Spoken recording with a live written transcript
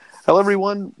Hello,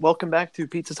 everyone. Welcome back to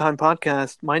Pizza Time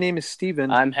Podcast. My name is Steven,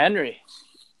 I'm Henry.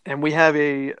 and we have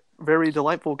a very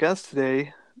delightful guest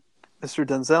today, Mr.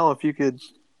 Denzel. If you could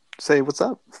say what's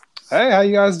up. Hey, how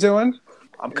you guys doing?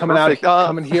 I'm Perfect.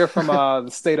 coming here from the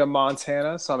state of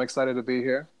Montana, so I'm excited to be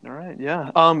here. All right, yeah.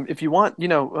 If you want,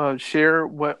 share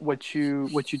what you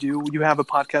do. You have a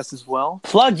podcast as well.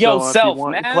 Plug So, if you yourself,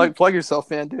 want- man. Plug yourself,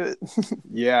 man. Do it.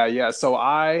 Yeah. So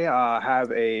I have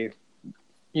a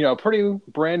pretty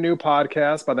brand new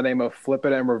podcast by the name of Flip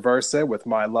It and Reverse It with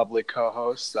my lovely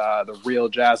co-host, the Real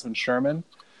Jasmine Sherman.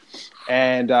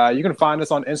 And you can find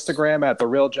us on Instagram at The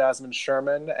Real Jasmine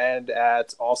Sherman and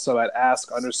also at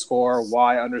ask_y_not.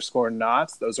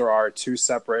 Those are our two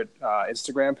separate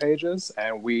Instagram pages.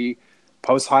 And we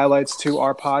post highlights to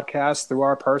our podcast through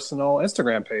our personal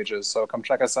Instagram pages. So come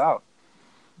check us out.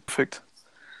 Perfect.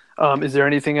 Is there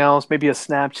anything else? Maybe a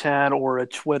Snapchat or a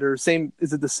Twitter? Same?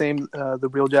 Is it the same? The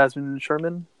Real Jasmine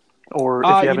Sherman, or if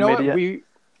you haven't made it yet?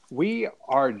 We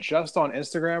are just on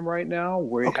Instagram right now.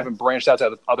 We Okay. haven't branched out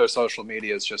to other social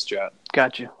medias just yet.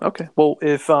 Got you. Okay. Well,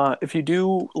 if you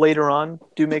do later on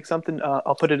do make something,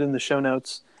 I'll put it in the show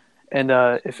notes, and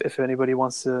if anybody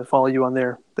wants to follow you on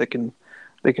there, they can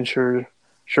sure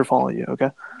follow you. Okay.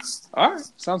 All right,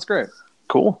 sounds great.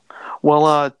 Cool.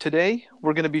 Well, today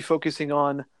we're going to be focusing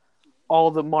on all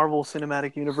the Marvel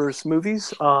Cinematic Universe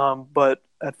movies. But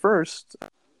at first,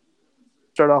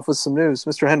 start off with some news.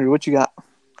 Mr. Henry, what you got?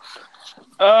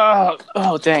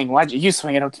 Oh, dang. Why'd you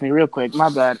swing it up to me real quick? My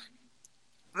bad.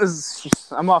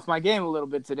 I'm off my game a little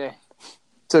bit today.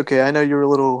 It's okay. I know you're a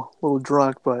little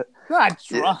drunk, but Not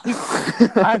drunk.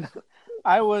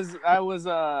 I was,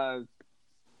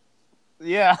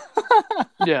 yeah.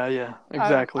 yeah,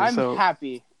 exactly. I'm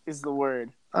happy is the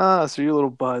word. So you're a little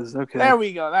buzzed. Okay. There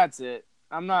we go. That's it.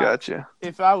 I'm not. Gotcha.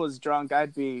 If I was drunk,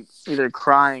 I'd be either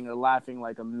crying or laughing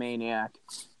like a maniac.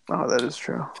 Oh, that is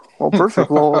true. Well, perfect.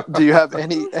 Well, do you have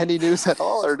any news at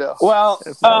all, or no? Well,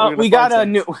 If not, we got a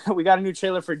new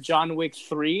trailer for John Wick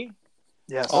 3.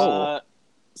 Yes.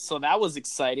 So that was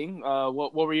exciting.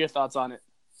 What were your thoughts on it?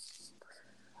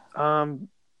 I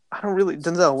don't really.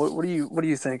 Denzel, what do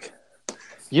you think?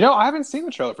 I haven't seen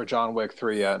the trailer for John Wick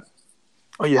 3 yet.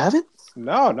 Oh, you haven't?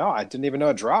 No, I didn't even know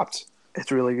it dropped.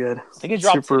 It's really good. I think it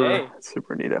dropped today.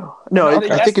 Super neato. No,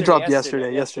 Okay. I think it dropped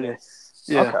Yesterday. yesterday.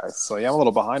 Yeah. Okay, so I'm a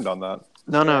little behind on that.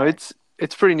 No, it's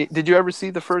pretty neat. Did you ever see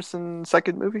the first and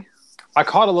second movie? I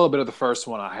caught a little bit of the first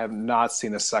one. I have not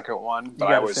seen the second one, but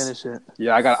You I gotta was finish it.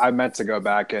 Yeah, I meant to go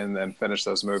back and finish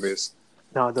those movies.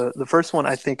 No, the first one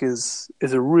I think is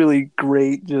a really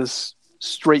great, just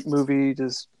straight movie.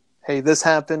 Just, hey, this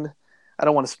happened. I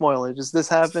don't want to spoil it. Just this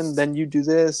happened, then you do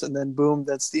this, and then boom,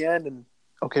 that's the end, and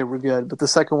okay, we're good. But the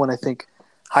second one I think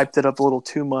hyped it up a little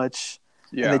too much.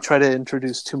 Yeah. And they try to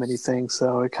introduce too many things,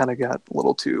 so it kind of got a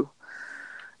little too,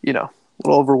 a little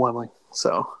overwhelming.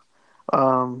 So,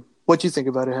 what do you think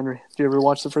about it, Henry? Did you ever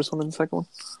watch the first one and the second one?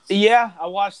 Yeah, I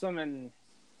watched them, and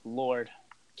Lord,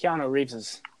 Keanu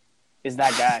Reeves is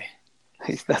that guy.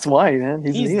 That's why, man.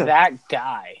 He's Neo. that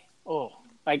guy. Oh,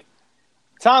 like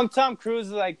Tom Cruise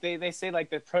is like they say like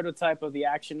the prototype of the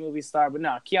action movie star, but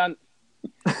no,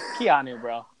 Keanu,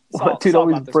 bro. Dude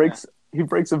always breaks. He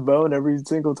breaks a bone every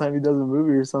single time he does a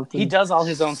movie or something. He does all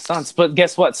his own stunts, but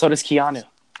guess what? So does Keanu.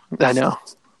 I know,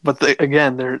 but they're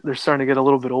starting to get a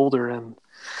little bit older, and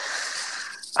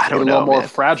I don't know, a little more man.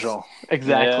 fragile.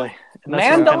 Exactly. Yeah. And that's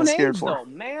Man what I'm don't kinda scared age, for. though.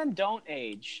 Man don't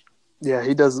age. Yeah,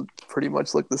 he does pretty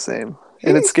much look the same,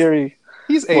 and it's scary.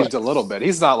 He's aged a little bit.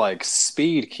 He's not like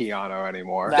Speed Keanu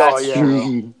anymore. That's yeah.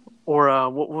 true. Or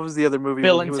what was the other movie?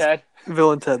 Bill when and he was- Ted.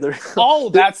 Bill and Ted. Oh,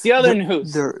 that's the other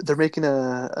news. They're making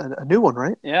a new one,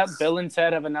 right? Yeah, Bill and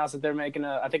Ted have announced that they're making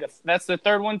that's the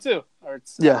third one too. Or I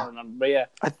Yeah. don't remember, but yeah.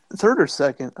 Third or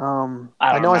second? I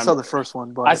know I saw remember. the first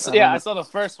one, but I saw the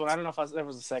first one. I don't know if there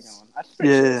was a second one. I think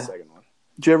Yeah. the second one.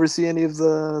 Did you ever see any of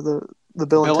the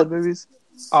Bill and Ted movies?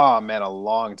 Oh man, a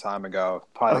long time ago,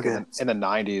 probably Okay. like in the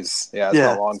 90s. Yeah, it's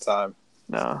been a long time.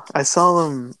 No, I saw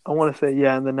them. I want to say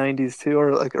in the 90s too,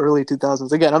 or like early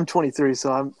 2000s. Again, I'm 23,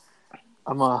 so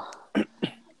I'm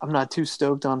not too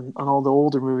stoked on all the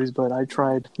older movies, but I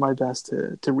tried my best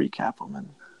to recap them. And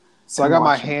So I got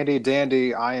my watch 'em. handy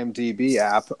dandy IMDb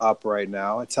app up right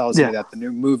now. It tells me that the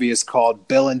new movie is called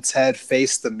Bill and Ted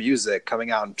Face the Music, coming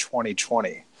out in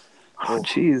 2020. Oh,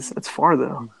 jeez, that's far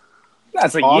though.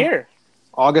 That's a year.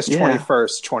 August Yeah.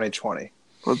 21st, 2020.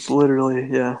 Well, it's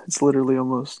literally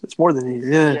almost. It's more than a year.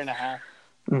 Yeah. Year and a half.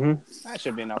 Mm-hmm. That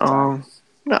should be enough time.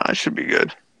 No, it should be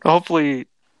good. Hopefully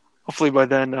by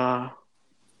then,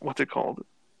 what's it called?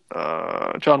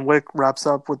 John Wick wraps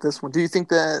up with this one. Do you think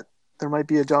that there might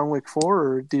be a John Wick 4,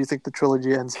 or do you think the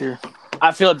trilogy ends here?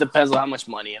 I feel it depends on how much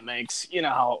money it makes. You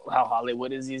know how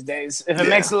Hollywood is these days. If it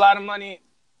makes a lot of money,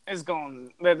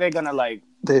 they're gonna like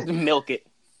milk it.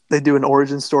 They do an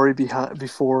origin story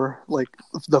before like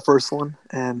the first one,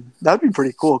 and that'd be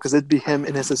pretty cool because it'd be him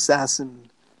in his assassin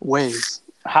ways.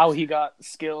 How he got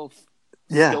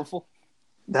skillful.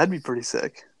 That'd be pretty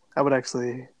sick. I would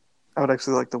actually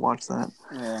like to watch that.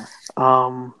 Yeah.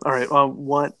 All right.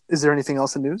 What is there anything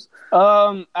else in news?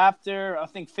 After I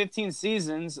think 15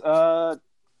 seasons,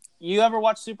 you ever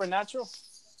watch Supernatural?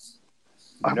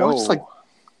 I watched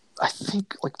I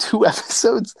think 2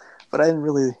 episodes, but I didn't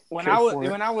really. When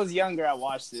I was younger, I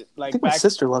watched it. I think my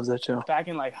sister loves that show. Back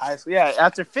in like high school. Yeah.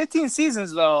 After 15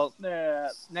 seasons, though,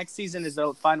 next season is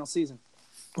the final season.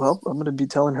 Well, I'm gonna be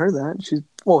telling her that.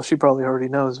 She probably already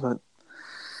knows, but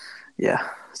yeah,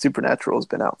 Supernatural has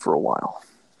been out for a while.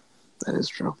 That is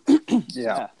true.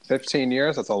 Yeah, 15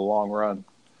 years. That's a long run.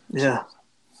 Yeah,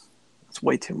 it's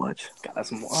way too much. God,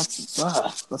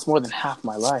 that's more than half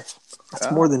my life.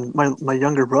 That's more than my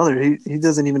younger brother. He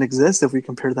doesn't even exist if we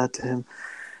compare that to him.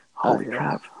 Holy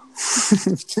crap!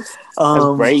 That's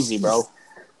crazy, bro.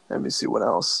 Let me see what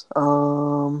else.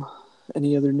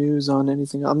 Any other news on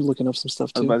anything? I'm looking up some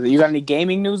stuff too. You got any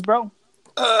gaming news, bro?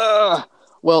 Well,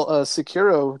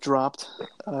 Sekiro dropped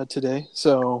today,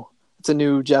 so it's a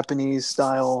new Japanese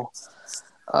style.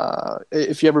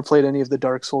 If you ever played any of the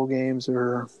Dark Soul games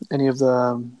or any of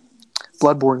the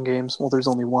Bloodborne games, well, there's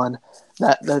only one.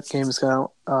 That game is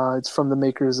out. It's from the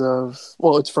makers of.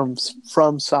 Well, it's from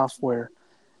Software,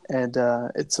 and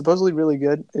it's supposedly really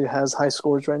good. It has high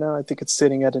scores right now. I think it's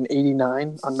sitting at an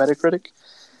 89 on Metacritic.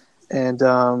 And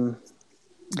go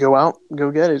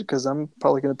get it because I'm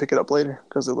probably going to pick it up later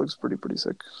because it looks pretty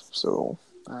sick. So,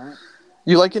 all right.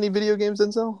 You like any video games,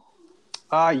 Denzel?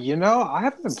 I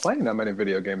haven't been playing that many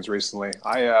video games recently.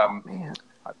 I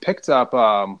picked up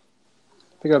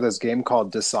this game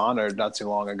called Dishonored not too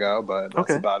long ago, but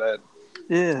that's about it.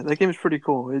 Yeah, that game is pretty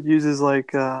cool. It uses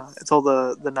it's all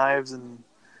the knives and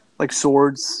like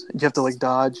swords. You have to like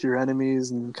dodge your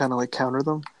enemies and kind of like counter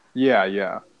them.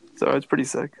 Yeah. So it's pretty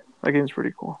sick. That game's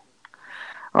pretty cool.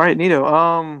 All right, Nito.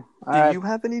 Do you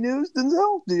have any news,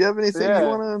 Denzel? Do you have anything you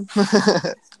want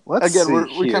to? Let's Again,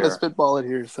 see we kind of spitball it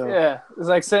here. So yeah, it's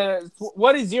like saying,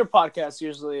 what is your podcast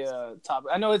usually topic?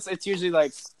 I know it's usually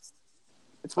like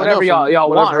it's whatever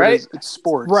y'all want, right? It's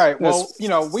sports, right? Well,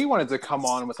 we wanted to come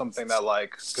on with something that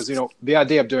because the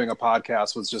idea of doing a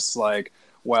podcast was just like,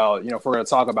 well, if we're going to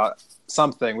talk about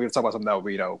something, we would talk about something that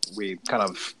we kind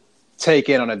of take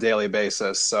in on a daily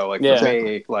basis. So for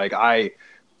me, I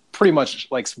pretty much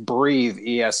breathe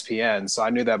ESPN, so I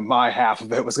knew that my half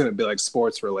of it was going to be like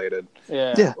sports related.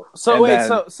 Yeah.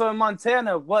 So so in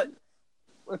Montana, what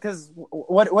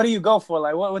do you go for?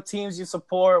 Like what teams you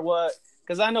support? What?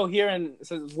 Because I know here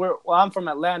I'm from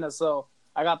Atlanta, so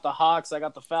I got the Hawks, I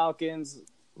got the Falcons.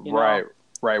 Right.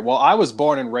 Well, I was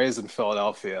born and raised in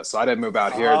Philadelphia, so I didn't move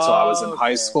out here until I was in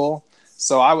high school.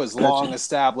 So I was long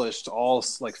established all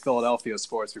Philadelphia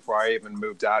sports before I even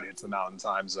moved out here to the Mountain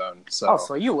Time Zone.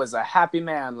 So you was a happy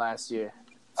man last year.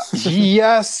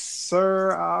 Yes,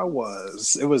 sir, I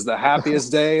was. It was the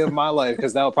happiest day of my life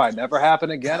because that will probably never happen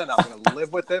again, and I'm going to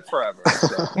live with it forever.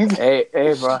 So. Hey,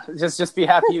 bro, just be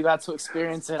happy you got to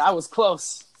experience it. I was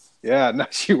close. Yeah, no,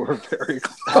 you were very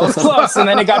close. I was close, and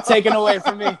then it got taken away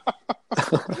from me.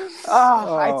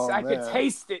 I could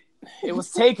taste it. It was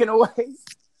taken away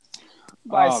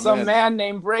by some man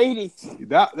named Brady.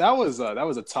 That was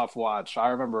a tough watch. I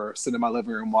remember sitting in my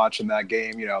living room watching that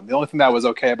game. The only thing that was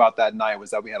okay about that night was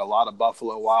that we had a lot of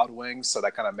Buffalo Wild Wings, so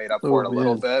that kind of made up for it a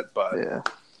little bit. But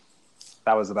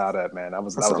that was about it, man. That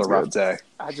was a rough day.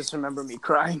 I just remember me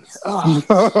crying.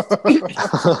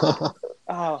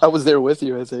 I was there with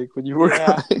you, I think, when you were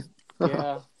crying.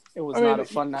 Yeah, it was not a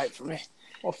fun night for me.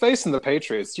 Well, facing the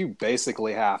Patriots, you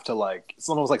basically have to it's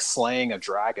almost like slaying a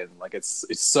dragon. Like it's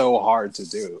so hard to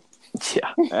do.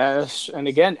 Yeah.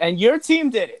 And your team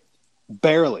did it.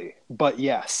 Barely, but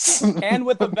yes. And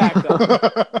with the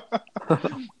backup.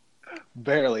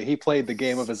 Barely. He played the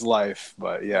game of his life,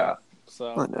 but yeah.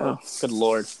 So, good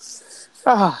Lord.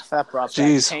 That brought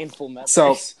back painful memories.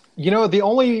 So, the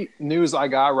only news I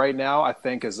got right now, I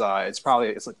think, is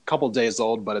it's a couple days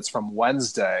old, but it's from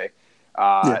Wednesday.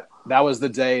 That was the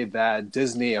day that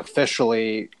Disney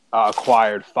officially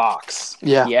acquired Fox.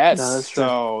 Yeah. Yes. No, that's true.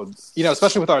 So,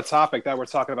 especially with our topic that we're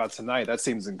talking about tonight, that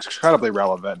seems incredibly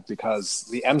relevant because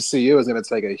the MCU is going to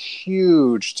take a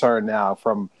huge turn now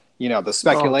from, the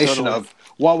speculation of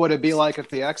what would it be like if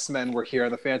the X-Men were here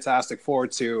and the Fantastic Four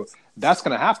to that's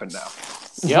going to happen now.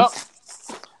 Yep.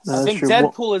 I think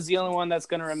Deadpool is the only one that's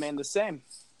going to remain the same.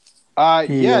 Yeah,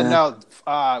 Yeah.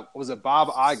 no. Was it Bob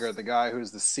Iger, the guy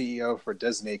who's the CEO for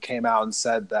Disney, came out and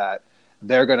said that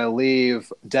they're going to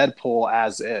leave Deadpool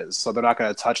as is, so they're not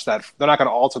going to touch that. They're not going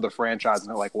to alter the franchise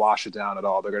and like wash it down at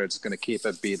all. They're just going to keep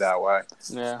it be that way.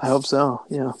 Yeah. I hope so.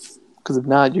 Yeah, because if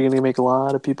not, you're going to make a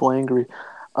lot of people angry.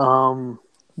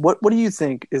 What do you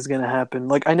think is going to happen?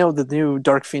 Like, I know the new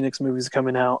Dark Phoenix movie is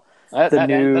coming out. That's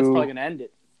probably gonna end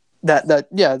it.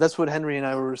 That's what Henry and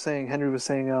I were saying. Henry was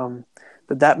saying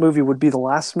that movie would be the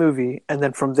last movie, and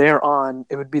then from there on,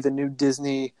 it would be the new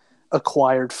Disney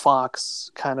acquired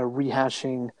Fox kind of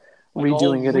rehashing, Like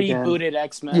redoing it again. Rebooted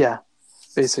X-Men. Yeah,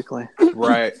 basically.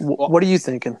 Right. What are you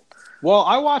thinking? Well,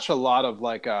 I watch a lot of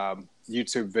like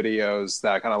YouTube videos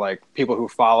that kind of like people who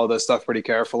follow this stuff pretty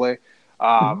carefully.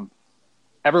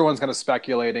 Everyone's kind of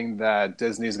speculating that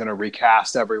Disney's going to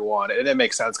recast everyone, and it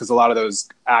makes sense because a lot of those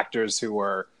actors who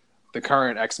were the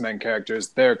current X-Men characters,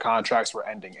 their contracts were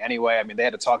ending anyway. I mean, they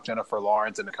had to talk Jennifer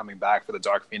Lawrence into coming back for the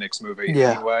Dark Phoenix movie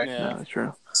anyway. Yeah, that's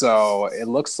true. So it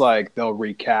looks like they'll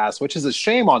recast, which is a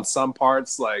shame on some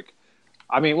parts. Like,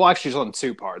 I mean, well, actually, it's on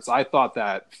two parts. I thought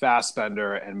that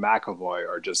Fassbender and McAvoy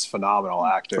are just phenomenal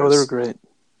actors. Oh, they were great.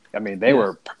 I mean, they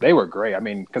were great. I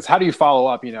mean, because how do you follow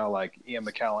up, like Ian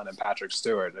McKellen and Patrick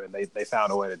Stewart? I mean, they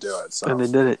found a way to do it. So. And they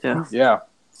did it, yeah. Yeah.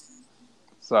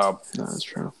 So no, that's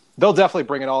true. They'll definitely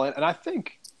bring it all in. And I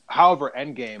think, however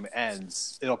Endgame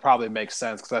ends, it'll probably make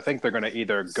sense because I think they're going to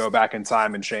either go back in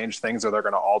time and change things or they're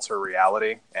going to alter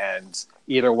reality. And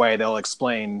either way, they'll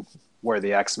explain where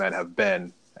the X-Men have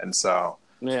been. And so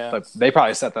but they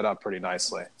probably set that up pretty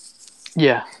nicely.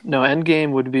 Yeah. No,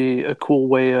 Endgame would be a cool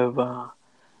way of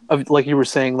like you were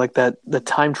saying, like that the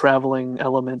time traveling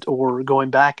element or going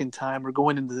back in time or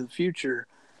going into the future.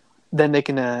 Then they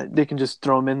can just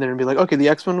throw them in there and be like, okay, the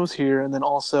X-Men was here, and then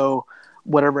also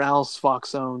whatever else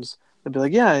Fox owns, they'd be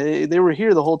like, yeah, they were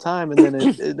here the whole time, and then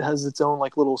it has its own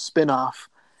like little spin-off,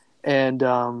 and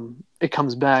it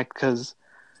comes back because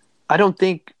I don't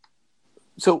think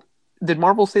so. Did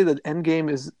Marvel say that Endgame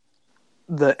is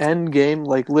the end game?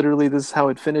 Like literally, this is how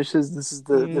it finishes. This is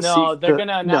the no. They're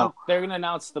gonna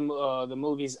announce the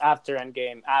movies after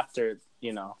Endgame after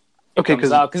okay,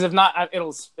 because if not,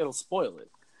 it'll spoil it.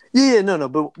 Yeah, no.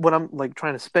 But what I'm like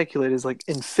trying to speculate is like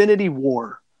Infinity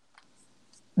War.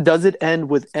 Does it end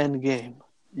with Endgame?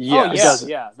 Yes.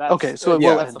 Yeah. Okay, so it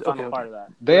will will end. end. The final Okay. part of that.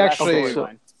 They actually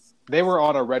they were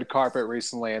on a red carpet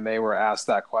recently, and they were asked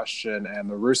that question. And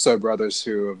the Russo brothers,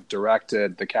 who have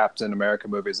directed the Captain America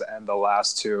movies and the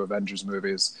last two Avengers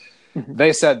movies,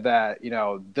 they said that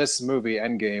this movie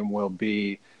Endgame will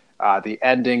be the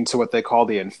ending to what they call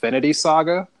the Infinity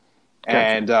Saga. Gotcha.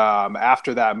 And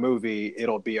after that movie,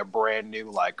 it'll be a brand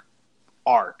new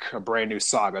arc, a brand new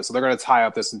saga. So they're going to tie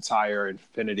up this entire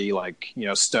Infinity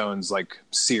Stones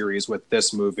series with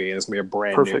this movie, and it's going to be a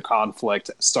brand new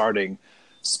conflict starting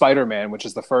Spider-Man, which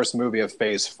is the first movie of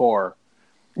Phase 4.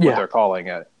 What they're calling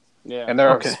it. Yeah, and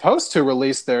they're supposed to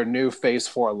release their new Phase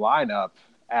 4 lineup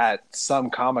at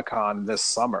some Comic-Con this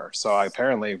summer. So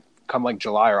apparently, come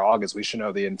July or August, we should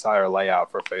know the entire layout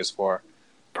for Phase 4.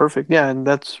 Perfect. Yeah, and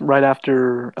that's right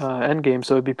after Endgame,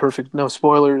 so it'd be perfect. No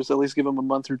spoilers. At least give them a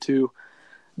month or two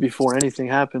before anything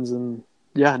happens. And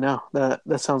yeah, no, that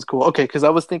sounds cool. Okay, because I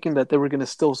was thinking that they were going to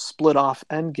still split off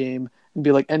Endgame and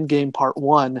be like Endgame Part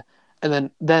 1,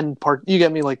 and then Part. You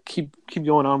get me? Like keep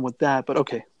going on with that. But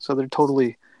okay, so they're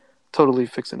totally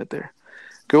fixing it there.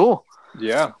 Cool.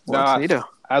 Yeah. Well, neato.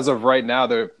 As of right now,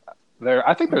 they're.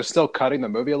 I think they're still cutting the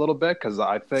movie a little bit because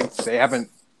I think they haven't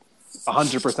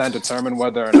 100% determined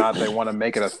whether or not they want to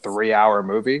make it a 3-hour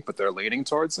movie, but they're leaning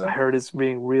towards it. I heard it's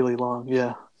being really long.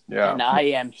 Yeah. And I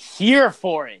am here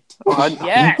for it.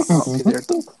 Yes. I'll be there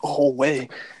the whole way.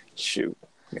 Shoot.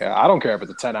 Yeah, I don't care if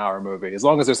it's a 10-hour movie. As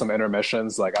long as there's some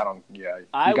intermissions, I don't. Yeah,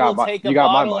 I will take a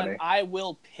bottle and I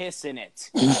will piss in it.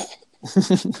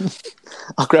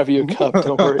 I'll grab you a cup.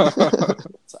 Don't worry.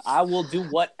 So I will do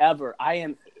whatever. I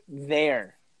am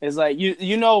there. It's like you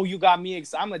got me.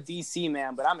 I'm a DC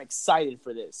man, but I'm excited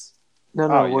for this.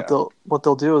 No. What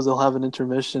they'll do is they'll have an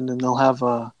intermission and they'll have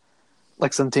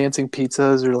some dancing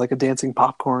pizzas or a dancing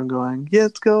popcorn going.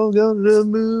 Let's go to the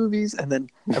movies, and then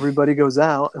everybody goes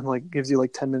out and gives you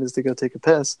 10 minutes to go take a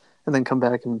piss, and then come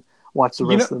back and watch the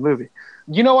rest of the movie.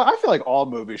 You know what? I feel like all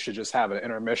movies should just have an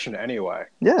intermission anyway.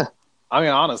 Yeah. I mean,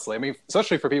 honestly,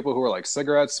 especially for people who are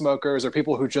cigarette smokers or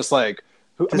people who just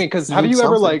because have you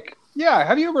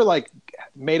ever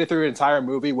made it through an entire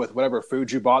movie with whatever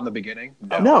food you bought in the beginning?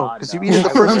 No, because you eat in the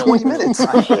first 20 minutes.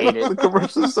 I hate it. The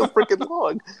commercial's so freaking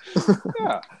long.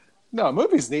 Yeah. No,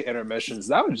 movies need intermissions.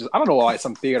 I don't know why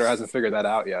some theater hasn't figured that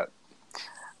out yet.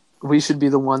 we should be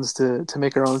the ones to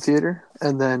make our own theater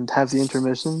and then have the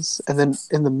intermissions, and then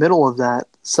in the middle of that,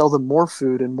 sell them more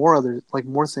food and more other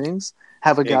more things.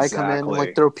 Have a guy come in and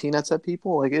Exactly. throw peanuts at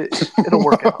people. It'll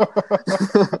work out.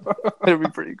 It'll be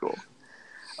pretty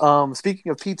cool.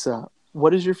 Speaking of pizza,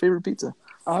 what is your favorite pizza?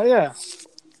 Oh yeah.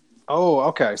 Oh,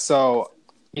 okay. So,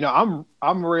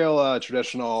 I'm real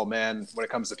traditional, man. When it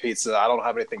comes to pizza, I don't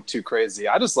have anything too crazy.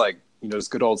 I just like just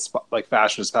good old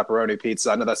fashioned pepperoni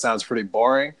pizza. I know that sounds pretty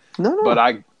boring, No. but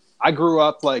I grew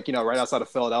up right outside of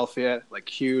Philadelphia, like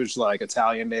huge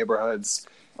Italian neighborhoods,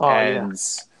 Oh, and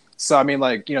so I mean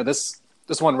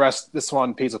this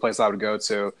one pizza place I would go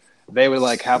to, they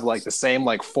would have the same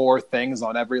four things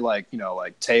on every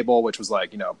table, which was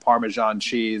Parmesan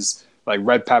cheese,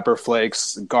 red pepper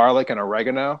flakes, garlic, and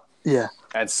oregano. Yeah.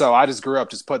 And so I just grew up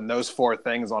just putting those four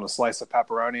things on a slice of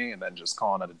pepperoni and then just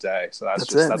calling it a day. So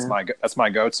that's my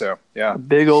go-to. Yeah. A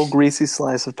big old greasy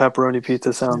slice of pepperoni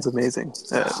pizza sounds amazing.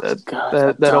 That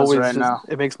sounds always right now.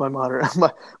 it makes my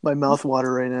my mouth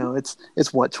water right now.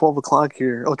 It's what 12 o'clock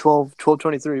here. Oh,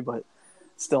 12:23, but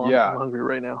still I'm hungry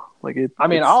right now.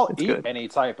 I'll eat good.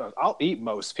 I'll eat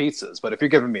most pizzas, but if you're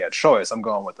giving me a choice, I'm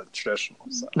going with the traditional.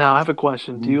 So. Now I have a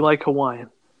question. Do you like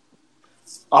Hawaiian?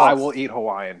 I will eat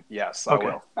Hawaiian. Yes, I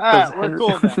will. We're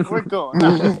cool then. We're cool.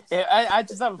 No, I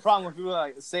just have a problem with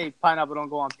people say pineapple don't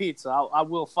go on pizza. I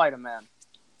will fight a man.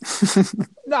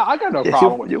 No, I got no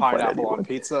problem with you'll fight pineapple on anyone.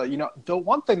 pizza. The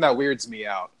one thing that weirds me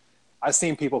out, I've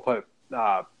seen people put,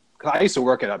 because I used to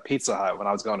work at a Pizza Hut when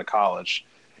I was going to college,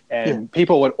 and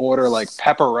people would order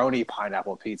pepperoni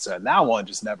pineapple pizza, and that one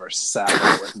just never sat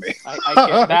right with me.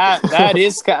 That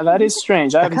is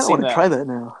strange. I I haven't kind of seen want to that. try that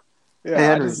now. Yeah, Hey,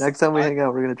 Henry, next time we hang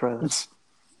out, we're gonna try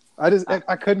that.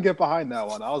 I couldn't get behind that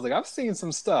one. I was like, I've seen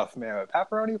some stuff, man. But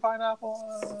pepperoni pineapple.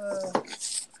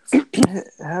 It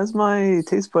has my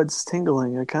taste buds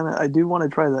tingling. I do want to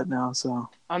try that now. So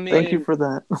I mean, thank you for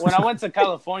that. When I went to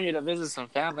California to visit some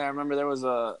family, I remember there was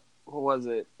what was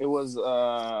it? It was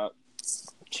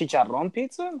chicharrón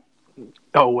pizza.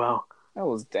 Oh wow. That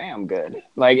was damn good.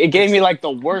 It gave me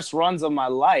the worst runs of my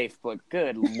life, but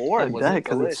good lord, was it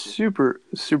Because delicious. it's super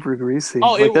super greasy.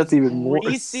 Oh, it that's was even more.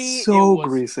 greasy. It's so It was-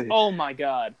 greasy. Oh my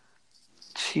god.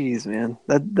 Jeez, man,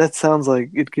 that sounds like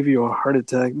it'd give you a heart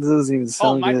attack. This doesn't even Oh,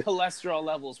 sound my good. cholesterol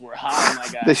levels were high, my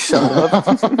They god. shut up.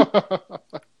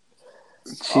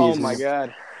 Jeez, Oh my man.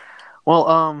 god. Well,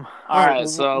 All right,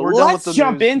 so we're done with let's the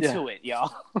jump news. into it,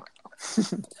 y'all.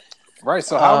 Right.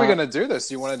 So how are we gonna do this?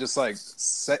 You want to just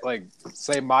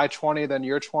say my 20, then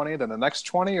your 20, then the next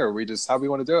 20, or how do we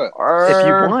want to do it? If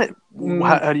you want,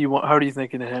 Mm. how do you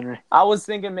thinking it, Henry? I was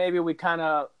thinking maybe we kind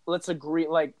of let's agree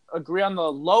on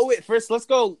the lowest. First, let's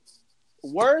go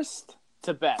worst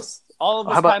to best. All of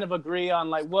How us about- kind of agree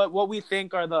on what we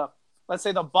think are let's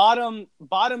say the bottom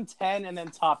 10 and then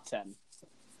top 10.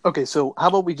 Okay, so how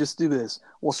about we just do this?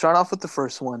 We'll start off with the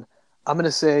first one. I'm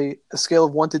gonna say a scale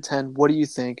of 1 to 10. What do you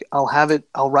think? I'll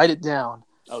write it down,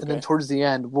 and then Okay. towards the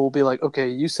end, we'll be like, okay,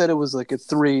 you said it was a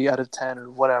 3 out of 10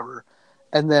 or whatever,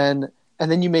 and then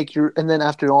you make and then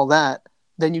after all that,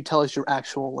 then you tell us your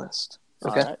actual list.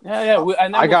 Okay. All right. Yeah.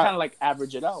 And then I we'll got- kind of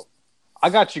average it out. I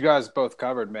got you guys both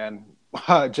covered, man.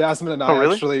 Jasmine and I Oh,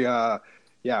 really? actually,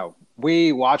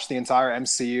 we watched the entire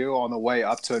MCU on the way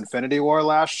up to Infinity War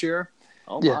last year.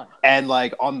 Oh Yeah. my. And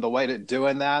on the way to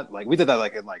doing that, we did that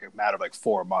in a matter of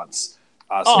 4 months.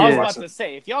 Oh, So I we was watched about to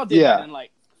say if y'all did Yeah. that in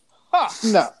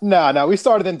huh. No. We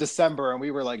started in December and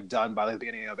we were done by the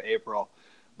beginning of April.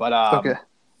 But Okay.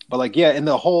 but in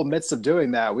the whole midst of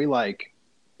doing that, we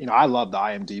I love the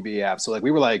IMDb app, so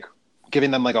we were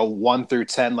giving them a 1 through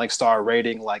 10 star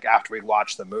rating after we'd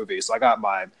watched the movie. So I got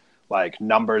my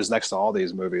numbers next to all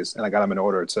these movies, and I got them in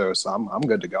order too. So I'm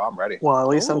good to go. I'm ready. Well, at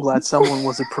least I'm Ooh. glad someone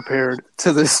wasn't prepared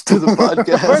to the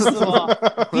podcast. First of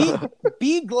all,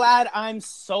 be glad I'm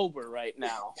sober right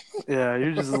now. Yeah,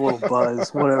 you're just a little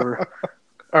buzzed. Whatever.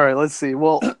 All right, let's see.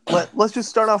 Well, let's just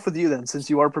start off with you then, since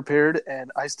you are prepared,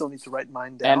 and I still need to write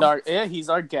mine down. And he's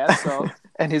our guest, so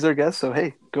And he's our guest, so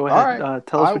hey, go All ahead. right.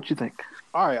 Tell us what you think.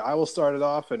 All right, I will start it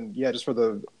off, and just for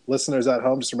the listeners at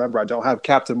home, just remember I don't have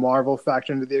Captain Marvel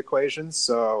factored into the equation.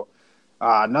 So,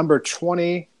 number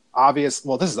 20, obvious.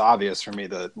 Well, this is obvious for me.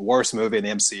 The worst movie in the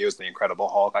MCU is The Incredible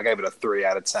Hulk. I gave it a 3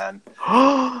 out of 10.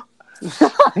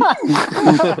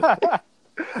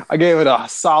 I gave it a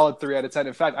solid 3 out of 10.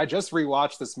 In fact, I just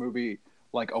rewatched this movie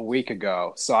a week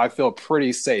ago, so I feel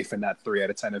pretty safe in that 3 out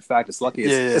of 10. In fact, it's lucky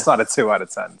it's not a 2 out of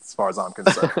 10 as far as I'm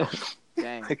concerned.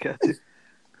 dang. I got you.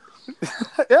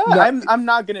 Yeah, I'm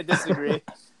not gonna disagree.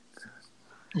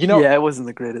 You know, Yeah, it wasn't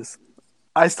the greatest.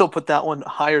 I still put that one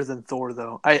higher than Thor,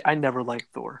 though. I never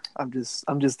liked Thor. I'm just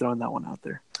throwing that one out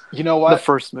there. You know what? The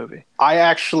first movie. I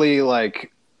actually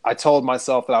I told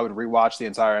myself that I would rewatch the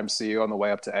entire MCU on the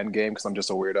way up to Endgame because I'm just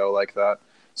a weirdo like that.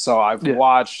 So I've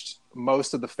watched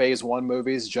most of the Phase 1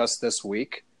 movies just this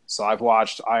week. So I've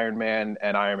watched Iron Man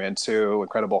and Iron Man 2,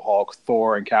 Incredible Hulk,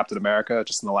 Thor, and Captain America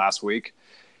just in the last week.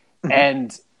 Mm-hmm.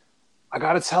 And I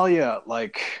got to tell you,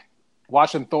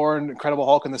 watching Thor and Incredible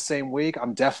Hulk in the same week,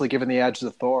 I'm definitely giving the edge to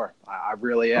Thor. I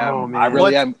really am. Oh, man. I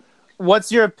really am.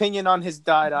 What's your opinion on his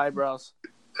dyed eyebrows?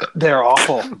 They're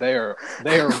awful. They are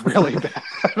really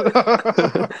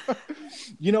bad.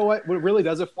 You know what? What really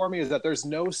does it for me is that there's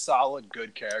no solid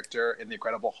good character in the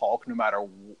Incredible Hulk, no matter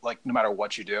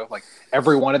what you do. Like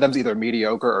every one of them's either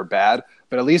mediocre or bad.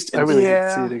 But at least I really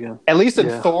didn't see it again. At least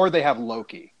in Thor, they have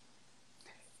Loki.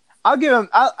 I'll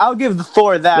give the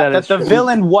Thor that the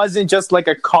villain wasn't just like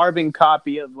a carbon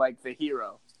copy of like the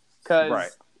hero.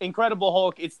 Because Incredible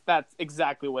Hulk, that's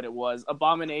exactly what it was.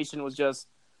 Abomination was just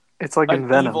it's like in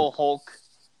Venom. Evil Hulk.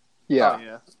 Yeah. Oh,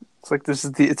 yeah. It's like it's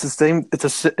the same. It's a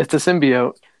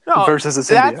symbiote versus a symbiote.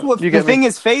 That's what the thing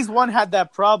is. Phase 1 had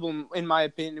that problem, in my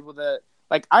opinion, with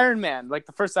like Iron Man, like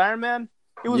the first Iron Man.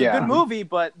 It was a good movie,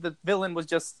 but the villain was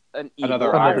just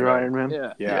another Iron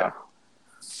Man. Yeah.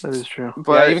 That is true.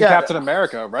 But even Captain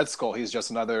America, Red Skull, he's just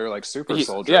another super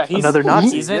soldier. Yeah, he's another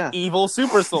Nazi. He's an evil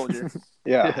super soldier.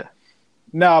 Yeah.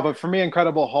 No, but for me,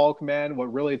 Incredible Hulk, man,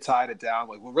 what really tied it down,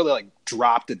 what really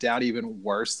dropped it down even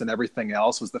worse than everything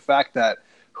else was the fact that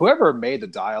whoever made the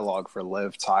dialogue for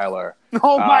Liv Tyler.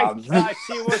 Oh my gosh,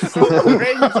 she was so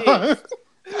cringy.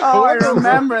 Oh, I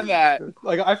remember that.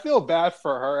 I feel bad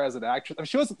for her as an actress. I mean,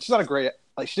 she's not a great,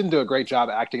 she didn't do a great job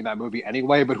acting in that movie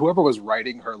anyway, but whoever was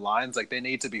writing her lines, they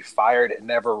need to be fired and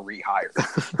never rehired.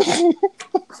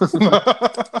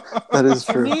 That is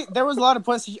true. For me, there was a lot of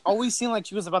points she always seemed like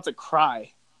she was about to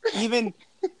cry. Even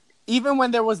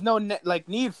when there was no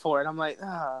need for it. I'm like,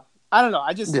 I don't know.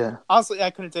 Honestly,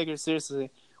 I couldn't take her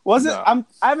seriously. I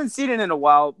haven't seen it in a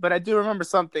while, but I do remember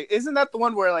something. Isn't that the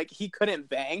one where he couldn't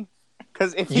bang?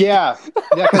 Because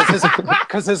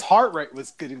his heart rate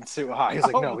was getting too high. He's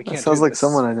like, no, we can't. That sounds like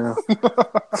someone I know.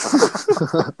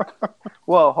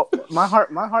 Well, my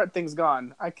heart thing's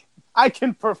gone. I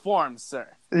can perform, sir.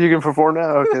 You can perform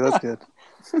now. Okay, that's good.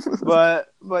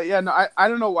 but yeah, no, I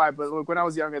don't know why, but look, when I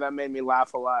was younger, that made me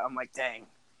laugh a lot. I'm like, dang,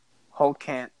 Hulk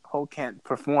can't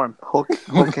perform. Hulk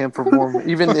can't perform.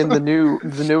 Even in the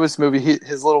newest movie,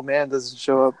 his little man doesn't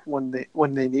show up when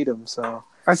they need him. So.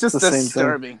 That's just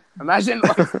disturbing. Imagine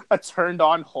a turned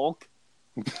on Hulk.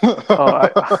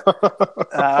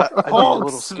 Hulk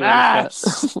smash!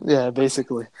 Yeah,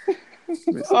 basically.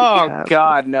 Oh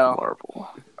God, no! Marvel.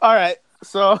 All right,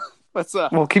 so let's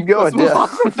we'll keep going. Let's move on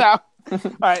from that. All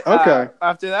right. Okay.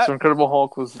 After that, so Incredible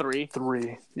Hulk was 3.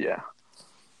 Yeah.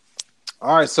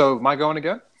 All right. So am I going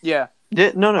again? Yeah.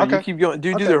 Yeah. No. Okay. You keep going.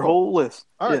 Do their whole list.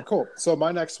 All right. Cool. So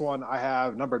my next one, I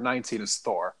have number 19 is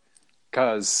Thor.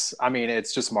 Because, I mean,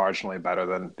 it's just marginally better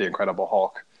than The Incredible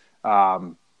Hulk.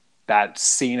 That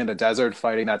scene in the desert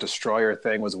fighting that destroyer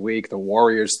thing was weak. The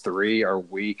Warriors 3 are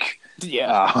weak.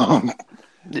 Yeah.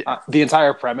 The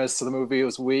entire premise of the movie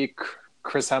was weak.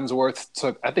 Chris Hemsworth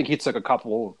took a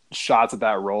couple shots at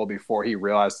that role before he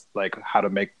realized how to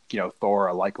make Thor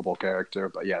a likable character.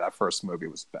 But yeah, that first movie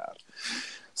was bad.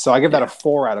 So I give that a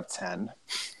 4 out of 10.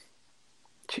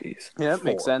 Jeez. Yeah, that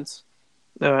makes sense.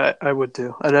 No, I would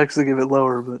too. I'd actually give it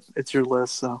lower, but it's your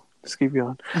list, so just keep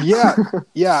going. Yeah.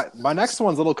 My next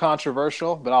one's a little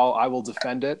controversial, but I will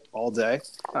defend it all day.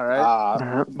 All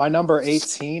right. My number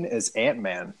 18 is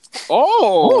Ant-Man.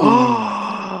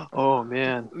 Oh, oh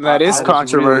man, that is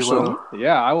controversial. Really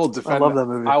I will defend. I love that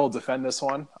movie. I will defend this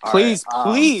one. Please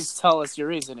tell us your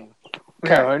reasoning.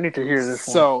 Okay, I need to hear this.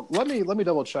 So let me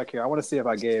double check here. I want to see if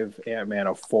I gave Ant-Man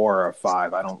a 4 or a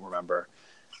 5. I don't remember.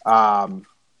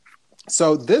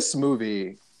 So this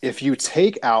movie, if you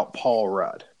take out Paul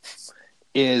Rudd,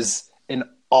 is an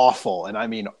awful, and I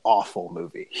mean awful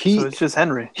movie. So it's just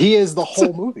Henry. He is the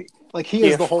whole movie. He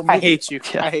is the whole movie. I hate you.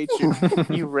 Yeah. I hate you.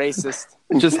 You racist.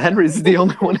 Just Henry's the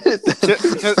only one in it.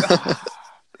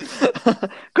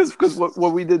 Because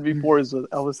what we did before is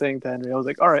I was saying to Henry, I was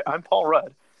like, all right, I'm Paul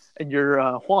Rudd. And you're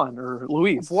Juan or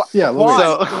Luis. Yeah, Luis.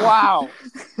 So, wow.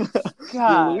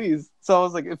 God. Luis. So I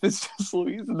was like, if it's just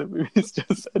Luis in the movie, it's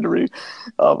just Henry.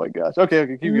 Oh my gosh. Okay,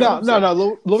 keep going.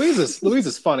 No. Luis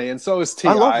is funny, and so is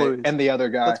T.I. and the other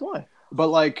guy. That's why.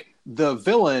 But the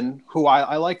villain, who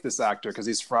I like this actor because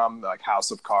he's from House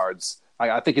of Cards.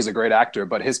 I think he's a great actor,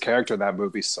 but his character in that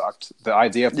movie sucked. The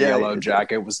idea of the Yellow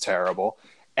Jacket was terrible.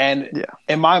 And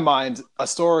in my mind, a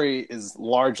story is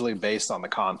largely based on the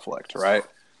conflict, right?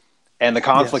 and the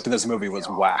conflict in this movie was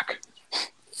whack.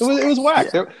 It was whack.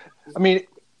 Yeah. I mean,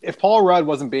 if Paul Rudd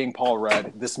wasn't being Paul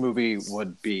Rudd, this movie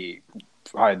would be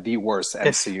probably the worst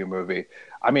MCU movie.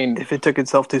 I mean, if it took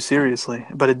itself too seriously,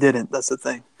 but it didn't. That's the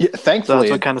thing. Yeah, So thankfully,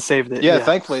 that's what kind of saved it. yeah,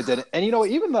 thankfully it didn't. And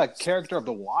even the character of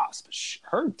the Wasp,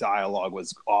 her dialogue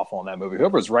was awful in that movie.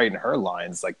 Whoever was writing her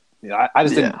lines, like, I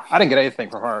just didn't get anything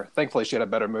from her. Thankfully, she had a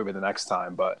better movie the next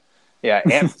time. But yeah,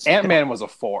 Ant-Man was a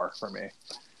 4 for me.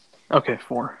 Okay,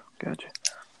 4. Gotcha.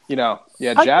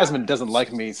 Jasmine doesn't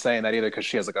like me saying that either because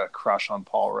she has like a crush on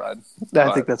Paul Rudd.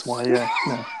 I think that's why. Yeah,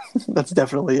 no, that's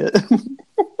definitely it.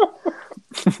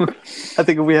 I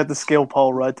think if we had to scale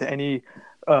Paul Rudd to any,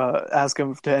 ask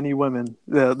him to any women,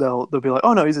 they'll be like,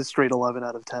 oh no, he's a straight 11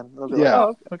 out of 10. They'll be like,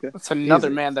 oh, okay. That's another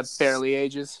man that barely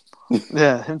ages.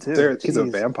 Yeah, him too. He's a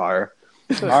vampire.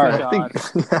 All right. Oh,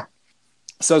 God.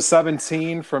 So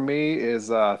 17 for me is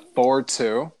Thor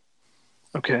 2.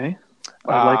 Okay,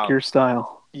 I like your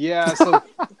style. Yeah, so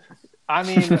I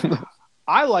mean,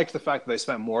 I liked the fact that they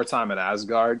spent more time in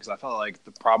Asgard because I felt like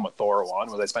the problem with Thor 1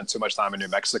 was they spent too much time in New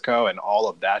Mexico, and all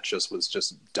of that was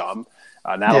just dumb.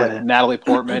 Natalie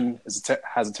Portman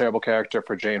has a terrible character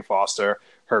for Jane Foster.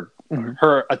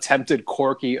 Her attempted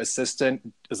quirky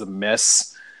assistant is a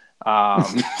miss.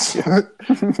 And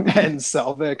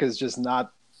Selvig is just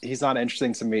he's not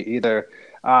interesting to me either.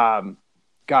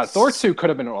 God, Thor 2 could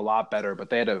have been a lot better, but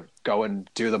they had to go and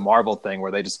do the Marvel thing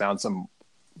where they just found some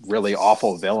really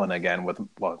awful villain again with,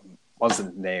 what was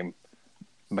his name?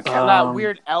 That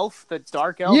weird elf, the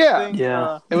dark elf thing?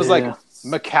 Yeah. It was like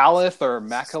McAuliffe or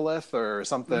Macalith or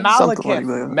something. Malekith. Something like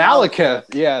that.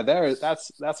 Malekith. Yeah,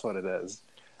 that's what it is.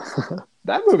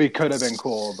 That movie could have been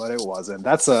cool, but it wasn't.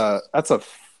 I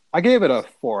gave it a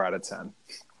 4 out of 10.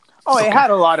 Oh, it had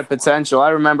a lot of potential. I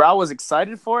remember I was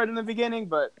excited for it in the beginning,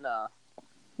 but nah.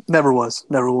 Never was.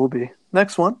 Never will be.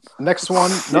 Next one.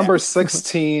 Number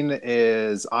 16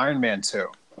 is Iron Man 2.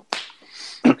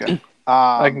 Okay.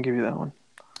 I can give you that one.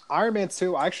 Iron Man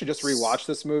 2, I actually just rewatched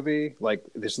this movie, like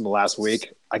this in the last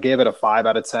week. I gave it a 5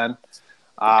 out of 10.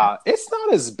 It's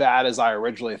not as bad as I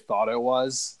originally thought it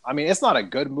was. I mean, it's not a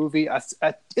good movie.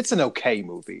 It's an okay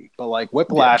movie, but like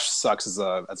Whiplash sucks as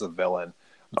a villain.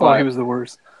 But, he was the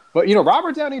worst. But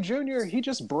Robert Downey Jr., he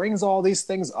just brings all these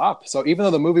things up. So even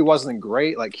though the movie wasn't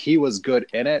great, like he was good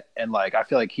in it, and like I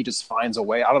feel like he just finds a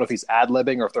way. I don't know if he's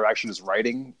ad-libbing or if they're actually just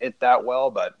writing it that well,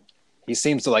 but he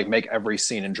seems to like make every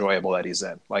scene enjoyable that he's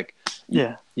in. Like,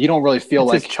 yeah, you don't really feel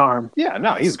it's like his charm. Yeah,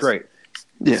 no, he's great.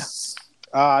 Yeah.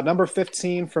 Number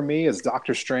 15 for me is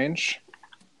Doctor Strange.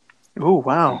 Oh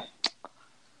wow.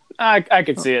 I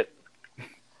could see it.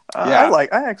 I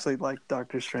actually liked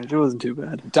Doctor Strange. It wasn't too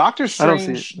bad. Doctor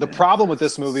Strange. The problem with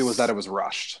this movie was that it was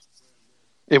rushed.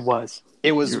 It was.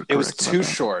 It was too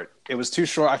short. It was too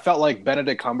short. I felt like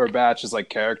Benedict Cumberbatch's like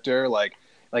character, like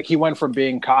he went from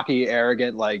being cocky,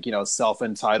 arrogant, like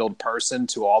self-entitled person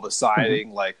to all of a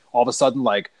sudden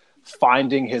like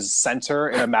finding his center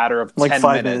in a matter of like 10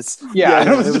 5 minutes. Yeah,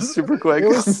 it was super quick. It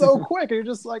was so quick. And you're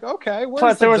just like, okay.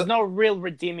 Plus, there was no real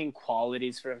redeeming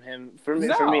qualities from him for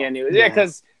me anyway. Yeah,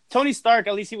 because Tony Stark,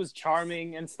 at least he was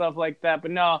charming and stuff like that.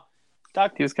 But no,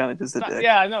 he was kind of just a dick.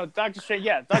 Yeah, no, Doctor Strange.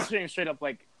 Yeah, Doctor Strange straight up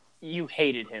like you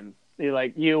hated him. You're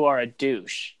like, you are a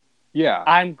douche. Yeah,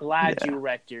 I'm glad you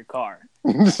wrecked your car.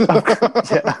 And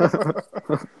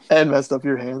messed up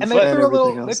your hands. And they threw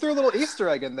a little Easter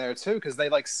egg in there too, because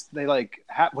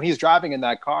when he's driving in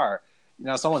that car,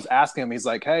 someone's asking him, he's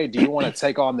like, "Hey, do you want to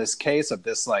take on this case of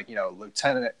this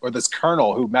lieutenant or this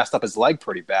colonel who messed up his leg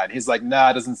pretty bad?" And he's like, "Nah,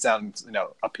 it doesn't sound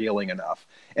appealing enough."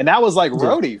 And that was like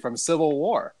Rhodey from Civil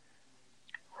War.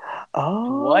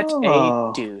 Oh, what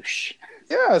a douche!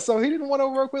 Yeah, so he didn't want to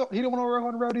work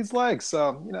on Rhodey's legs.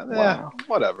 So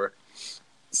whatever.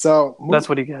 So that's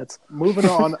what he gets. Moving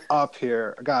on up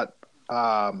here, I got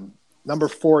number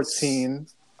 14,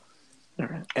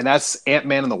 and that's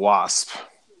Ant-Man and the Wasp.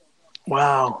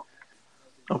 Wow.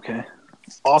 Okay.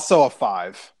 Also a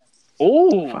 5.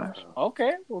 Oh.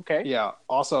 Okay. Yeah,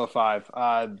 also a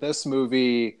 5. This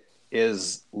movie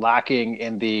is lacking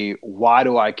in the "why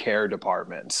do I care"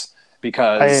 department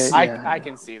because I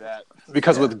can see that.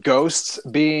 Because with Ghost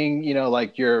being,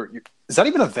 like is that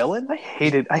even a villain? I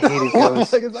hated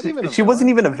Ghost. She wasn't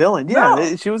even a villain. Yeah,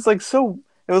 no. She was like so.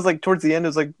 It was like towards the end. It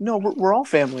was like, no, we're all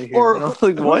family here. Or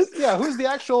like, what? Yeah, who's the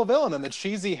actual villain? And the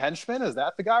cheesy henchman, is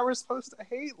that the guy we're supposed to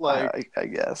hate? Like, I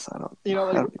guess I don't. I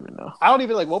don't even know. I don't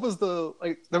even what was the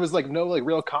there was no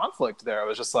real conflict there. It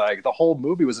was just like the whole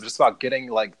movie was just about getting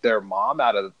their mom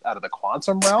out of the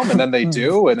quantum realm, and then they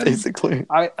do, and then, basically,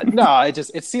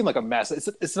 it seemed like a mess.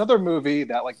 It's another movie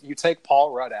that you take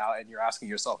Paul Rudd out, and you're asking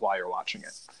yourself why you're watching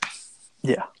it.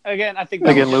 Yeah, Again, I think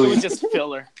Again, it was Louise. just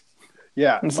filler.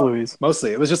 Yeah, it's Louise.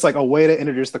 mostly it was just like a way to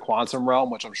introduce the quantum realm,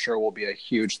 which I'm sure will be a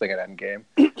huge thing at Endgame.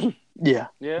 Yeah,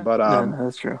 Yeah. But no,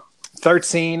 that's true.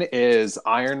 13 is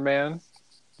Iron Man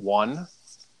 1.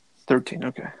 13.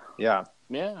 Okay, Yeah,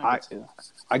 Yeah. I- can see that.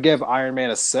 I give Iron Man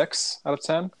a 6 out of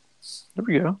 10. there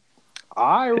we go.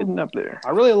 I Hitting up there.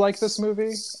 really like this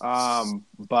movie,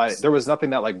 but there was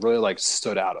nothing that like really like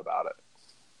stood out about it.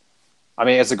 I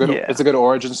mean, it's a good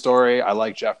origin story. I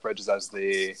like Jeff Bridges as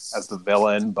the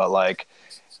villain, but like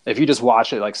if you just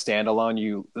watch it like standalone,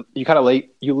 you kind of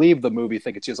you leave the movie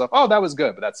thinking to yourself, "Oh, that was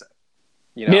good," but that's it.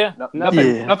 You know, Yeah,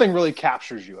 nothing really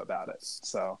captures you about it.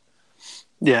 So,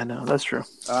 Yeah, no, that's true.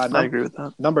 I agree with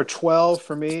that. Number 12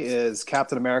 for me is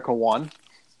Captain America 1,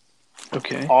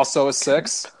 Okay. also a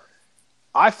 6.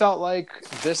 I felt like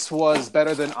this was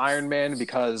better than Iron Man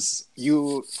because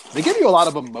they give you a lot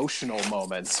of emotional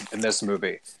moments in this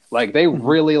movie. Like they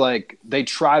really they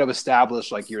try to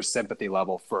establish like your sympathy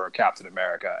level for Captain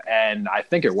America, and I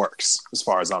think it works as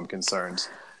far as I'm concerned.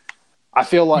 I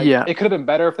feel like it could have been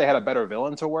better if they had a better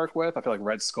villain to work with. I feel like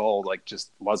Red Skull like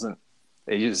just wasn't.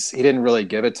 He didn't really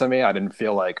give it to me. I didn't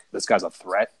feel like this guy's a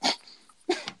threat.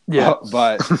 Yeah,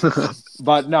 but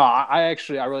no, I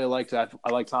really liked that. I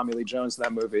like Tommy Lee Jones in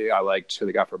that movie. I liked who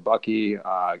they got for Bucky,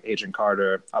 Agent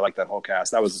Carter. I like that whole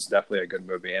cast. That was definitely a good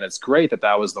movie, and it's great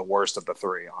that was the worst of the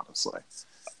three. Honestly,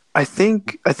 I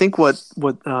think what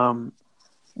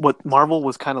Marvel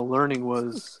was kind of learning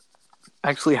was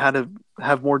actually how to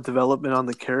have more development on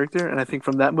the character, and I think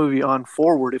from that movie on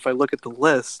forward, if I look at the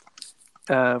list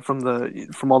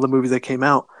from all the movies that came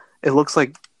out, it looks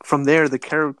like from there the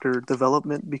character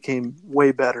development became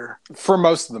way better for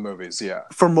most of the movies. Yeah,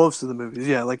 for most of the movies,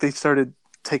 yeah, like they started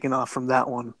taking off from that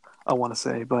one. I want to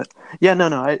say, but yeah, no,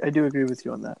 I do agree with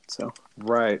you on that. So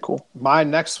right, cool. My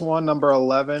next one, number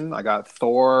 11, I got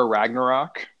Thor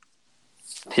Ragnarok.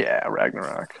 Yeah,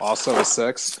 Ragnarok, also a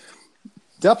 6.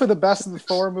 Definitely the best of the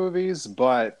Thor movies,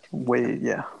 but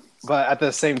at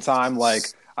the same time, like.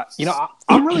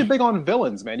 I'm really big on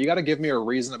villains, man. You got to give me a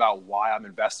reason about why I'm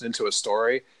invested into a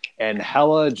story. And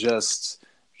Hela just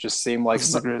seemed like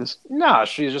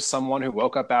she's just someone who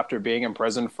woke up after being in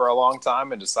prison for a long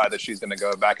time and decided that she's going to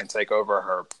go back and take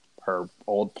over her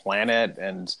old planet.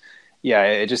 And yeah,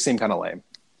 it just seemed kind of lame.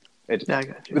 I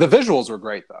got you. The visuals were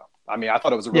great, though. I mean, I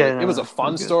thought it was it was a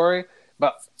fun story.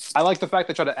 But I like the fact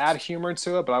they tried to add humor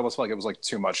to it, but I almost felt like it was like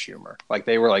too much humor. Like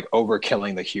they were like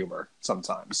overkilling the humor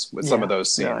sometimes with some of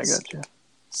those scenes. Yeah, I got you.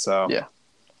 So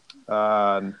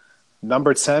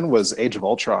number 10 was Age of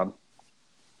Ultron.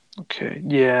 Okay,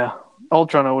 yeah.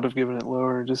 Ultron I would have given it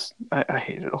lower. Just I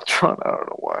hated Ultron. I don't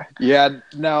know why. Yeah,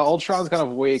 no, Ultron's kind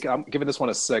of weak. I'm giving this one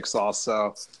a 6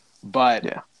 also.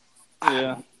 But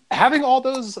having all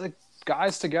those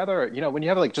guys together, when you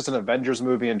have like just an Avengers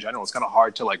movie in general, it's kind of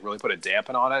hard to like really put a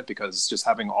dampen on it because just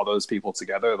having all those people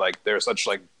together, like they're such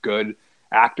like good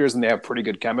actors and they have pretty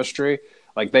good chemistry.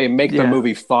 Like they make the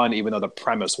movie fun even though the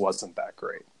premise wasn't that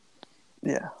great.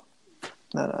 Yeah,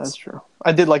 no, that's true.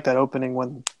 I did like that opening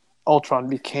when Ultron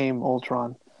became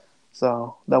Ultron,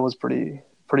 so that was pretty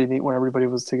neat when everybody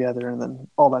was together and then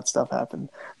all that stuff happened.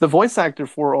 The voice actor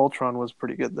for Ultron was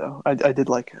pretty good though. I did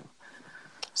like him.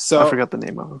 So I forgot the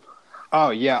name of him. Oh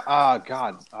yeah,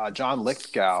 John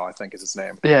Lithgow, I think is his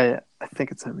name. Yeah, I think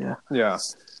it's him. Yeah. Yeah.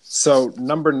 So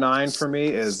number 9 for me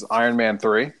is Iron Man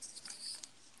 3.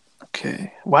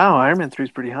 Okay. Wow, Iron Man 3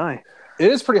 is pretty high. It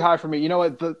is pretty high for me. You know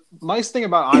what? The nice thing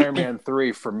about Iron Man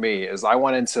 3 for me is I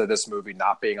went into this movie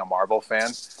not being a Marvel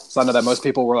fan. So I know that most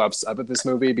people were upset with this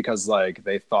movie because like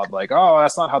they thought like, oh,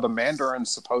 that's not how the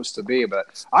Mandarin's supposed to be.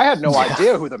 But I had no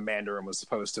idea who the Mandarin was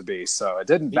supposed to be, so it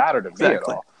didn't matter to me at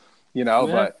all. But you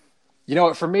know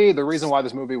what? For me, the reason why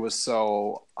this movie was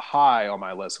so high on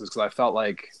my list was because I felt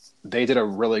like they did a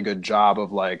really good job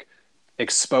of like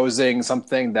exposing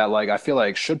something that like I feel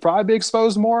like should probably be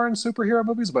exposed more in superhero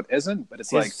movies, but isn't. But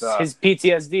it's his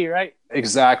PTSD, right?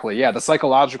 Exactly. Yeah, the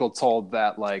psychological toll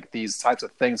that like these types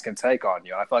of things can take on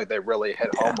you. I feel like they really hit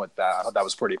home with that. I thought that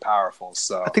was pretty powerful.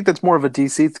 So I think that's more of a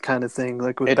DC kind of thing,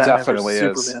 like with it Batman definitely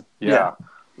versus is. Superman. Yeah.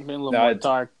 Been a little more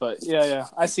dark, but yeah,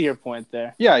 I see your point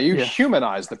there. Yeah,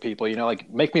 humanize the people, like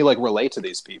make me like relate to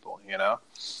these people,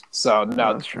 So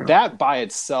no, that by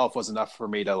itself was enough for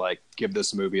me to like give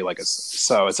this movie like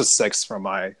so it's a 6 from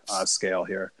my scale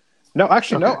here. No,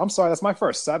 actually, no, I'm sorry, that's my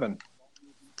first 7.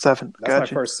 7, that's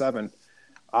my first 7.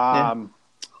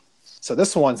 So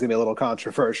this one's gonna be a little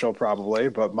controversial, probably,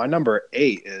 but my number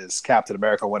 8 is Captain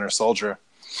America: Winter Soldier.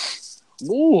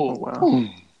 Ooh, wow.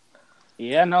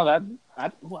 Yeah, no,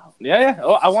 wow. Yeah.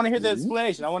 Oh, I want to hear the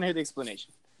explanation.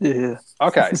 Yeah.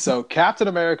 Okay, so Captain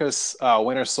America's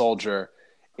Winter Soldier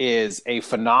is a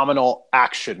phenomenal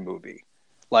action movie.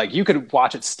 Like, you could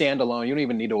watch it standalone. You don't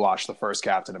even need to watch the first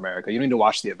Captain America. You don't need to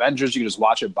watch the Avengers. You can just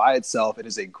watch it by itself. It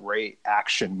is a great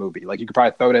action movie. Like, you could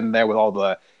probably throw it in there with all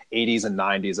the 80s and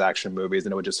 90s action movies,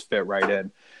 and it would just fit right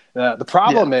in. The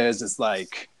problem is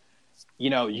like, you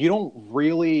don't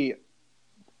really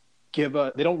they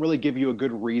don't really give you a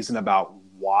good reason about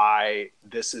why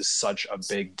this is such a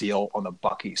big deal on the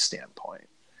Bucky standpoint.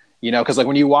 Because like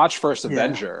when you watch First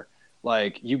Avenger,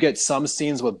 like you get some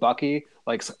scenes with Bucky,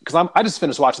 like because I just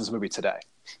finished watching this movie today,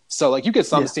 so like you get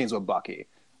some scenes with Bucky,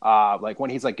 like when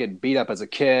he's like getting beat up as a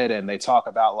kid, and they talk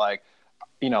about like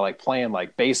like playing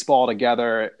like baseball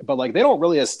together, but like they don't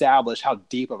really establish how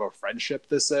deep of a friendship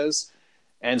this is.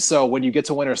 And so when you get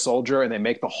to Winter Soldier and they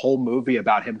make the whole movie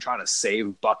about him trying to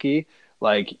save Bucky,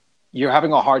 like you're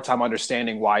having a hard time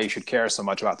understanding why you should care so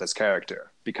much about this character,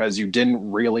 because you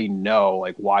didn't really know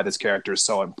like why this character is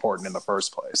so important in the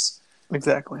first place.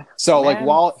 Exactly. So like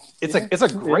while it's a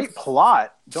great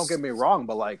plot, don't get me wrong,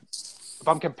 but like if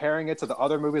I'm comparing it to the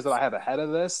other movies that I have ahead of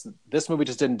this movie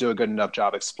just didn't do a good enough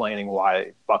job explaining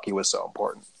why Bucky was so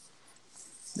important.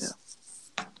 Yeah.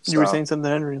 You were saying something,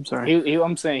 Henry. I'm sorry.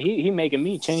 I'm saying he making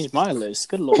me change my list.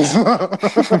 Good lord.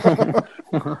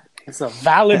 It's a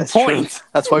valid point. True.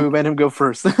 That's why we made him go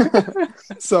first.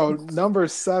 So number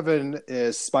 7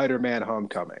 is Spider-Man: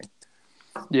 Homecoming.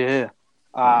 Yeah.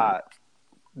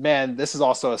 Man, this is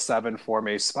also a 7 for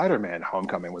me. Spider-Man: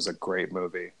 Homecoming was a great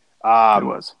movie. It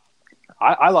was.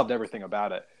 I loved everything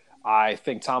about it. I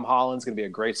think Tom Holland's going to be a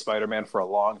great Spider-Man for a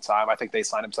long time. I think they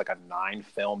signed him to like a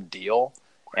 9-film deal.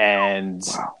 And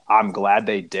I'm glad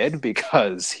they did,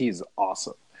 because he's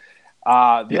awesome.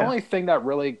 The only thing that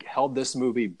really held this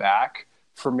movie back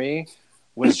for me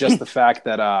was just the fact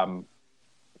that I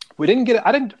didn't feel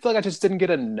like I just didn't get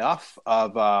enough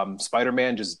of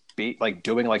Spider-Man just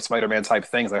doing like Spider-Man type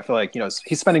things. I feel like,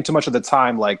 he's spending too much of the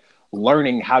time like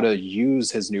learning how to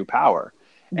use his new power.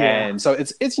 Yeah. And so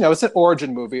it's it's an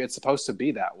origin movie. It's supposed to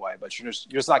be that way, but you're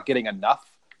just not getting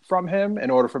enough from him in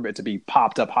order for it to be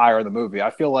popped up higher in the movie.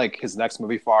 I feel like his next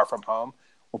movie, Far From Home,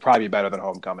 will probably be better than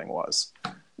Homecoming was.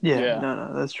 Yeah.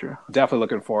 No, that's true. Definitely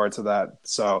looking forward to that.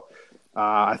 So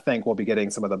I think we'll be getting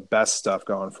some of the best stuff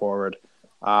going forward.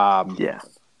 Number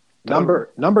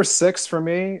 6 for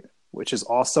me, which is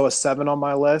also a 7 on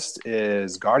my list,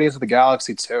 is Guardians of the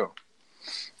Galaxy 2.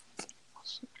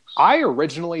 I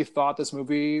originally thought this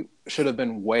movie should have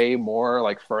been way more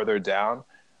like further down,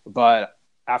 but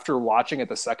after watching it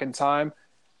the second time,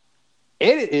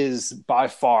 it is by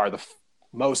far the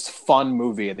most fun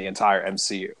movie in the entire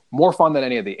MCU. More fun than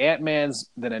any of the Ant-Mans,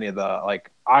 than any of the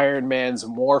like Iron Mans,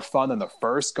 more fun than the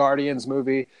first Guardians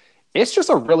movie. It's just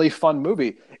a really fun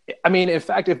movie. I mean, in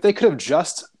fact, if they could have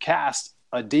just cast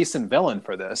a decent villain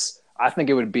for this, I think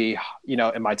it would be,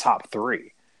 in my top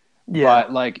 3. Yeah.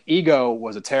 But like Ego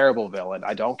was a terrible villain.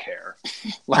 I don't care.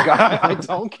 Like I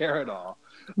don't care at all.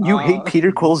 You hate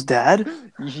Peter Quill's dad?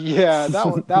 Yeah,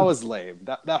 that was lame.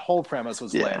 That whole premise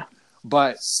was lame.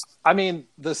 But I mean,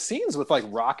 the scenes with like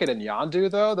Rocket and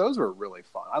Yondu, though, those were really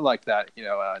fun. I liked that.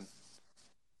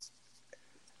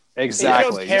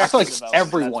 Exactly. I feel like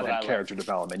everyone had character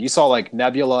development. You saw like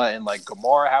Nebula and like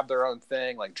Gamora have their own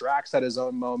thing. Like Drax had his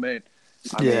own moment.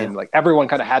 I mean, like everyone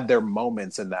kind of had their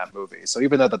moments in that movie. So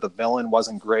even though that the villain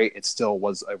wasn't great, it still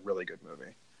was a really good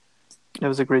movie. It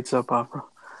was a great soap opera.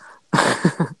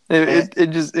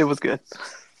 it was good.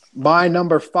 My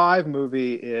number 5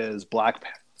 movie is Black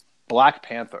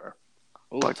Panther.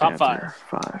 Ooh, top 5.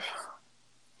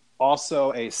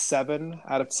 Also a 7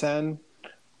 out of 10.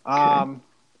 Okay.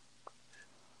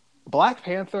 Black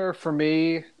Panther for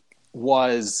me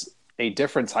was a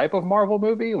different type of Marvel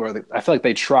movie where I feel like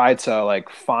they tried to like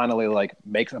finally like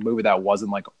make a movie that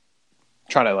wasn't like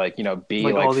trying to like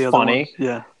be like funny.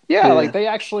 Yeah, like they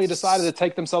actually decided to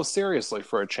take themselves seriously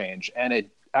for a change, and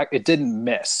it didn't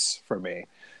miss for me.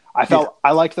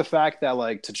 I liked the fact that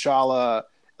like T'Challa,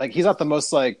 like he's not the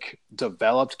most like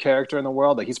developed character in the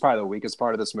world. Like he's probably the weakest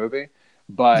part of this movie,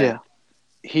 but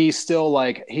he still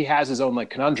like he has his own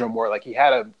like conundrum where like he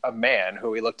had a man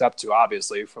who he looked up to,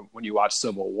 obviously, from when you watch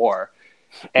Civil War,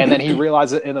 and then he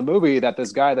realized in the movie that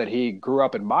this guy that he grew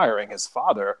up admiring, his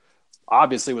father,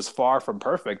 obviously was far from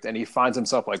perfect, and he finds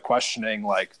himself like questioning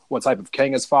like what type of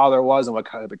king his father was and what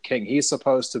kind of a king he's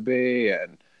supposed to be.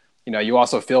 And you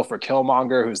also feel for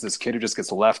Killmonger, who's this kid who just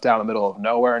gets left out in the middle of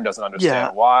nowhere and doesn't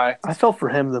understand why. I felt for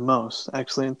him the most,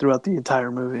 actually, throughout the entire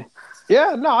movie.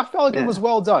 Yeah, no, I felt like it was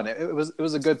well done. It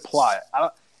was a good plot.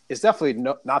 It's definitely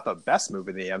not the best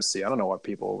movie in the MC. I don't know what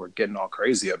people were getting all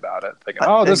crazy about it, thinking,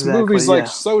 "Oh, this movie's like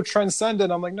so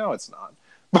transcendent." I'm like, no, it's not.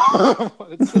 It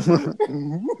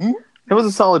was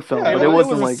a solid film, Yeah, but it it was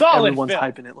wasn't a like solid everyone's film.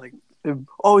 hyping it. Like,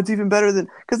 oh, it's even better than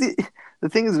because the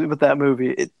thing is with that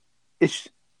movie,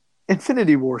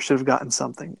 Infinity War should have gotten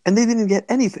something, and they didn't get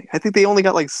anything. I think they only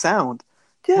got like sound.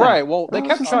 Yeah, Right. Well, they That was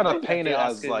kept just trying like- to paint it the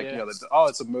as Oscars, like, yeah. you know,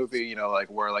 it's a movie, you know, like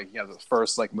where like, you know, the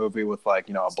first like movie with like,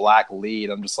 you know, a black lead.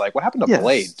 I'm just like, what happened to Yes.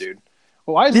 Blade, dude?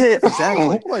 Well, why is Yeah, exactly.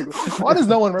 like, why does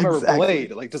no one remember Exactly.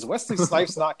 Blade? Like, does Wesley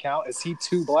Snipes not count? Is he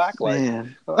too black? Like,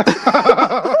 Man,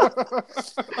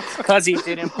 Because he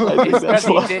didn't. I think Because that's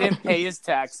he why. didn't pay his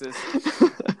taxes.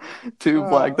 too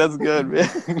black. That's good, man.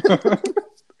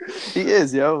 He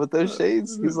is, yo, with those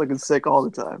shades. He's looking sick all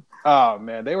the time. Oh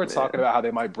man, they were talking about how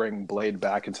they might bring Blade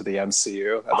back into the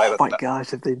MCU. Oh my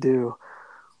gosh, if they do,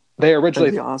 They that'd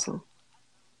originally be awesome.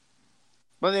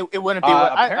 But it wouldn't be. I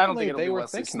don't apparently think it'll they be were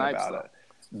Wesley thinking Snipes. about Though.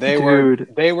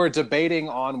 it. They were debating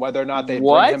on whether or not they'd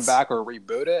What? bring him back or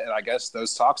reboot it, and I guess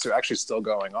those talks are actually still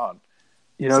going on.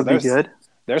 You know, So it'd be good.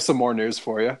 There's some more news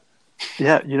for you.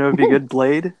 Yeah, you know, it'd be good.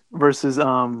 Blade versus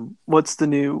what's the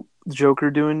new Joker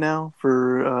doing now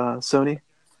for Sony?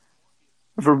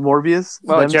 For Morbius?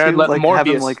 Oh, Them Jared two? Leto- like have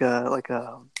him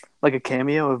Morbius. like a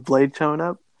cameo of Blade showing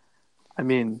up. I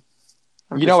mean,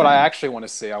 I'm You just know what I saying. actually want to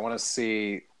see? I want to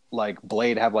see like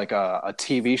Blade have like a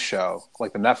TV show,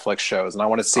 like the Netflix shows, and I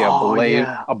want to see Oh,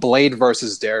 yeah. a Blade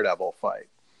versus Daredevil fight.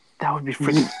 That would be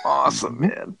freaking awesome,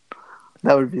 man.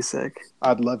 That would be sick.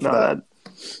 I'd love No,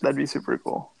 that'd be super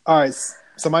cool. All right,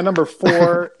 so my number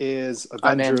 4 is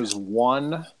I'm in. Avengers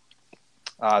 1.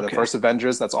 The Okay. first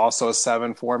Avengers, that's also a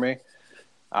 7 for me.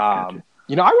 Gotcha.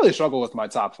 You know, I really struggle with my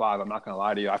top 5. I'm not going to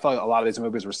lie to you. I felt like a lot of these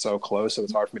movies were so close, so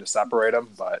it's hard for me to separate them.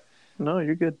 But No,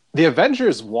 you're good. the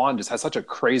Avengers 1 just has such a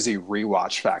crazy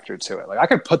rewatch factor to it. Like, I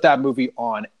could put that movie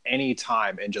on any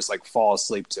time and just, like, fall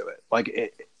asleep to it.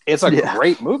 Like, it's a Yeah.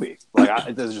 great movie.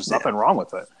 Like, there's just nothing wrong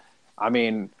with it. I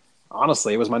mean,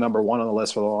 honestly, it was my number 1 on the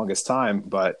list for the longest time.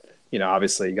 But, you know,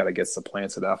 obviously, you got to get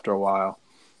supplanted after a while.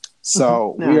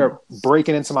 So Mhm. we Yeah. are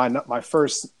breaking into my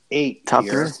first 8 Top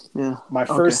here. 3? Yeah. My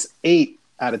first 8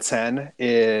 out of 10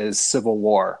 is Civil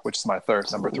War, which is my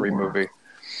number 3 War. movie.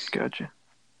 Gotcha.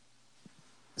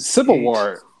 Civil 8.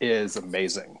 War is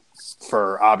amazing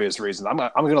for obvious reasons. I'm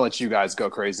going to let you guys go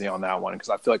crazy on that one because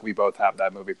I feel like we both have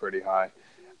that movie pretty high.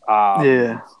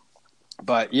 Yeah.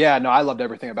 But yeah, no, I loved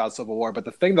everything about Civil War. But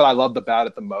the thing that I loved about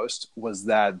it the most was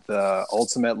that the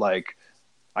ultimate, like,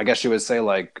 I guess you would say,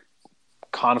 like,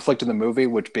 conflict in the movie,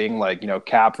 which being like, you know,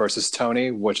 Cap versus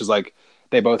Tony, which is like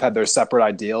they both had their separate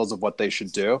ideals of what they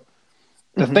should do.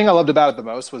 The thing I loved about it the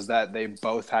most was that they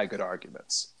both had good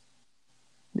arguments.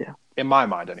 Yeah. In my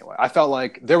mind, anyway. I felt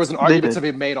like there was an argument to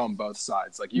be made on both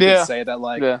sides. Like, you could say that,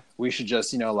 like, we should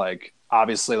just, you know, like,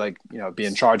 obviously, like, you know, be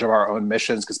in charge of our own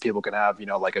missions because people can have, you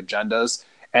know, like, agendas.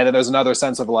 And then there's another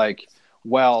sense of, like,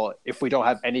 well, if we don't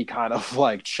have any kind of,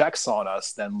 like, checks on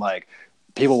us, then, like,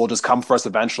 people will just come for us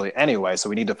eventually anyway. So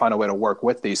we need to find a way to work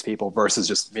with these people versus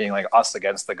just being like us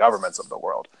against the governments of the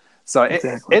world. So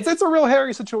Exactly. it's a real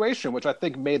hairy situation, which I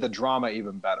think made the drama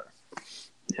even better.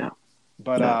 Yeah.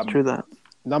 But Yeah, true that.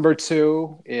 number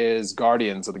 2 is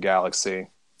Guardians of the Galaxy.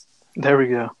 There we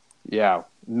go. Yeah.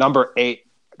 Number 8,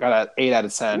 got an 8 out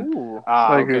of 10. Ooh.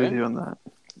 I agree with you on that.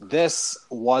 This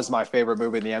was my favorite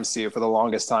movie in the MCU for the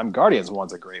longest time. Guardians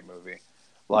 1's a great movie.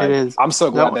 Like, It is. I'm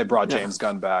so glad That one- they brought yeah. James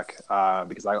Gunn back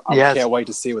because I Yes. can't wait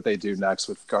to see what they do next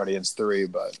with Guardians 3.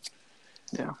 But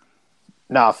Yeah.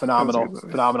 no, phenomenal, That was a good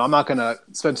movie. phenomenal. I'm not going to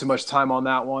spend too much time on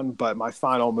that one, but my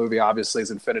final movie obviously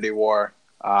is Infinity War.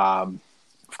 Of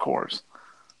course.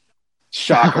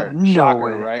 Shocker, No shocker,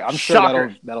 way. right? I'm sure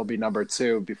Shocker. that'll be number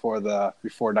 2 before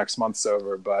next month's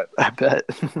over. But I bet.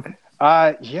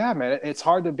 yeah, man, it's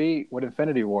hard to beat what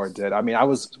Infinity War did. I mean, I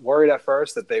was worried at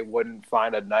first that they wouldn't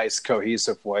find a nice,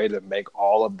 cohesive way to make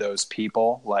all of those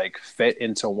people like fit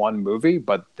into one movie,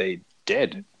 but they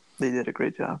did. They did a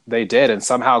great job. They did, and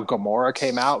somehow Gamora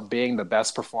came out being the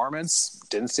best performance.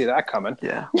 Didn't see that coming.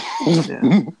 Yeah.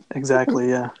 Yeah. Exactly.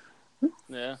 Yeah.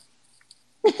 Yeah.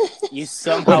 You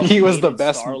somehow But he was the hated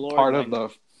best Star-Lord, part like, of the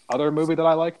other movie that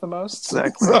I liked the most.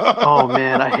 Exactly. Oh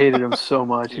man, I hated him so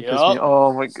much. He pissed me. Yup.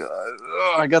 Oh my god,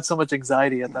 Ugh, I got so much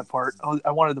anxiety at that part. I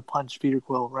wanted to punch Peter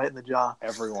Quill right in the jaw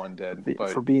Everyone did, for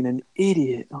but being an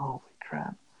idiot. Holy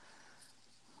crap!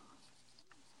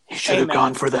 He should have man,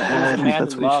 gone for the he was head. a man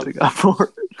That's in what he love. should have gone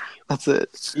for. That's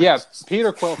it. yeah,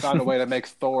 Peter Quill found a way to make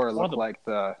Thor look the- like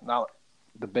not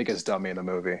the biggest dummy in the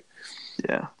movie.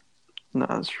 Yeah. No,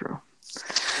 that's true.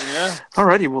 Yeah.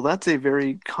 Alrighty, well, that's a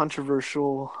very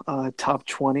controversial top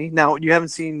 20. Now, you haven't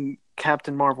seen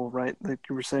Captain Marvel, right? Like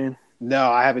you were saying. No,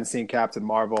 I haven't seen Captain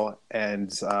Marvel,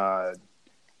 and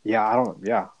Yeah, I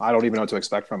don't even know what to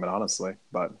expect from it, honestly.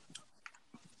 But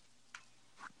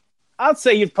I'd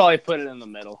say you'd probably put it in the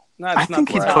middle. I That's not think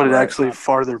the he Right, put top. it right. It's actually not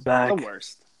farther the back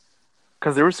worst.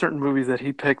 because there were certain movies that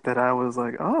he picked that I was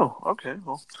like, oh, okay,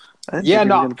 well, I didn't Yeah, think he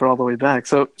was no, going to put all the way back.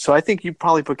 So I think you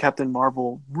probably put Captain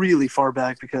Marvel really far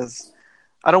back because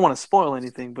I don't want to spoil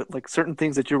anything, but like certain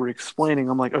things that you were explaining,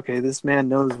 I'm like, okay, this man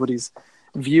knows what he's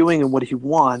viewing and what he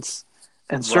wants,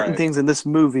 and certain right. things in this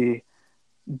movie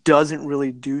doesn't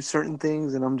really do certain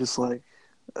things, and I'm just like,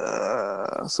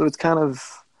 so it's kind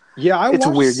of Yeah, it's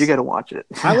weird. You got to watch it.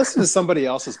 I listened to somebody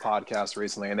else's podcast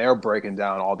recently, and they were breaking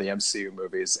down all the MCU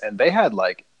movies, and they had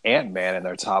like Ant-Man in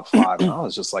their top 5, and I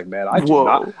was just like, man,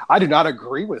 Whoa, I do not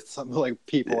agree with some like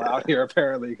people yeah, out here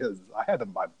apparently because I had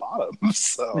them by bottom.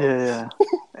 So yeah.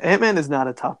 Ant-Man is not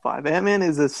a top five. Ant-Man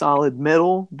is a solid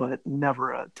middle, but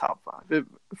never a top five.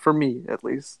 For me, at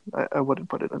least, I wouldn't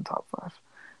put it in top five.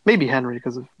 Maybe Henry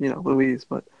because of Louise,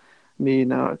 but me,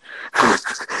 no.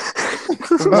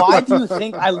 Why do you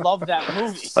think I love that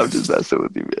movie? I'm just messing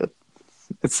with you, man.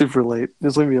 It's super late.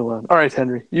 Just leave me alone. All right,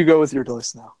 Henry, you go with your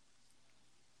list now.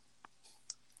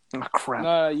 Oh crap.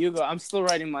 No, you go. I'm still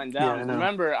writing mine down. Yeah, I know.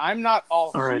 Remember, I'm not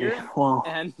all Alrighty. here, Well,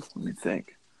 and let me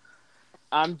think.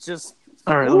 I'm just.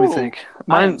 All right, let me think.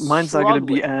 I am Mine's not going to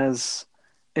be struggling. as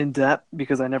in depth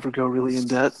because I never go really in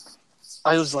depth.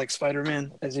 I was like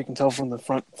Spider-Man, as you can tell from the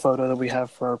front photo that we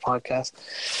have for our podcast.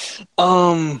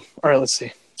 All right, let's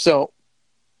see. So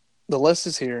the list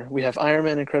is here. We have Iron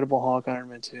Man, Incredible Hulk, Iron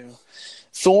Man 2.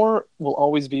 Thor will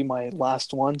always be my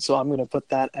last one, so I'm going to put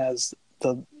that as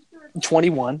the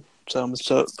 21. So I'm going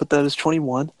to put that as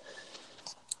 21.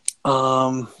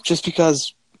 Just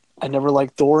because I never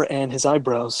liked Thor and his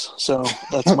eyebrows, so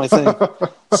that's my thing.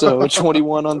 So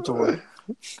 21 on Thor.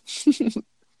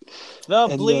 The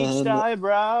And bleached then-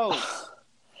 eyebrows.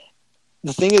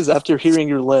 The thing is, after hearing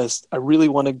your list, I really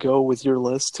want to go with your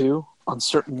list too on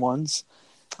certain ones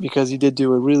because you did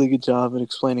do a really good job at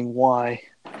explaining why.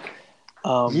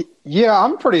 Yeah,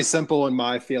 I'm pretty simple in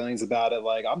my feelings about it.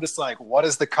 Like, I'm just like, what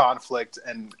is the conflict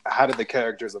and how did the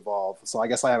characters evolve? So I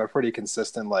guess I have a pretty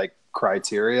consistent like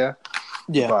criteria.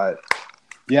 Yeah. But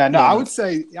yeah, no, No, I no. would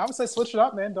say switch it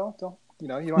up, man. Don't you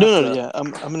don't have No, to. yeah.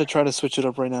 I'm gonna try to switch it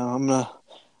up right now.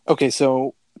 Okay.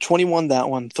 So 21, that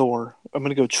one, Thor. I'm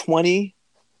gonna go 20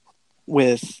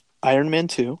 with Iron Man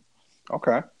 2.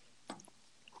 Okay. Let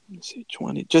me see,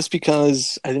 20. Just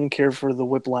because I didn't care for the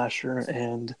Whiplasher,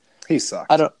 and He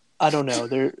sucked. I don't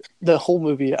know. The whole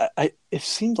movie, it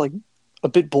seemed like a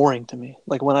bit boring to me.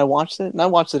 Like when I watched it, and I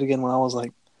watched it again when I was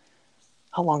like,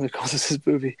 how long ago was this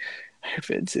movie? I've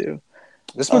been to.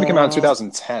 This movie came out in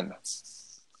 2010.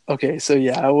 Okay, so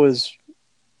yeah, I was,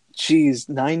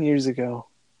 9 years ago.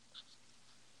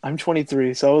 I'm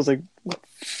 23, so I was like, what,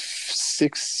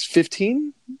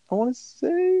 15? I want to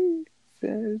say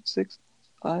 6,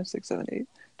 5, 6, 7, 8,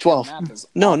 12. Math is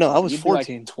No, awful. I was You'd be like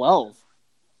 14. 12.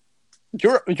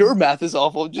 Your math is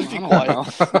awful. Just be I don't quiet.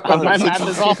 know. My math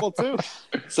is awful too.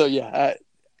 So yeah,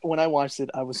 when I watched it,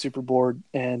 I was super bored,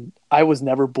 and I was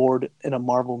never bored in a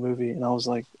Marvel movie, and I was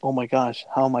like, oh my gosh,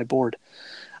 how am I bored?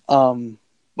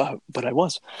 But I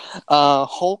was.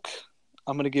 Hulk,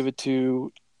 I'm gonna give it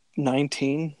to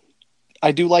 19.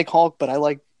 I do like Hulk, but I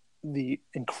like the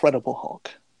Incredible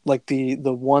Hulk, like the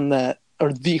one that,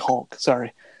 or the Hulk,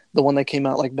 sorry, the one that came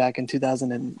out like back in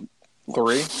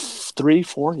 2003, 3?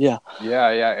 4, yeah. Yeah,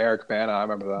 Eric Bana, I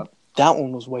remember that. That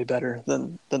one was way better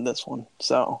than this one.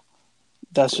 So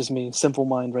that's just me, simple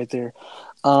mind right there.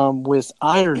 With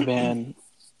Iron Man,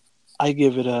 I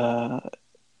give it a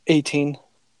 18.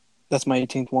 That's my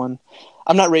 18th one.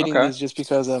 I'm not rating Okay. these just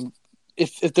because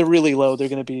if they're really low, they're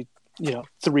going to be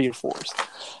 3 or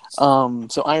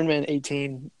 4s. So Iron Man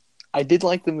 18. I did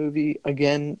like the movie.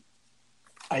 Again,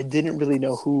 I didn't really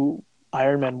know who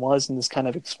Iron Man was, and this kind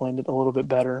of explained it a little bit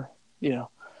better.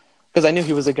 Because I knew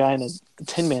he was a guy in a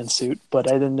Tin Man suit, but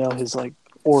I didn't know his like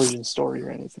origin story or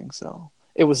anything. So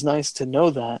it was nice to know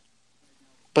that.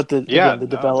 But the development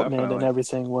definitely. and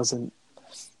everything wasn't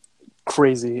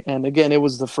crazy. And again, it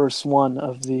was the first one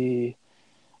of the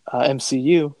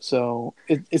MCU, so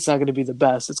it's not going to be the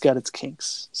best. It's got its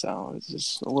kinks, so it's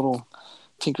just a little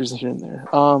tinkers here and there.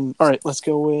 All right, let's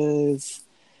go with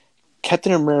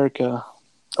Captain America.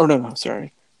 Oh no,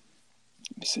 sorry.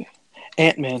 Let me see.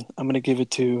 Ant-Man, I'm going to give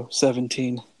it to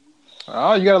 17.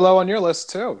 Oh, you got a low on your list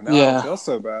too. No, I Yeah. don't feel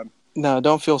so bad. No,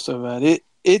 don't feel so bad.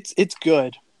 It's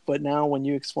good, but now when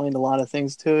you explained a lot of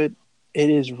things to it, it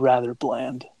is rather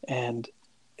bland. And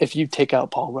if you take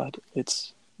out Paul Rudd,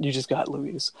 you just got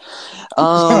Louise.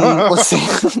 Let's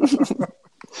see.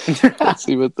 Let's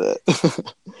see what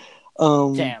that.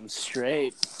 Damn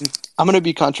straight. I'm going to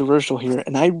be controversial here,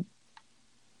 and I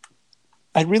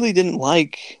really didn't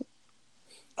like.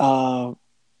 Well,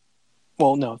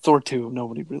 no, Thor 2.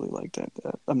 Nobody really liked that.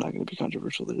 I'm not going to be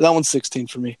controversial there. That one's 16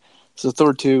 for me. So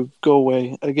Thor 2, go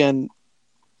away. Again,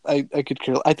 I could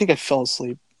care. I think I fell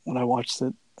asleep when I watched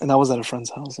it, and I was at a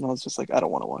friend's house, and I was just like, I don't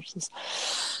want to watch this.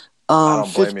 I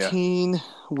don't blame 15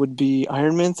 would be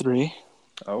Iron Man 3.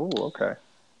 Oh, okay.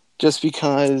 Just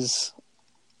because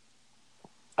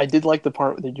I did like the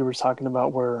part that you were talking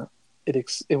about where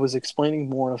it was explaining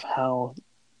more of how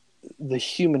the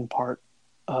human part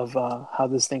of how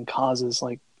this thing causes,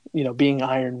 like, being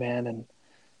Iron Man and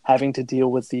having to deal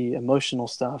with the emotional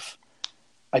stuff.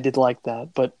 I did like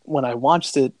that. But when I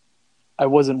watched it, I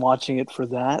wasn't watching it for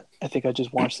that. I think I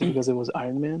just watched it because it was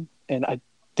Iron Man, and I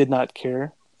did not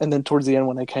care. And then towards the end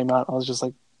when it came out, I was just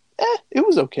like, it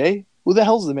was okay. Who the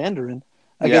hell's the Mandarin?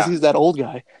 I guess he's that old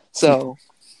guy. So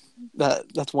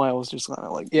that's why I was just kind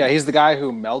of like... Yeah, he's the guy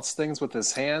who melts things with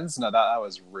his hands. No, that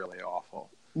was really awful.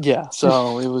 Yeah,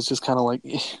 so it was just kind of like,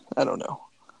 I don't know.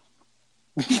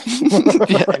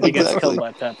 And he gets killed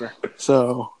by Pepper.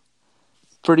 So,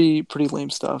 pretty lame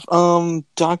stuff.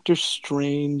 Doctor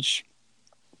Strange...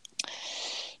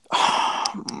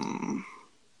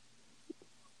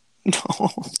 No,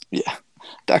 yeah.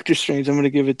 Doctor Strange, I'm going to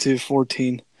give it to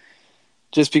 14.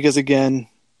 Just because, again,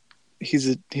 he's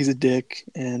a dick,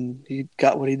 and he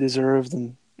got what he deserved,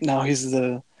 and now he's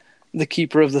the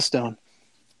keeper of the stone.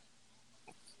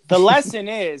 The lesson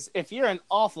is, if you're an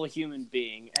awful human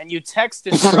being and you text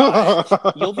and try,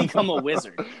 you'll become a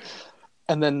wizard.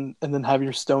 And then have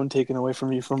your stone taken away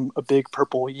from you from a big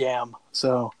purple yam.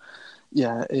 So,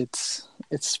 yeah, it's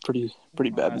pretty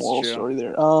bad moral story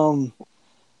there.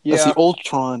 Let's see,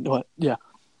 Ultron. What? Yeah.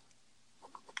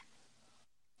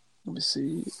 Let me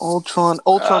see. Ultron,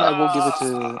 I will give it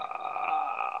to...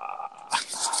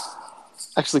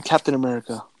 Actually, Captain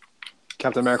America.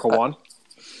 Captain America 1?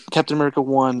 Captain America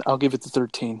 1, I'll give it to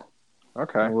 13.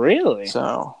 Okay. Really?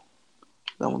 So,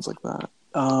 that one's like that.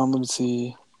 Let me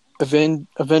see.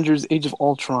 Avengers Age of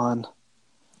Ultron,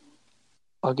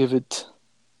 I'll give it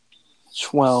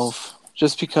 12.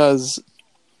 Just because,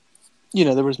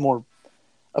 there was more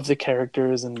of the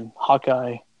characters, and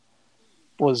Hawkeye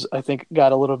was, I think,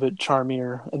 got a little bit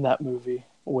charmier in that movie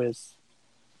with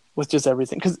just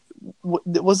everything. Because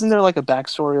wasn't there like a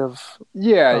backstory of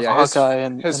Hawkeye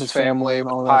and his family and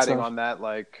all hiding that on that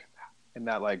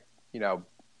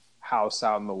house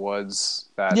out in the woods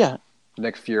that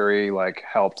Nick Fury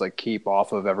helped keep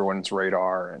off of everyone's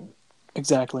radar. And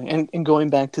exactly, and going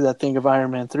back to that thing of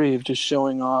Iron Man 3 of just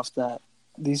showing off that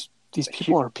these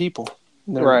people are people,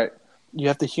 right? You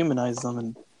have to humanize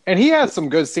them, and he had some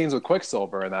good scenes with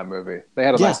Quicksilver in that movie. They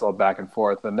had a nice little back and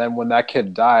forth, and then when that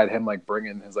kid died, him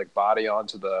bringing his body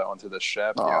onto the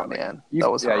ship. Oh man, that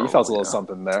was you felt a little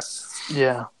something there.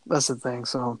 Yeah, that's the thing.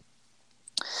 So,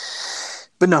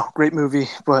 but no, great movie.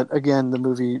 But again, the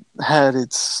movie had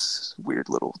its weird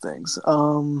little things.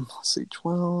 Let's see,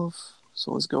 12.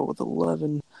 So let's go with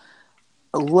 11.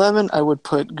 11, I would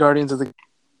put Guardians of the...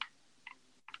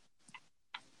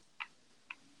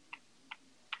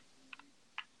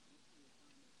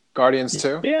 Guardians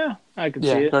 2? Yeah, I could see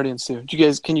it. Guardians 2.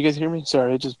 Can you guys hear me?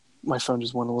 Sorry, my phone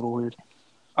just went a little weird.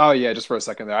 Oh yeah, just for a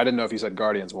second there. I didn't know if you said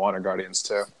Guardians 1 or Guardians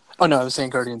 2. Oh no, I was saying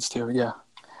Guardians 2, yeah.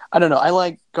 I don't know. I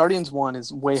like Guardians 1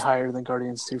 is way higher than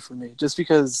Guardians 2 for me. Just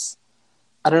because,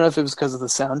 I don't know if it was because of the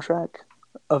soundtrack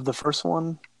of the first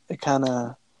one. It kind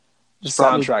of just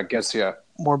soundtrack gets you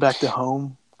more back to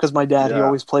home. Because my dad, he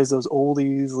always plays those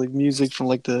oldies, music from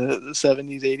the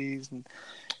 70s, 80s. And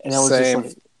it was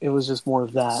just it was just more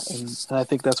of that. And I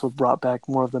think that's what brought back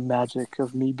more of the magic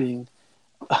of me being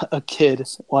a kid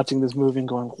watching this movie and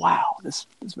going, wow, this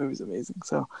movie's amazing.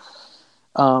 So,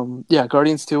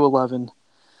 Guardians 2, 11.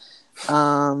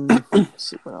 Let's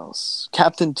see what else.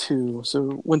 Captain 2,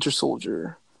 so Winter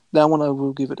Soldier. That one I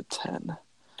will give it a 10.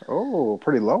 Oh,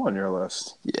 pretty low on your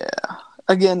list. Yeah.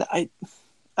 Again, I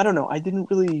don't know. I didn't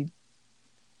really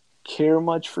care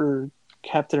much for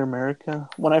Captain America.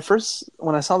 When I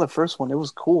saw the first one, it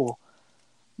was cool.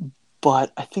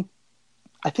 But I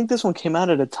think this one came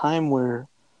out at a time where,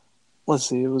 let's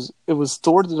see, it was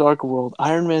Thor: The Dark World,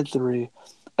 Iron Man 3.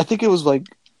 I think it was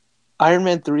Iron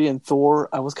Man 3 and Thor.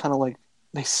 I was kind of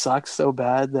they suck so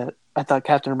bad that I thought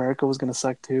Captain America was going to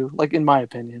suck too. In my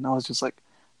opinion, I was just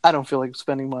I don't feel like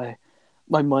spending my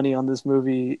money on this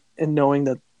movie and knowing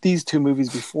that these two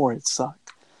movies before it sucked.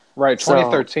 Right,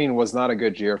 2013 was not a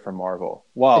good year for Marvel.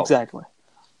 Well, exactly.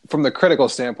 From the critical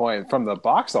standpoint, from the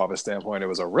box office standpoint, it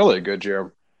was a really good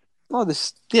year. Oh,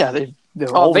 They're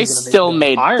Oh, they always going to make still bank.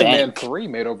 made Iron Man bank. 3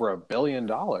 made over $1 billion.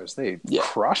 They Yeah.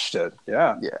 crushed it.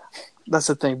 Yeah. Yeah, that's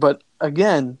the thing. But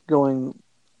again, going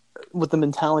with the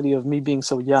mentality of me being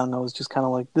so young, I was just kind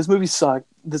of like, this movie sucked.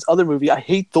 This other movie, I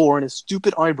hate Thor and his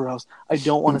stupid eyebrows. I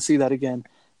don't want to see that again.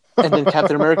 And then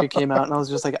Captain America came out, and I was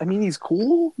just like, I mean, he's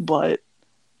cool, but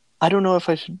I don't know if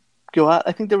I should go out.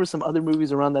 I think there were some other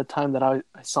movies around that time that I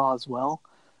saw as well.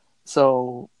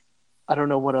 So I don't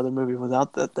know what other movie was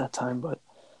out at that time, but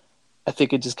I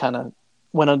think it just kind of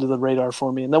went under the radar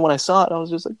for me. And then when I saw it, I was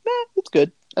just like, it's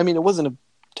good. I mean, it wasn't a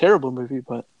terrible movie,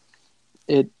 but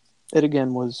it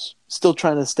again was still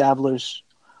trying to establish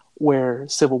where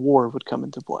Civil War would come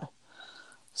into play.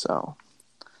 So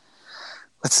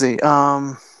let's see.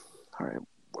 All right,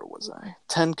 where was I?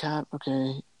 10 Cat.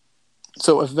 Okay.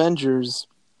 So Avengers.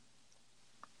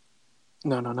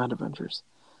 No, not Avengers.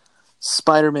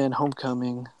 Spider-Man: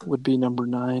 Homecoming would be number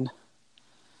 9.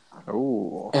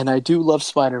 Ooh. And I do love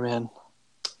Spider-Man,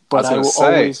 but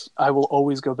I will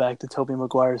always go back to Tobey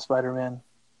Maguire's Spider-Man.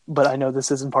 But I know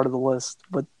this isn't part of the list,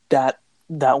 but that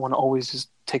one always just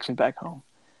takes me back home.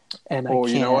 And I can't.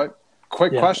 You know what?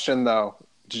 Quick question though: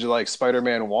 did you like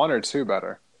Spider-Man 1 or 2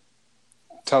 better?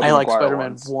 Tobey I like Maguire Spider-Man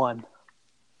ones. 1.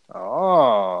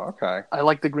 Oh, okay. I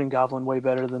like the Green Goblin way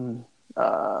better than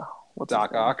what's Doc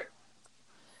his name? Ock.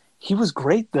 He was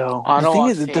great though. Otto The thing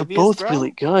is that they're Octavius, both bro?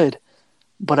 really good.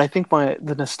 But I think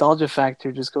the nostalgia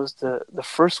factor just goes to the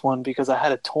first one because I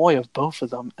had a toy of both of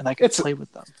them and I could play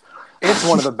with them. It's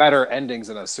one of the better endings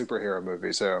in a superhero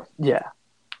movie, so. Yeah.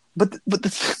 But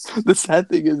the sad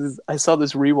thing is I saw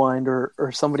this rewind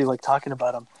or somebody like talking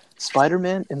about him.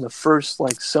 Spider-Man in the first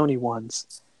like Sony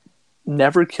ones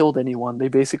never killed anyone. They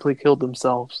basically killed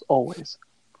themselves always.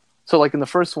 So like in the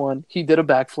first one, he did a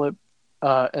backflip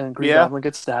and Green Goblin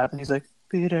gets stabbed and he's like,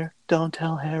 Peter, don't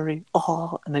tell Harry.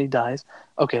 Oh, and then he dies.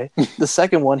 Okay. The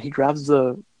second one, he grabs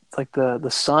the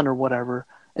sun or whatever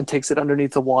and takes it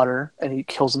underneath the water and he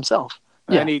kills himself.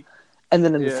 Yeah. And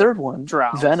then in the third one,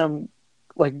 drowns. Venom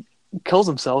like kills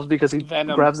himself because he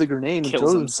Venom grabs the grenade and kills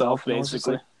throws himself, and I was just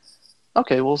basically. like,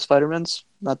 okay, well, Spider-Man's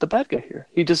not the bad guy here.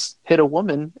 He just hit a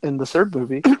woman in the third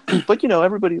movie, but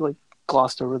everybody like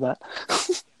glossed over that.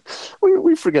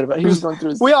 we forget about it. He was going through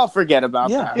his... We all forget about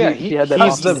that. Yeah, he had that.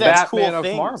 He's the awesome- Batman cool of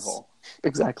things. Marvel.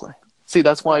 Exactly. See,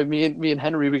 that's why me and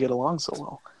Henry we get along so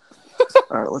well.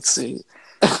 All right, let's see.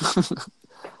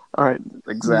 All right,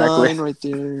 Exactly. 9 right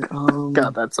there.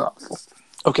 God, that's awful.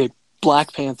 Okay,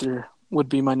 Black Panther would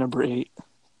be my number 8.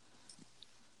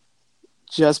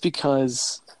 Just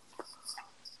because,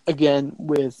 again,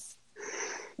 with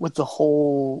the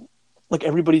whole, like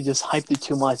everybody just hyped it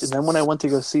too much, and then when I went to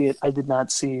go see it, I did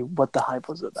not see what the hype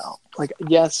was about. Like,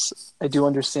 yes, I do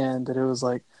understand that it was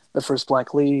like the first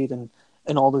black lead and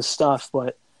all this stuff,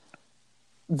 but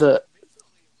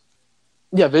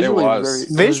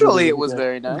visually It was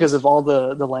very nice because of all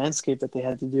the landscape that they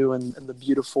had to do and the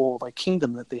beautiful like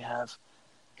kingdom that they have.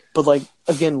 But like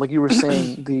again, like you were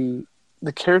saying,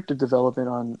 the character development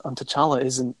on T'Challa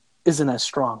isn't as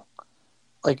strong.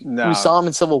 Like we saw him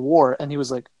in Civil War, and he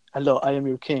was like, "Hello, I am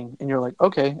your king," and you're like,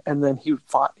 "Okay," and then he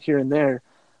fought here and there,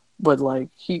 but like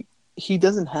he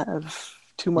doesn't have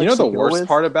too much. The worst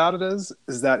part about it is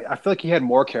that I feel like he had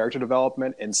more character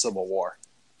development in Civil War.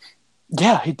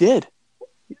 Yeah, he did.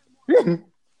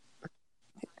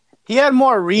 He had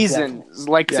more reasons,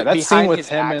 Exactly. like That scene with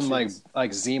him actions. and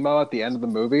like Zemo at the end of the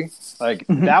movie, like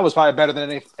that was probably better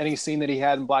than any scene that he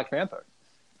had in Black Panther.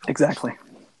 Exactly.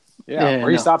 Yeah, where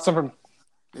he stops him from.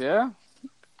 Yeah,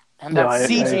 and No, that I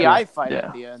CGI agree. fight Yeah.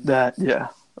 at the end.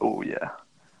 Oh yeah,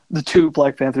 the two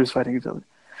Black Panthers fighting each other.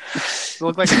 It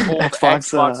looked like an old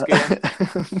Xbox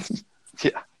game.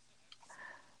 Yeah.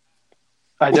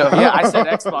 I know. Yeah, I said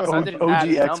Xbox. I didn't OG add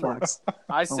a number. Xbox.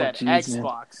 I said geez, man.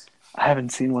 Xbox. I haven't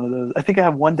seen one of those. I think I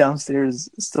have one downstairs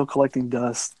still collecting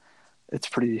dust. It's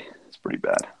pretty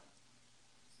bad.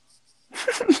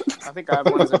 I think I have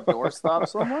one as a doorstop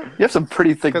somewhere. You have some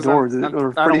pretty thick 'Cause doors, I'm-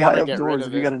 or I don't pretty high wanna up get rid doors of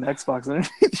if you it. got an Xbox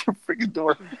underneath your freaking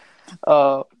door.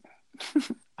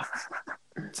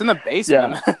 It's in the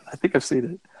basement. Yeah, I think I've seen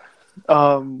it. But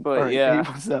all right, yeah.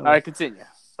 8 was that All one. right, continue.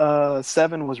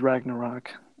 7 was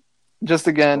Ragnarok. Just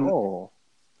again,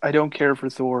 I don't care for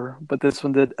Thor, but this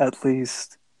one did at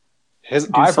least. His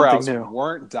Do eyebrows something new.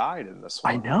 weren't dyed in this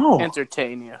one. I know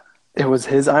Entertain you. it was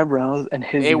his eyebrows and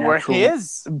his They were natural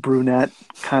his. brunette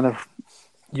kind of,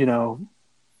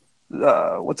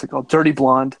 what's it called? Dirty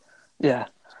blonde. Yeah.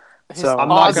 So I'm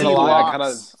not Aussie gonna lie,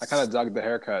 locks. I kind of dug the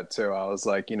haircut too. I was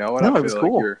like, you know what? No, I it was feel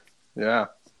cool. Yeah.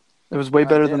 it was way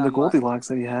better did than the unlock- Goldilocks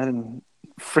that he had and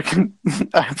freaking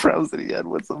eyebrows that he had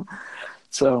with him.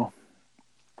 So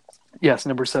Yes,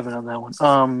 number 7 on that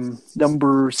one.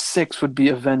 Number 6 would be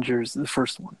Avengers, the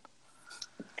first one.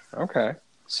 Okay.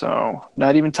 So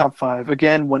not even top 5.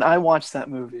 Again, when I watched that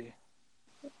movie,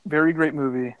 very great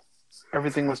movie.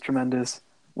 Everything was tremendous.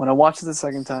 When I watched it the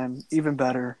second time, even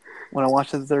better. When I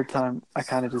watched it the third time, I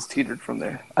kind of just teetered from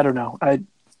there. I don't know. I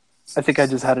think I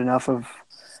just had enough of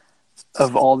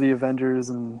all the Avengers,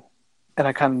 and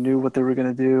I kind of knew what they were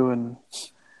going to do. And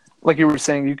like you were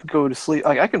saying, you could go to sleep.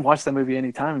 Like I can watch that movie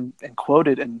anytime and quote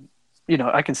it, and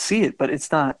I can see it, but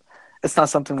it's not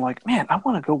something like, man, I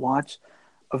want to go watch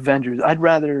Avengers. I'd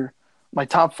rather my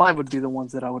top 5 would be the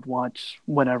ones that I would watch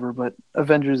whenever, but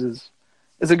Avengers is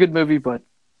a good movie, but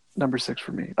number 6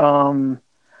 for me.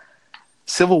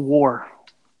 Civil War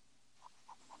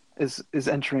is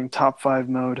entering top 5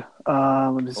 mode.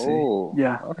 Let me see. Oh,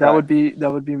 yeah, okay. that would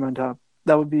be my top.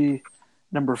 That would be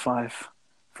number 5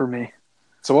 for me.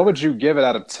 So what would you give it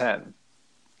out of 10?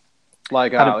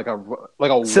 Like a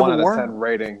 1 Civil out War? of 10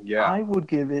 rating? Yeah. I would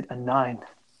give it a 9.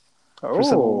 Oh,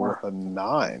 Civil War. a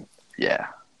 9. Yeah,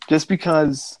 just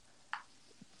because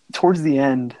towards the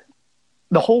end,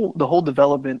 the whole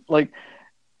development, like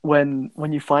when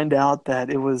you find out that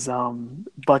it was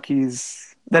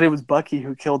Bucky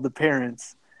who killed the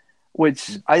parents,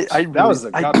 which I That was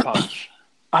a gut punch.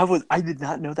 I did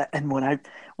not know that, and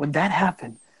when that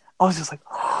happened, I was just like,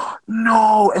 oh,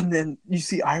 no, and then you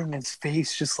see Iron Man's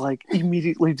face just like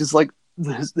immediately just like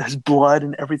his blood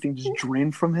and everything just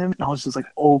drained from him, and I was just like,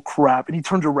 oh crap, and he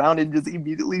turns around and just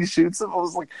immediately shoots him. I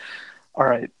was like, all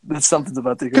right, something's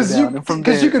about to go down.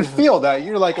 Because you could feel that.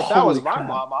 You're like, if that was my crap.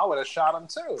 mom, I would have shot him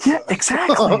too. Yeah,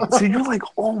 exactly. So you're like,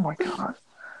 oh my god.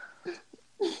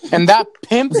 And that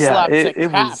pimp Yeah, slap it to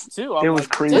Cap was- too. it I'm was like,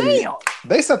 crazy. damn.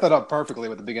 They set that up perfectly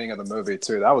with the beginning of the movie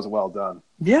too. That was well done.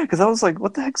 Yeah, because I was like,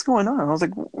 what the heck's going on? I was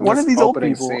like, what This are these old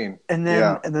opening people? scene. And then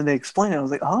Yeah. and then they explained it. I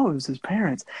was like, oh, it was his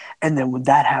parents. And then when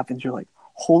that happens, you're like,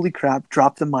 holy crap!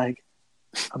 Drop the mic.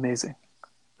 Amazing.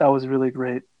 That was really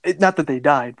great. Not that they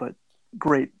died, but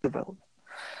great development.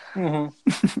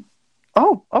 Mm-hmm.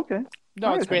 Oh, okay. No,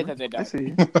 All it's right, great Henry. that they I died.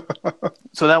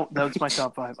 see. So that was my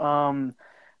top 5.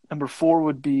 Number 4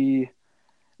 would be.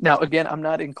 Now again, I'm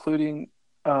not including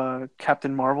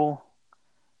Captain Marvel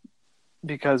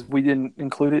because we didn't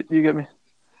include it. You get me?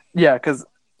 Yeah, because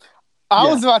I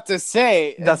Yeah. was about to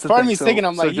say. that's the part thing. of me's thinking,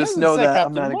 I'm so like, just you know said that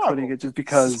I'm Captain not including Marvel. it just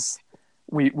because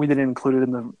we didn't include it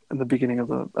in the beginning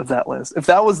of that list. If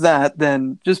that was that,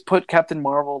 then just put Captain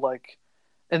Marvel like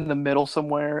in the middle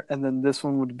somewhere, and then this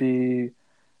one would be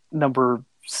number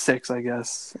 6, I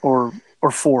guess, or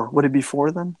 4. Would it be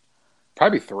 4 then?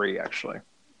 Probably 3, actually.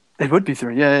 It would be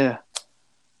 3. Yeah.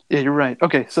 Yeah, you're right.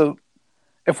 Okay, so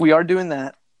if we are doing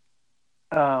that,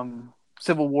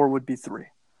 Civil War would be 3.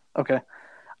 Okay.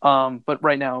 But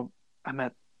right now I'm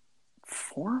at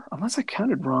 4, unless I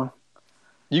counted wrong.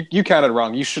 You counted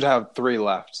wrong. You should have 3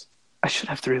 left. I should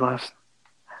have 3 left.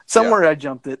 Somewhere I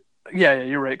jumped it. Yeah,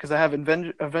 you're right. Because I have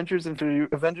Avengers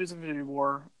Infinity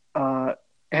War,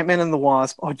 Ant-Man and the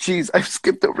Wasp. Oh, jeez, I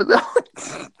skipped over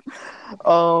that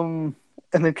one.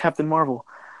 And then Captain Marvel.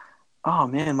 Oh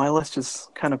man, my list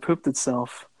just kind of pooped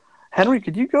itself. Henry,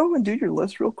 could you go and do your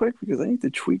list real quick because I need to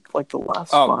tweak like the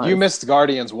last 5. You missed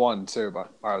Guardians 1 too,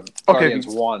 but Guardians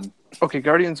 1. Okay,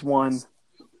 Guardians 1.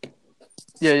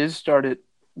 Yeah, you just start it.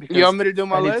 Because You want me to do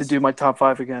my I need list? to do my top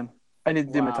 5 again. I need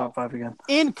to do my Wow. top 5 again.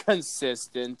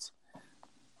 Inconsistent.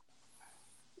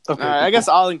 Okay. I guess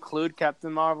I'll include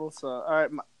Captain Marvel. So, all right,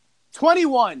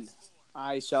 21.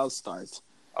 I shall start.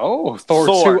 Oh, Thor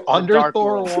Thor, 2 the under Dark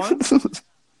Thor World. 1?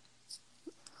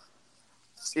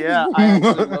 Yeah, I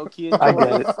actually low-key enjoy I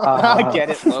get it. I get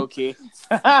it, low-key.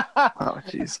 Oh,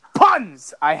 jeez.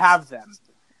 Puns! I have them.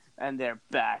 And they're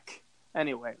back.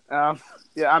 Anyway, yeah,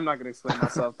 I'm not going to explain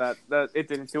myself. That it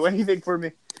didn't do anything for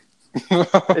me. It was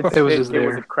just It was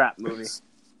there. a crap movie.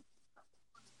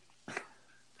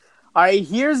 All right,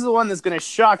 here's the one that's going to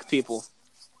shock people.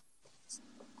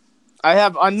 I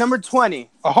have on number 20.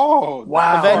 Oh,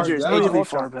 Wow. Avengers, that Age of Really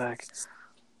Ultron. far back.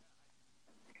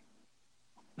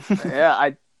 Yeah,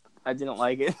 I didn't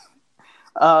like it.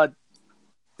 I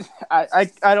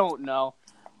don't know.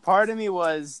 Part of me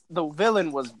was the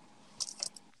villain was.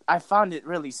 I found it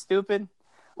really stupid.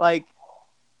 Like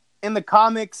in the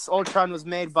comics, Ultron was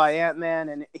made by Ant-Man,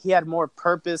 and he had more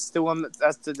purpose to him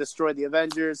as to destroy the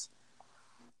Avengers.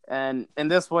 And in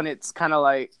this one, it's kind of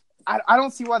like I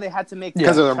don't see why they had to make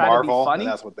because them they're try to be Marvel, funny.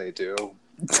 and that's what they do.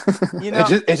 You know,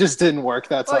 It just didn't work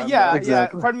that time. well, yeah,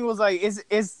 Exactly. yeah. Part of me was like,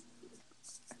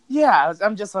 yeah.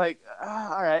 I'm just like,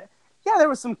 all right. Yeah, there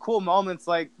were some cool moments,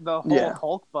 like the whole Yeah.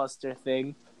 Hulkbuster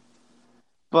thing.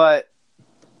 But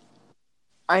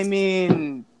I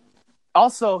mean,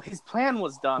 Also, his plan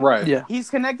was done. Right. Yeah. He's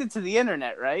connected to the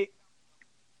internet, right?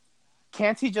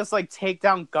 Can't he just like take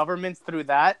down governments through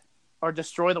that, or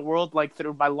destroy the world like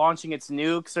through by launching its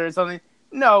nukes or something?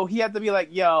 No, he had to be like,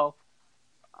 "Yo,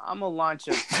 I'm gonna launch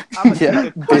it. I'm gonna Yeah,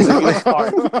 take a country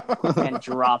apart and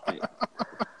drop it."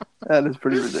 That is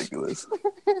pretty ridiculous.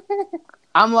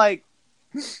 I'm like,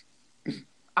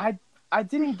 I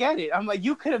didn't get it. I'm like,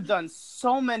 you could have done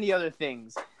so many other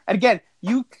things. And again,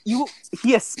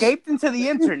 he escaped into the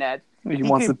internet. He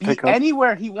wants can to pick be up.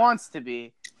 anywhere he wants to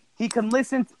be. He can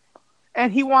listen,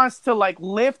 and he wants to like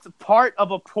lift part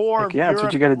of a poor. Like, yeah, that's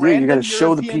what you gotta do. You gotta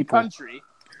show the people. Country.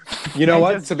 You know And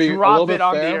what? just To be a drop little it bit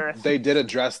on the fair, earth. they did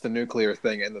address the nuclear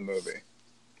thing in the movie.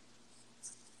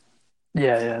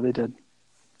 Yeah, they did.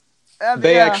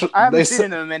 They actually- I haven't they seen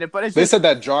said- it in a minute, but it's They just, said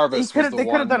that Jarvis they was the could've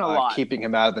one done a lot. keeping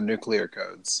him out of the nuclear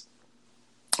codes.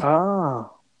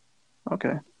 Oh,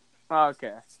 okay.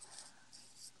 okay.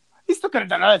 He still could have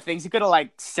done other things. He could have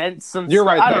like sent some. You're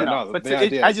right. I though. don't know, No, but the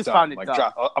idea I is just dumb. found it like,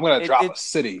 dumb. I'm going to drop it- a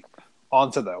city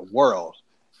onto the world,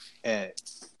 and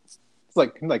it's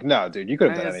like no, dude, you could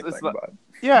have done And anything. it's like- but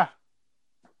Yeah.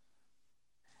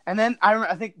 And then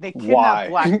I think they why? kidnapped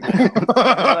Black Widow.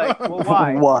 They're like, well,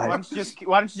 why? Why? Why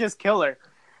don't you just kill her?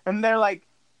 And they're like,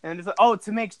 and it's like, oh,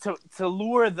 to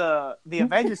lure the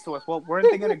Avengers to us. Well, weren't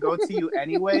they gonna go to you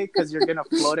anyway? Because you're gonna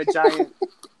float a giant.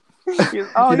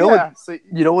 Oh, You know yeah. what- So,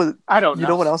 You know what? I don't know. You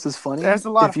know what else is funny? There's a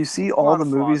lot if of- you see a all lot the of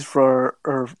movies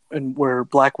and where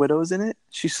Black Widow's in it,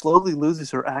 she slowly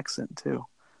loses her accent too.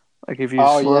 Like if you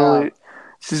slowly,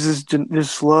 she's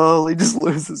just slowly just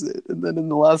loses it, and then in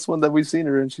the last one that we've seen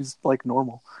her, and she's like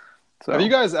normal. So, Have you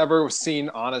guys ever seen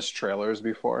honest trailers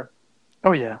before?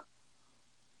 Oh yeah.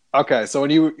 Okay, so when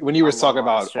you were I talking love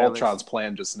about honest trailers. Ultron's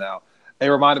plan just now, it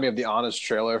reminded me of the honest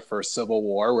trailer for Civil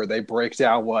War, where they break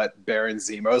down what Baron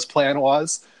Zemo's plan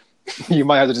was. You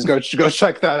might have to just go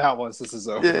check that out once this is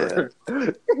over.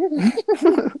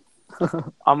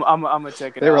 I'm gonna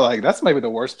check it They out. were like, "That's maybe the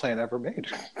worst plan ever made."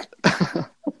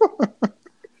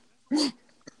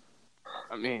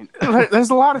 I mean, there's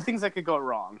a lot of things that could go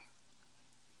wrong.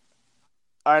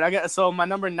 All right, so my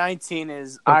number 19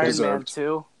 is Iron Man Deserved.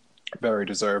 2. Very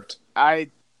deserved. I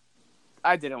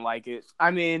didn't like it.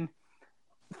 I mean,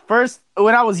 first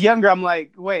when I was younger, I'm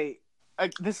like, wait,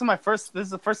 this is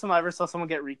the first time I ever saw someone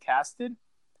get recasted,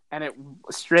 and it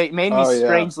made me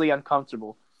strangely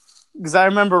uncomfortable. Because I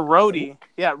remember Rhodey.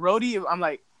 Yeah, Rhodey. I'm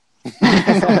like,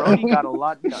 Rhodey got a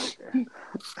lot darker.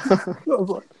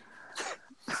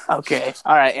 Okay,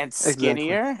 all right, and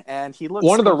skinnier, and he looks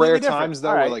One of the completely rare different. times though,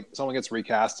 All where right. like someone gets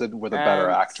recasted with a better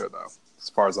And- actor, though. As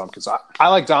far as I'm concerned, I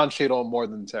like Don Cheadle more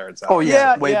than Terrence. Oh yeah,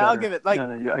 Yeah, way yeah, better. I'll give it, like-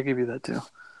 no, I give you that too.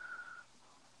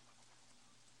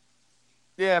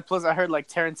 Yeah, plus I heard like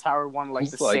Terrence Howard won like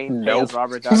He's the like, same pay nope. as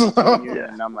Robert Downey Jr. Yeah.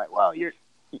 And I'm like, well, your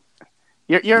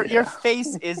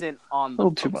face isn't on A the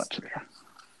little too poster. much.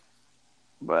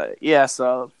 But yeah,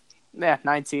 so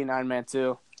 19 Iron Man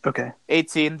 2, Okay.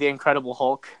 18 The Incredible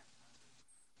Hulk.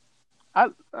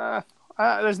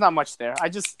 There's not much there.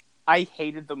 I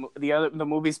hated the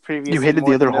movies previously. You hated more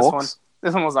the other than this Hulks? one.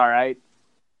 This one was all right.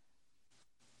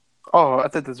 Oh, I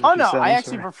thought this was. Oh no, I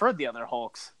actually preferred the other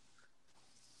Hulks.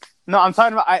 No, I'm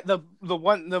talking about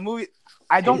the movie.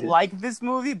 I don't Hate it. like this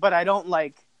movie, but I don't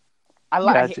like.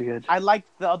 Good. I like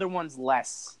the other ones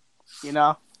less. You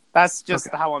know, that's just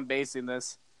Okay. how I'm basing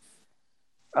this.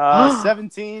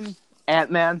 17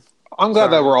 Ant-Man. I'm glad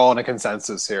that Sorry. we're all in a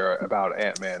consensus here about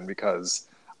Ant-Man because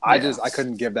I Yeah.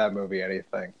 couldn't give that movie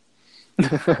anything.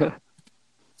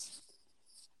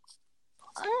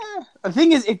 The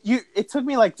thing is, it took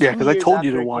me like 2 Yeah, 'cause I years told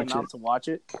you after to it watch came out it. to watch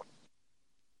it.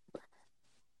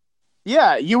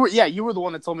 Yeah, you were the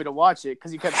one that told me to watch it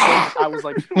because you kept saying I was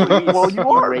like, Well, you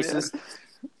are racist. man.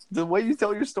 The way you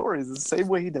tell your stories is the same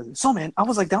way he does it. So, man, I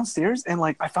was like downstairs and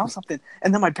like I found something,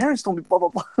 and then my parents told me blah blah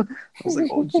blah. I was like,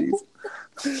 oh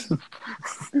jeez.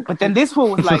 But then this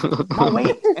one was like, no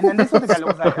wait, and then this other guy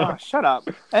was like, oh, shut up.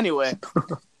 Anyway,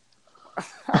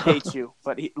 I hate you,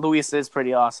 but Luis is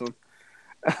pretty awesome.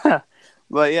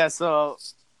 But yeah, so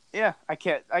yeah, I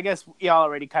guess y'all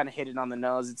already kind of hit it on the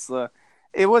nose.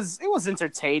 It was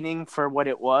entertaining for what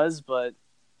it was, but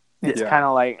it's Yeah. kind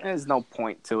of like there's no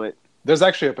point to it. There's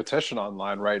actually a petition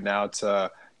online right now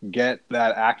to get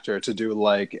that actor to do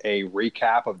like a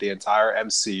recap of the entire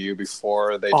MCU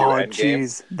before they do Oh Endgame.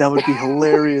 jeez, that would be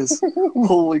hilarious.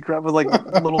 Holy crap, with like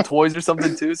little toys or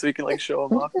something too, so you can like show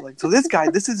them off. Like, so this guy,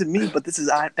 this isn't me, but this is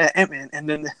Ant-Man, and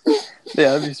then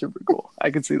yeah, that'd be super cool.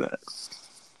 I could see that.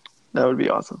 That would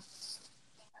be awesome.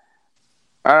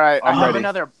 All right, I I'm have ready.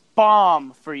 another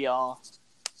bomb for y'all.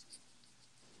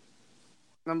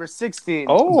 Number 16.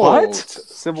 Oh, What?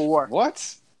 Civil War.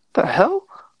 What? The hell?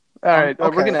 All right,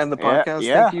 okay. we're gonna end the Yeah, podcast.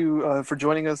 yeah. Thank you for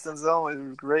joining us, Denzel. It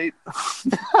was great.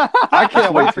 I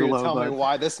can't way wait for too you to low, tell me bud.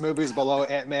 why this movie's below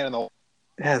Ant-Man and the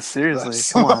Yeah, seriously.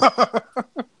 Wasp. Come on.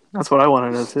 That's what I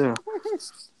want to know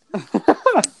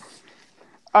too.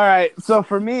 All right, so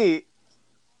for me,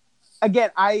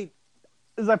 again, it's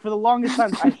like for the longest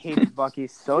time, I hated Bucky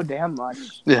so damn much.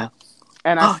 Yeah.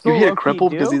 And I You still hate a low-key cripple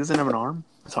because he do, doesn't have an arm?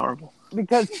 It's horrible.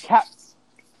 because Cap.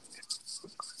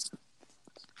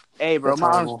 Hey, bro, That's my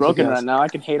arm's horrible. broken Yes. right now. I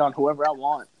can hate on whoever I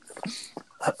want.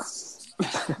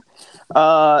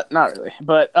 Not really,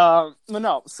 but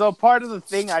no. So part of the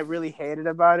thing I really hated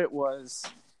about it was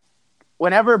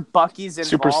whenever Bucky's involved,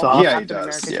 Super soft. Yeah, he Captain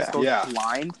does. America just goes Yeah.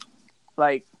 blind.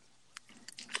 Like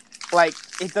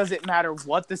it doesn't matter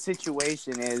what the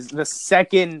situation is. The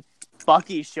second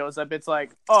Bucky shows up, it's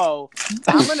like, oh,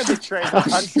 I'm gonna betray the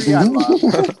country I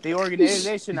love, the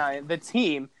organization the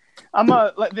team.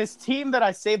 Like this team that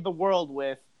I saved the world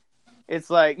with. It's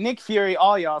like Nick Fury,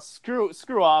 all y'all screw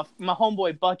off. My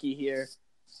homeboy Bucky here.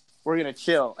 We're gonna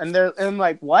chill, and I'm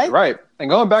like, what? Right. And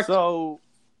going back to So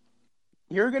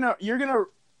you're gonna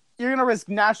risk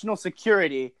national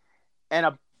security and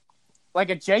a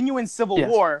genuine civil Yes.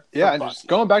 war. yeah, for and Bucky. just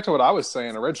going back to what I was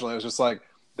saying originally, it was just like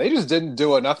they just didn't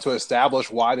do enough to establish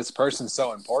why this person's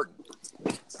so important.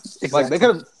 Exactly. Like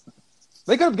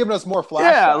they could have given us more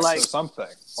flashbacks like- or something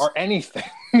or anything.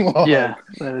 Like, Yeah,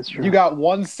 that is true. you got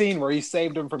one scene where he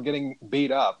saved him from getting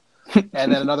beat up,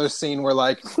 and then another scene where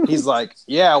like he's like,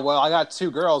 "Yeah, well, I got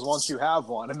 2 girls. Won't you have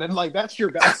one?" And then like that's your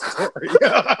backstory.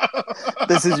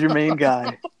 This is your main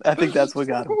guy. I think that's what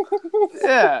got him.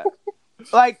 Yeah,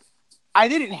 like I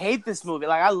didn't hate this movie.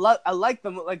 Like I like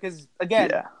them. Like because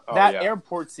again, Yeah. Oh, that yeah.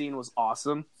 airport scene was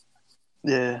awesome.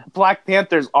 Yeah. Black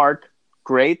Panther's arc,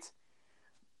 great.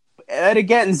 And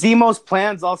again, Zemo's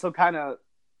plans also kind of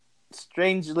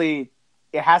strangely,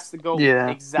 it has to go Yeah.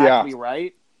 exactly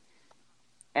right.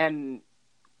 And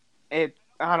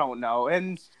I don't know.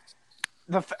 And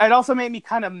it also made me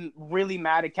kind of really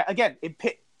mad at again.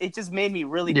 It just made me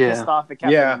really Yeah. pissed off at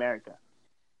Captain Yeah. America.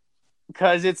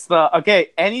 Because it's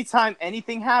anytime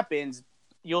anything happens,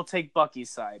 you'll take Bucky's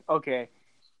side. Okay,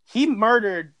 he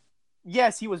murdered.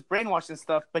 Yes, he was brainwashed and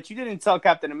stuff, but you didn't tell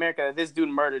Captain America that this dude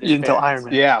murdered his You didn't tell parents,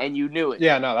 Iron Man. Yeah. and you knew it.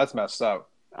 Yeah, no, that's messed up.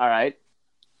 All right,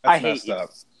 That's I hate messed you. up.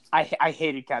 I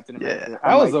hated Captain America. Yeah. I'm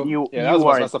That was like, the you that was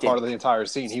are the messed a up part of dick. the entire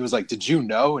scene. He was like, "Did you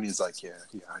know?" And he's like, "Yeah,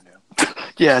 I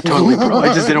Yeah, totally, bro.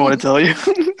 I just didn't want to tell you.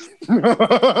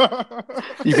 know."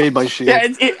 You made my shield.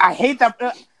 Yeah, I hate that.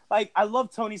 Like, I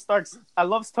love Tony Stark's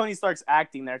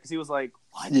acting there because he was like,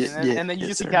 "What?" Yeah, and then you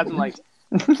yes, just see sir. Captain like,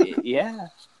 "Yeah,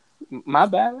 my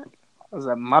bad." I was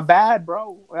like, "My bad,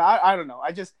 bro." I don't know.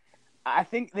 I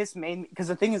think this made me because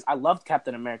the thing is, I loved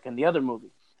Captain America in the other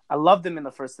movie. I loved him in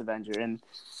the first Avenger and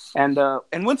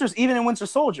in Winter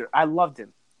Soldier, I loved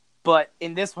him. But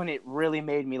in this one, it really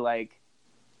made me like,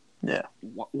 Yeah.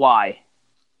 Why?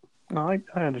 No,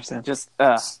 I understand. Just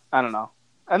I don't know.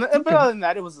 But other than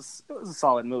that, it was a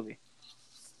solid movie.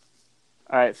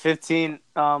 All right, 15.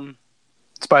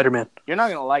 Spider-Man. You're not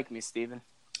gonna like me, Steven.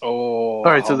 Oh, All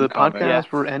right, so the Homecoming. podcast, Yeah.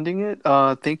 we're ending it.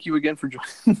 Thank you again for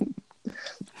joining.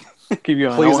 Keep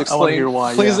going. Please I want to explain. hear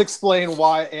why. Please yeah. explain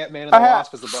why Ant-Man and the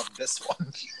Wasp is above this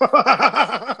one.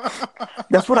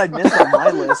 That's what I missed on my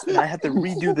list, and I had to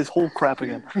redo this whole crap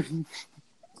again.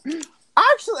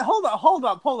 Actually, hold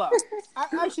up.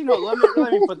 Actually, no. Let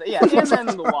me put that. Yeah, Ant-Man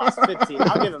and the Wasp, 15.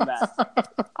 I'll give him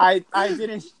that. I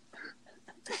didn't.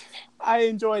 I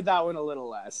enjoyed that one a little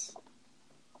less.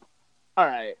 All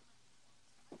right.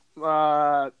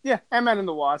 Yeah, Ant-Man and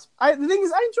the Wasp. The thing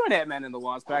is, I enjoyed Ant-Man and the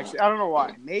Wasp. Actually, I don't know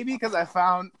why. Maybe because I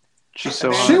found She's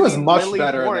so She hot. was much Lily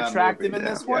better in more that attractive movie.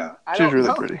 in this Yeah. one. Yeah. I She's don't really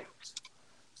know. pretty.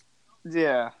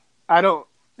 Yeah, I don't.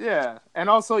 Yeah, and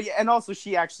also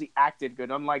she actually acted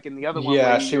good, unlike in the other one.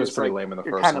 Yeah, where she was it's pretty like, lame in the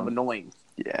you're first kind one. of annoying.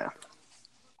 Yeah.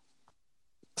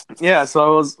 Yeah,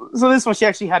 so this one she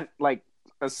actually had like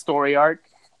a story arc,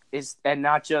 and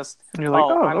not just And you're like,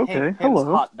 I'm okay, Him's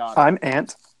hello. hot dog. I'm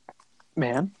Ant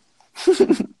Man.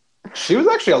 She was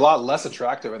actually a lot less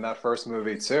attractive in that first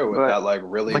movie too, with But- that like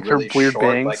really Like her really weird short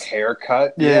bangs. like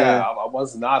haircut. Yeah. Yeah, I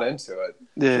was not into it.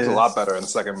 Yeah. She was a lot better in the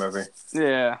second movie.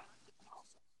 Yeah.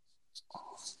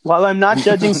 While I'm not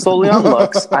judging solely on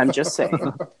looks, I'm just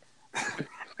saying.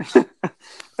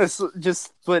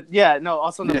 But yeah, no.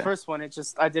 Also in the Yeah. first one,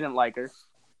 I didn't like her.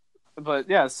 But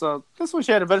yeah, so this one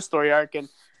she had a better story arc, and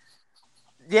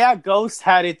yeah, Ghost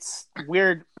had its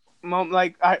weird moment.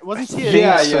 Like, wasn't she an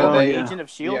Yeah, yeah, they- agent of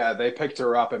Shield? Yeah, they picked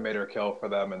her up and made her kill for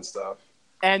them and stuff.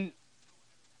 And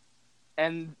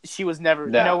she was never.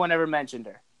 No. No one ever mentioned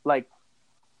her. Like,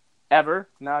 ever.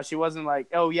 No, she wasn't like,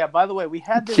 oh yeah, by the way, we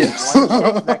had this Yes. one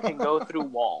chick that can go through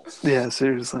walls. Yeah,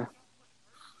 seriously.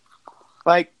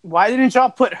 Like, why didn't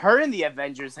y'all put her in the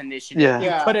Avengers Initiative?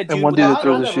 Yeah. You put a And dude one with dude a that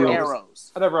throws gun the with shield.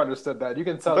 arrows. I never understood that. You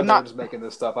can tell But that they're not- just making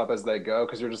this stuff up as they go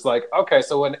because you're just like, okay,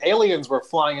 so when aliens were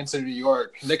flying into New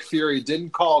York, Nick Fury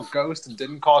didn't call Ghost and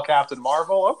didn't call Captain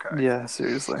Marvel? Okay. Yeah,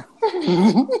 seriously.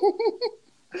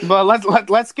 But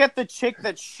let's get the chick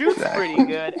that shoots Exactly.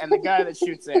 pretty good and the guy that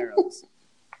shoots arrows.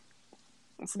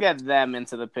 Let's get them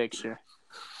into the picture.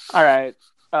 All right.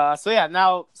 So yeah,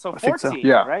 now I think so. 14,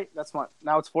 Yeah. right? That's what.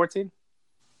 Now it's 14.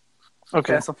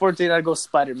 Okay. Yeah, so 14, I'd go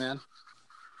Spider-Man.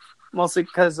 Mostly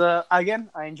because, again,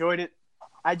 I enjoyed it.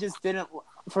 I just didn't.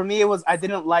 For me, I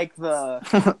didn't like the.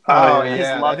 Oh, yeah. his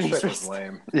yeah, love that shit was interest.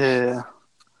 lame. Yeah.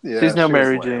 Yeah, She's no she was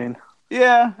Mary lame. Jane.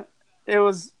 Yeah, it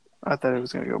was. I thought it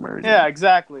was gonna go Mary Jane. Yeah,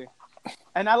 exactly.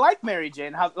 And I like Mary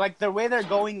Jane. How like the way they're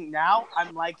going now,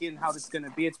 I'm liking how it's gonna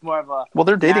be. It's more of a Well,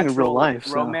 they're dating in real natural life.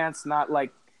 So. romance, not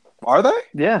like. Are they?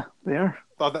 Yeah, they are.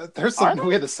 Oh, there's Are some,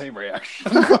 we had the same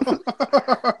reaction.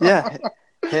 Yeah,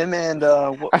 him and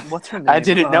what's her name? I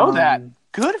didn't know that.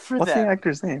 Good for What's them. the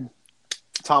actor's name?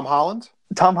 Tom Holland?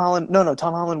 Tom Holland. No,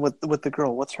 Tom Holland with the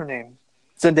girl. What's her name?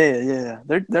 Zendaya.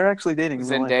 Yeah. They're actually dating. in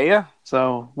real life. Zendaya.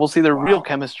 So we'll see their Wow. real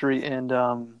chemistry in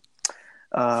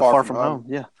Far From Home.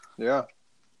 Yeah. Yeah.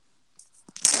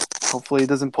 Hopefully, it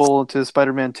doesn't pull into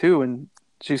Spider-Man 2 and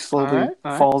she slowly All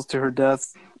right. falls to her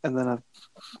death, and then a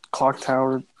clock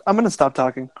tower. I'm gonna stop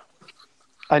talking.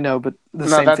 I know, but the No,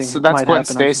 same that's thing Gwen might happen. I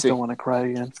just Stacy. don't want to cry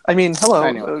again. I mean, hello.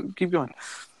 I know. Keep going.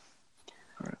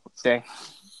 Dang.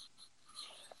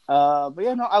 But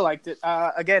yeah, no, I liked it.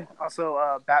 Again,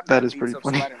 also, Batman That is beats pretty up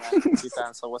funny. Spider-Man a few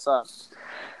times, so what's up?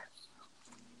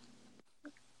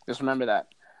 Just remember that.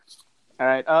 All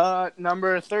right,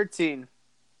 number 13.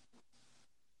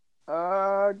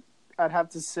 I'd have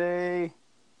to say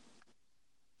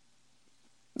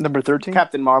Number 13.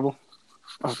 Captain Marvel.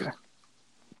 Okay.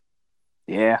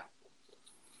 Yeah.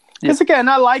 Because again,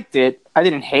 I liked it. I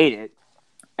didn't hate it.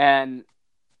 And,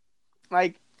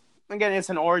 like, again, it's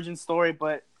an origin story,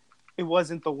 but it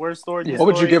wasn't the worst origin Yeah. What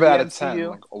would you story give it in out the of 10? MCU.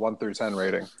 Like a 1 through 10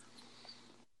 rating?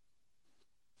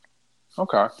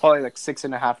 Okay. Probably like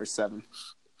 6.5 or 7.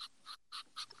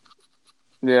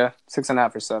 Yeah,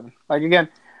 6.5 or 7. Like again,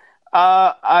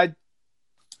 I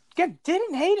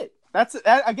didn't hate it.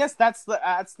 I guess that's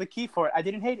the key for it. I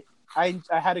didn't hate it. I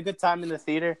had a good time in the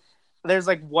theater. There's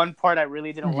like one part I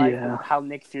really didn't like, Yeah. how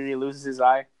Nick Fury loses his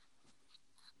eye.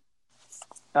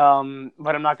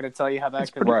 But I'm not gonna tell you how that.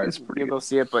 It's pretty- Right. it's pretty You'll go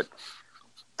see it, but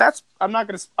I'm not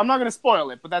gonna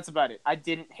spoil it. But that's about it. I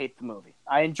didn't hate the movie.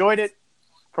 I enjoyed it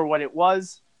for what it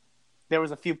was. There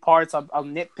was a few parts I'll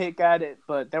nitpick at it,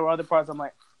 but there were other parts I'm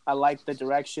like, I like the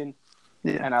direction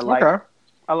Yeah. and I like Okay.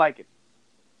 it.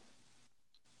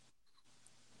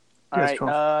 Yeah, All it's right,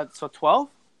 12. so 12.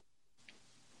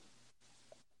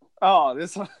 Oh,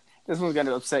 this one's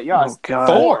gonna upset y'all. Oh God.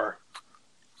 Thor.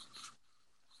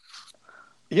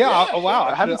 Yeah, Yeah, oh, wow.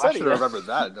 I I haven't should said it have yet. remembered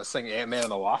that. Just saying Ant-Man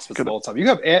and the Wasp was the Could've- whole time. You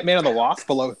have Ant-Man and the Wasp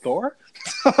below Thor?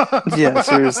 Yeah,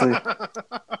 seriously. I'm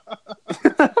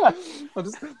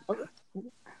just going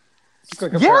to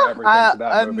compare everything to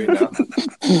that movie now.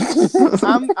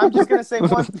 I'm just gonna say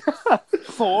one.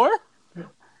 Thor.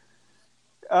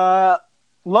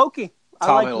 Loki. I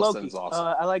Tom like Hiddleston's Loki.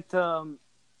 awesome. I liked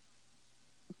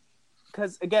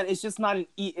because again, it's just not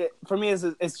for me.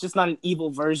 It's just not an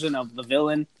evil version of the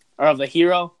villain or of the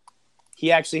hero.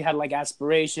 He actually had like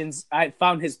aspirations. I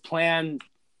found his plan,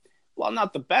 well,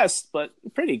 not the best, but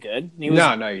pretty good. He was,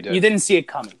 No, you didn't. You didn't see it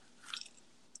coming.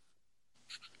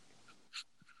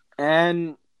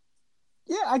 And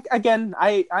yeah, I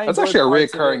That's enjoyed actually a parts of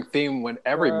it. reoccurring theme when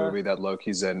every movie that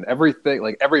Loki's in. Everything,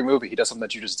 like every movie, he does something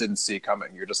that you just didn't see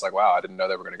coming. You're just like, wow, I didn't know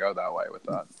they were going to go that way with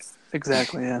that.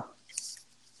 Exactly. Yeah.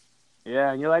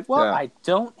 Yeah, and you're like, well, Yeah. I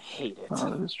don't hate it. Oh,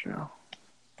 that is true.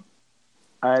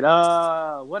 All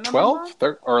right, what number?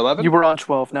 12 or 11? You were on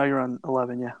 12. Now you're on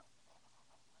 11. Yeah.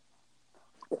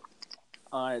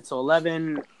 All right, so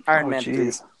 11, Iron Man 3.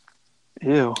 jeez.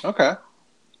 Ew. Okay.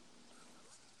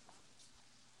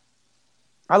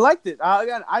 I liked it.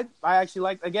 Again, I actually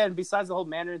liked, again, besides the whole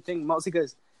Mandarin thing, mostly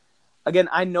because, again,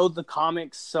 I know the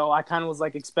comics, so I kind of was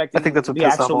like expecting I think that's what the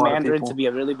pissed off a actual lot of Mandarin people. to be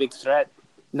a really big threat.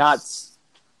 Not,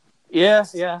 yeah,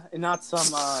 and not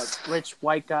some rich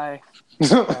white guy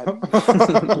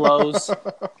that blows.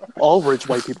 All rich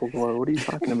white people glow. What are you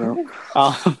talking about?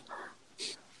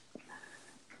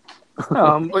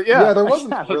 But yeah, there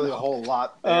wasn't I don't really a know. whole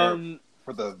lot there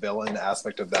for the villain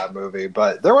aspect of that movie,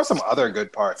 but there were some other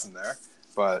good parts in there.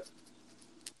 But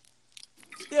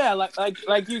Yeah,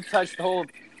 like you touched the whole,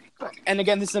 and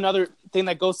again, this is another thing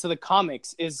that goes to the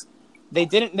comics is they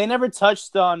never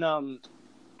touched on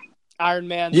Iron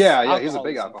Man's Yeah, he's a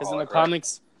big alcoholism, because in the alcoholic, right?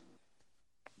 comics,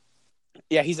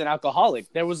 yeah, he's an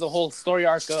alcoholic. There was a whole story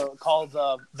arc called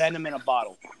Venom in a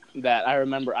Bottle that I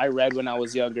remember I read when I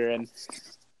was younger, and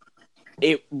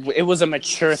it was a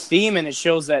mature theme, and it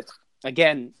shows that,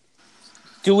 again,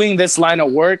 doing this line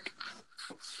of work,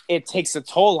 it takes a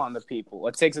toll on the people.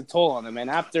 It takes a toll on them, and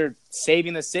after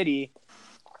saving the city,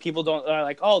 people are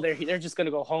like, oh, they're just gonna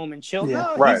go home and chill.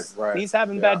 Yeah. No, he's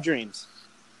having bad dreams,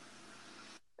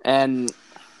 and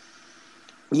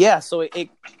yeah, so it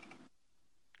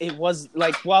was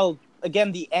like, well,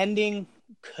 again, the ending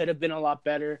could have been a lot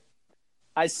better.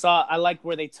 I like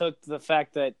where they took the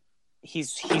fact that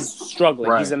he's struggling.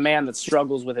 Right. He's a man that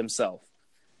struggles with himself.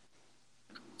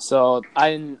 So I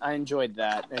enjoyed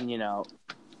that, and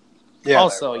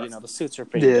also the suits are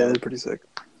pretty. Yeah, dope. they're pretty sick.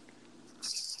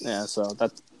 Yeah, so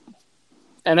that's,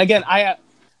 and again, I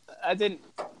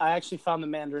actually found the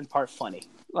Mandarin part funny.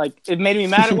 Like, it made me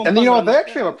mad at one And point, you know what? but They I'm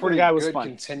actually have a pretty the guy was good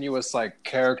funny. continuous like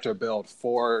character build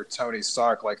for Tony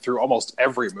Stark, like through almost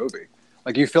every movie.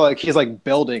 Like you feel like he's like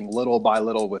building little by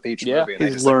little with each movie. And they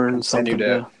He's just, like, learned continue something.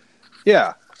 to-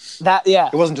 Yeah,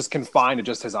 It it wasn't just confined to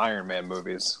just his Iron Man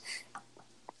movies.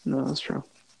 No, that's true.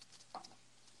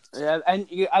 Yeah, and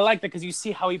I like that because you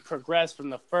see how he progressed from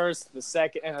the first, the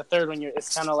second, and the third one.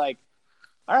 It's kind of like,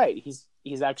 all right,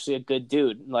 he's actually a good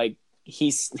dude. Like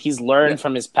he's learned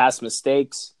from his past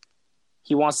mistakes.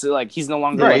 He wants to, like, he's no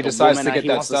longer Right, like he decides a to woman, get he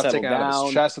that wants to stuff settle taken out of down.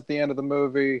 his chest at the end of the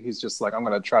movie. He's just like, I'm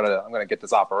gonna get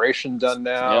this operation done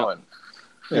now, Yep. and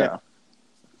yeah.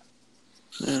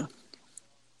 Yeah.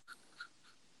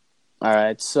 All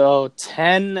right, so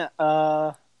 10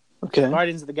 Okay.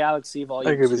 Guardians of the Galaxy I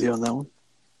Volume agree 2. with you on that one.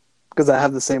 Because I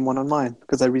have the same one on mine.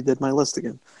 Because I redid my list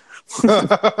again.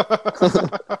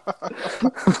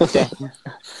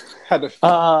 Had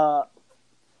to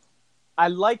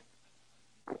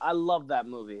I love that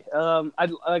movie. I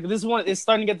like this one. It's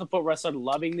starting to get to the point where I started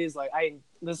loving these. Like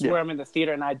this is where I'm in the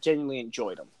theater and I genuinely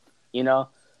enjoyed them. You know,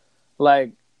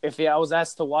 like if I was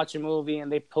asked to watch a movie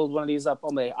and they pulled one of these up,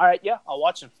 I'm like, all right, yeah, I'll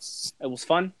watch them. It was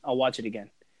fun. I'll watch it again.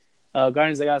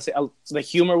 Guardians of the Galaxy. The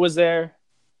humor was there.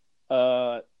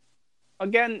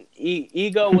 Again,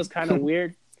 Ego was kind of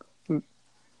weird.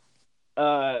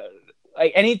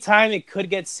 Like anytime it could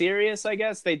get serious, I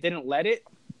guess they didn't let it.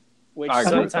 Which I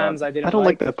agree with sometimes that. I didn't. I don't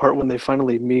like that part when they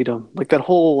finally meet him. Like that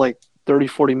whole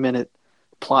 30-40 minute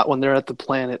plot when they're at the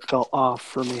planet felt off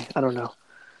for me. I don't know.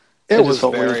 It just was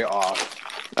felt very weird. off.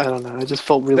 I don't know. I just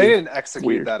felt really They didn't execute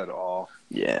weird. that at all.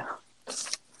 Yeah.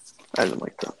 I didn't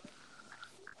like that.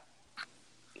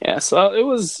 Yeah, so it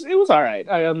was all right.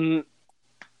 I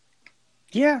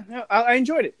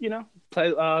enjoyed it. You know,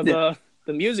 the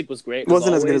music was great. It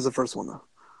wasn't as good always. as the first one though.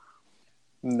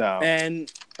 No.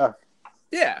 And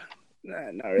yeah,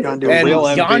 not really. Yondu And Real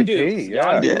Yondu, MVP. Yeah,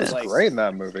 Yondu he Yeah. was was like, great in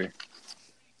that movie.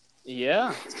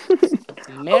 yeah,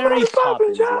 Mary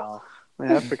Poppins, y'all.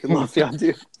 Man, I freaking love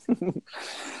Yondu.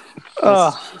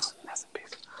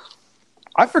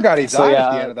 I forgot he died So, at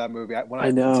yeah, the end of that movie. When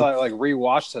I know. So I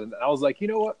rewatched it, and I was like, you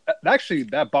know what? Actually,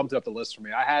 that bumped up the list for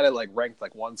me. I had it ranked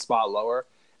one spot lower,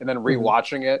 and then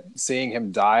rewatching it, seeing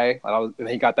him die, and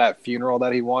he got that funeral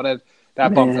that he wanted.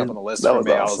 That bumped Man, up on the list that for was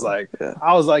me. awesome.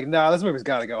 I was like, no, this movie's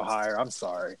got to go higher. I'm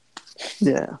sorry.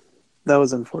 Yeah. That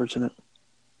was unfortunate.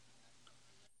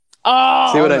 Oh,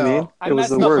 See what I no. mean? I It was messed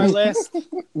the up my worst. list.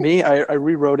 Me, I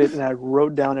rewrote it and I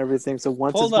wrote down everything. So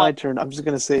once Hold it's my up. turn, I'm just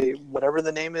gonna say whatever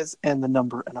the name is and the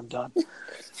number, and I'm done.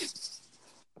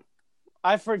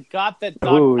 I forgot that.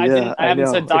 Oh I yeah, I haven't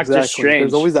know. said Doctor Exactly. Strange.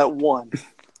 There's always that one.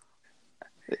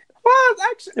 Well,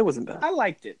 actually, It wasn't bad. I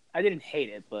liked it. I didn't hate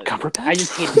it, but Cumberbatch? I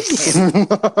just hated him.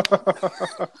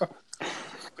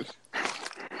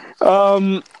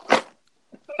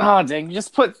 Oh dang!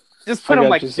 Just put I him got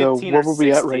like you. 15 So or where were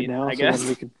we 16, at right now? I So guess. then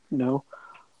we could know.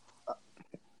 All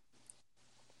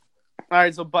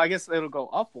right, so but I guess it'll go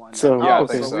up one. So, then. yeah, I Oh,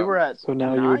 think so so. we were at. So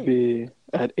now you 9. would be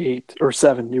at 8 or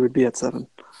 7. You would be at 7,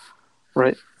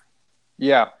 right?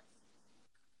 Yeah.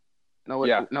 No,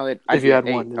 Yeah. no. I'd If be you at had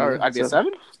 8, one, then or you're I'd be at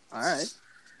 7. 7. All right.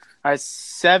 All right,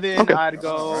 7. Okay. I'd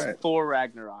go All right. Thor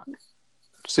Ragnarok.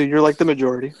 So you're like the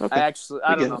majority. Okay. I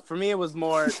don't get know. it. For me, it was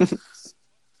more.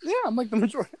 Yeah, I'm like the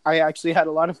majority. I actually had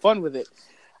a lot of fun with it.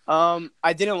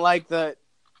 I didn't like that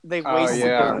they wasted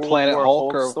yeah. the World Planet War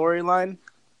Hulk Hulk storyline.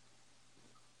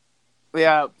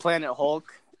 Yeah, Planet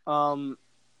Hulk.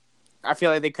 I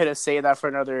feel like they could have saved that for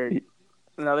another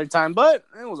time, but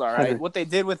it was all right. Heather. What they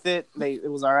did with it, it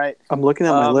was all right. I'm looking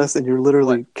at my list, and you're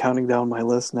literally what? counting down my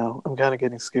list now. I'm kind of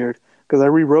getting scared because I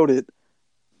rewrote it,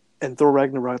 and Thor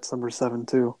Ragnarok's number 7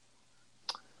 too.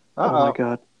 Oh my Uh-oh.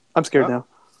 god, I'm scared Oh. now.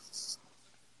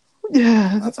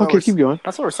 Yeah. That's why Okay, we're- keep going.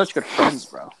 That's why we're such good friends,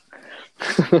 bro.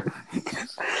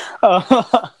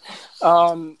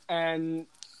 And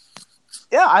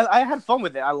yeah, I had fun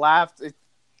with it. I laughed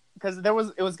because it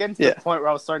was getting to Yeah. the point where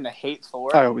I was starting to hate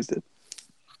Thor. I always did.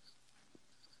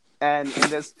 And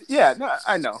this, yeah, no,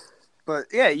 I know, but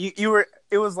yeah, you were.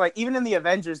 It was like even in the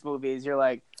Avengers movies, you're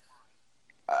like,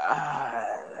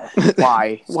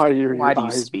 why? Why are your Why do you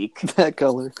eyes speak? that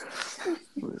color?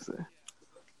 What is it?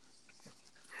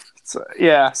 So,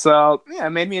 yeah, so yeah,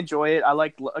 it made me enjoy it. I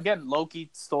like again, Loki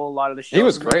stole a lot of the show. He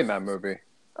was great in that movie.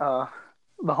 The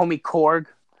homie Korg.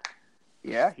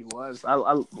 Yeah, he was. I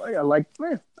liked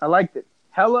it.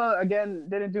 Hela again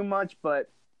didn't do much, but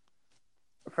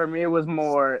for me it was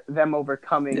more them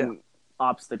overcoming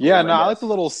obstacles. Yeah, no, I like guess. the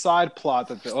little side plot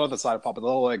but the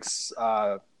little like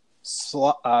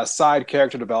side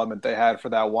character development they had for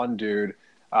that one dude,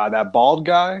 that bald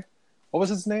guy. What was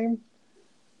his name?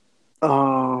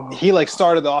 Oh, He like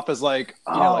started off as like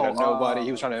like a Oh, nobody. He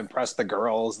was trying to impress the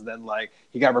girls, and then like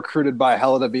he got recruited by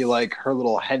Hela to be like her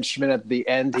little henchman at the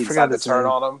end. He forgot decided his to turn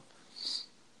name. on him.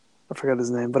 I forgot his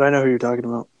name, but I know who you're talking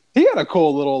about. He had a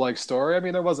cool little like story. I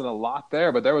mean, there wasn't a lot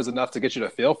there, but there was enough to get you to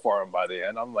feel for him by the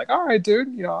end. I'm like, all right,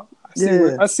 dude,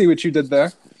 I see what you did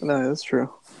there. No, that's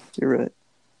true. You're right.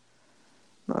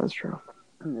 No, that's true.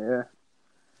 Yeah.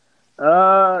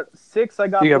 6. I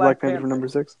got. You got Black Panther for number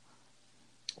 6.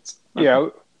 Yeah,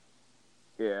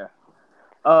 Yeah.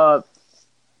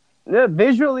 Yeah,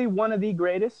 visually one of the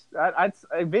greatest. I'd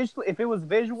visually, if it was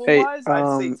visual Hey, wise,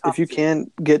 I'd say top if you 2.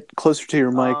 can get closer to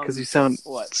your mic because you sound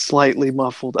What? slightly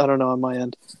muffled. I don't know on my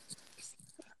end.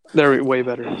 There, way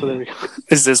better. So there we go.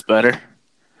 Is this better?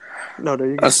 No, there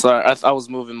you go. Sorry, I was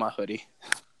moving my hoodie.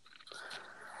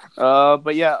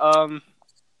 But yeah,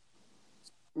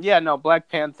 yeah, no, Black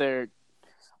Panther.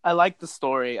 I liked the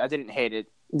story. I didn't hate it.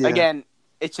 Yeah. Again,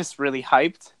 it's just really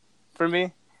hyped for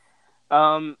me.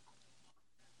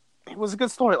 It was a good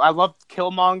story. I loved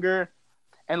Killmonger,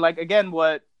 and like again,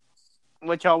 what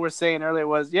y'all were saying earlier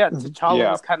was T'Challa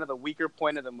Yeah. was kind of the weaker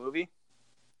point of the movie.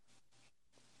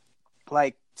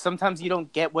 Like sometimes you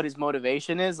don't get what his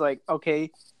motivation is. Like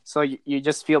okay, so you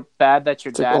just feel bad that your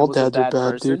It's like dad all was a dads are bad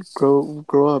bad, person. dude.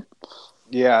 Grow up.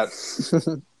 yeah.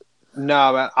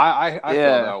 No, man, I feel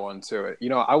Yeah. that one too.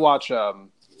 I watch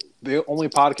the only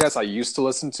podcast I used to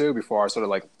listen to before I started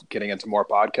like getting into more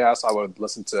podcasts. I would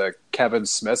listen to Kevin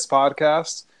Smith's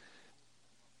podcast,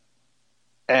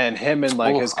 and him and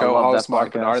like his I love co-host that Mark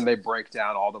podcast. Bernard, and they break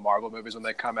down all the Marvel movies when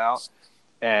they come out.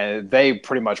 And they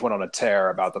pretty much went on a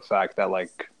tear about the fact that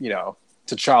like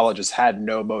T'Challa just had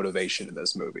no motivation in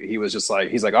this movie. He was just like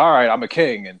he's like, all right, I'm a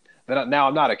king, and then now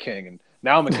I'm not a king, and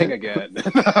now I'm a king again.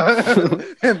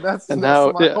 and that's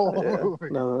Now, my yeah, whole yeah. movie.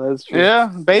 No, that's true. Yeah,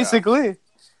 basically.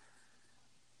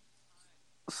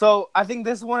 So I think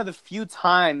this is one of the few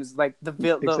times like the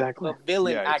Exactly.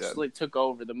 villain Yeah, he actually took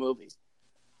over the movie.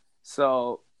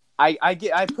 So I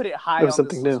put it high It was on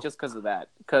this something list new. just because of that.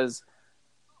 Because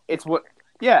it's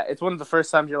it's one of the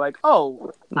first times you're like,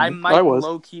 oh, I might I was.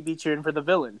 low key be cheering for the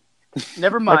villain.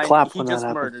 Never I mind, clapped he when that just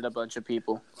happened. murdered a bunch of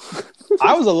people.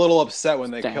 I was a little upset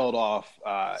when they Damn. killed off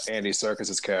Andy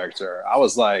Serkis's character. I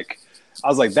was like,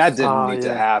 that didn't need to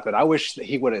yeah. happen. I wish that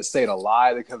he would have stayed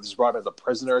alive. They could have just brought him as a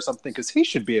prisoner or something because he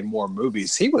should be in more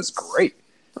movies. He was great.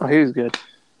 Oh, he was good.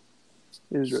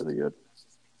 He was really good.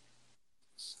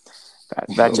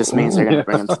 That just means they're gonna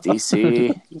bring him to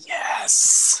DC.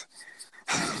 Yes.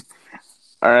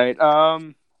 All right.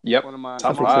 Yep. What am I?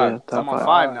 Top I think so, five. yeah. Top I'm on five.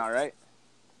 5 now, right?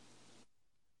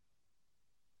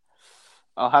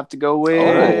 I'll have to go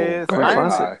with very Iron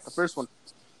classic. Man, the first one.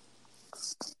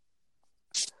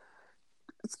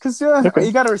 It's because Okay.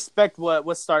 you got to respect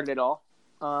what started it all.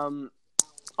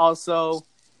 Also,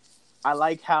 I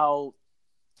like how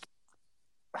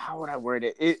would I word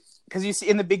it? Because you see,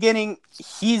 in the beginning,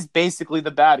 he's basically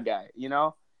the bad guy,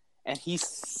 and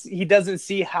he doesn't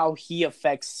see how he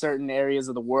affects certain areas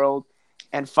of the world.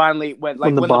 And finally, when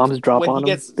the bombs drop when on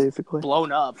he him, gets basically.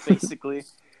 blown up, basically.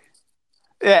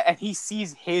 Yeah, and he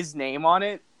sees his name on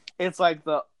it. It's like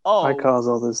I cause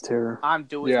all this terror. I'm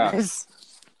doing Yeah. this.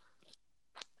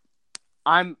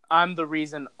 I'm the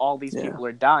reason all these Yeah. people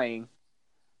are dying.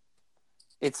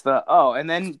 It's and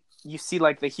then you see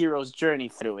like the hero's journey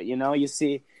through it. You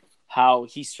see how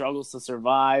he struggles to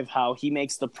survive, how he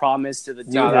makes the promise to the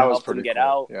dude No, that that was helped him pretty get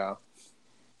cool. out.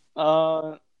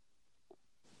 Yeah.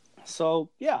 So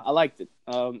yeah, I liked it.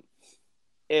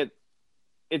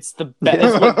 It's the best.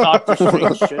 It's what Doctor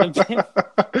Strange should have been.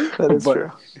 That is but,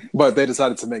 true. But they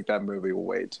decided to make that movie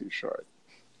way too short.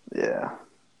 Yeah.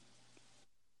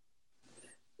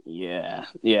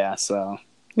 Yeah. So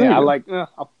There Yeah, you I go. like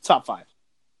top 5.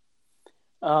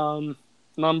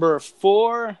 Number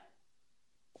 4,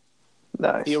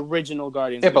 Nice. the original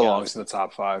Guardians. It of the belongs Galaxy. in the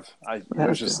top 5. Yeah,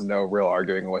 There's just no real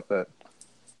arguing with it.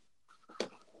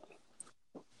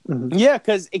 Yeah,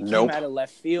 because it Nope. came out of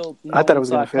left field. No I thought it one was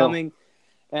saw gonna it fail. coming,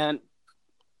 and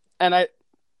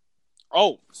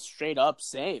straight up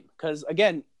same. Because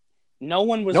again, no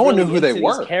one No one really knew who they into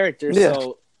these were. characters, Yeah.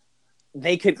 so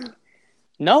they could.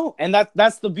 No, and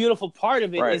that's the beautiful part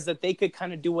of it Right. is that they could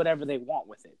kind of do whatever they want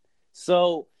with it.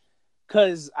 So,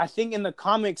 because I think in the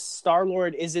comics,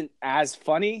 Star-Lord isn't as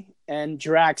funny, and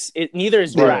Drax, neither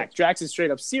is Drax. Right. Drax is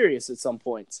straight up serious at some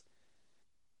points.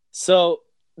 So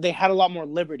they had a lot more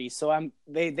liberty. So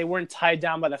they weren't tied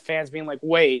down by the fans being like,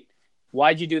 wait,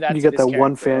 why'd you do that? You to get this that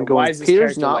one character? fan Or why going, is this Peter's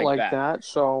character not like that,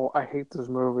 so I hate this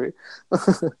movie.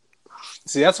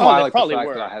 See, that's Oh, why I they like the probably fact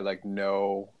were. that I had like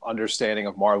no understanding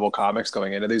of Marvel comics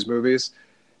going into these movies.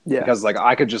 Yeah. Because like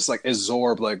I could just like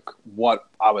absorb like what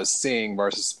I was seeing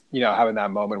versus having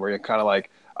that moment where you're kind of like,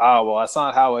 oh well, that's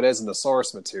not how it is in the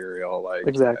source material. Like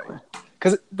Exactly.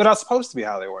 because they're not supposed to be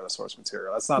how they were in the source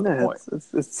material. That's not the Yeah, point.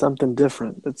 it's something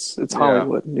different. It's Yeah.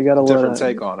 Hollywood. You got to Different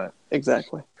take on it.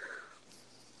 Exactly.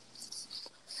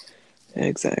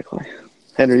 Exactly.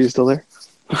 Henry, you still there?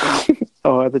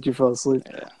 Oh, I thought you fell asleep.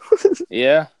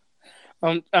 Yeah.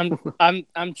 No,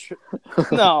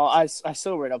 I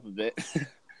still read up a bit.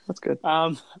 That's good.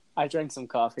 I drank some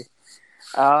coffee.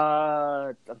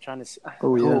 I'm trying to see.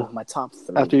 Oh, yeah. My top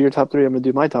 3. After your top 3, I'm going to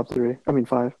do my top 3. I mean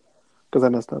 5, because I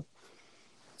messed up.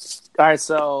 All right,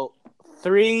 so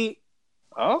 3.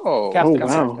 Oh, Captain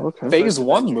wow. America. Okay. Phase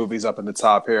 1 movies up in the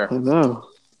top here. I know.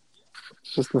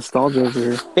 Just nostalgia over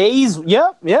here. Phase,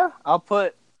 yeah. I'll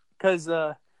put because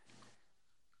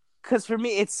for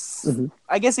me it's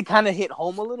I guess it kind of hit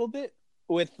home a little bit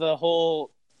with the whole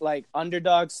like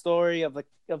underdog story of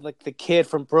the kid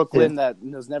from Brooklyn that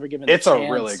was never given. It's a a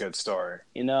chance, really good story.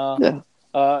 Yeah.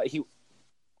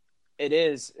 It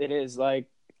is like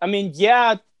I mean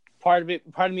part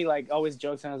of me like always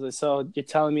jokes and I was like, so you're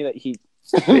telling me that he's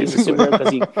a superhero because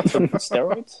he took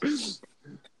steroids?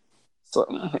 So,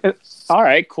 all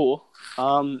right, cool.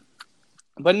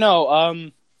 But no,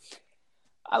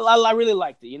 I really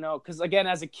liked it, because again,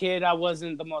 as a kid, I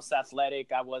wasn't the most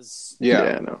athletic. I was,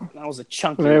 No. I was a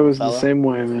chunky. It was fella. the same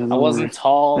way, man. I wasn't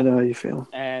tall. I know how you feel.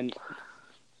 And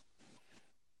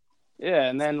yeah,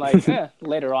 and then like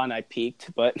later on, I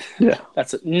peaked, but Yeah.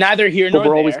 that's neither here But nor we're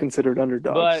there. always considered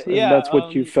underdogs. But, and yeah, that's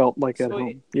what you felt like at so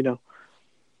home,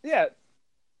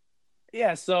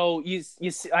 Yeah, so you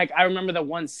see, like I remember the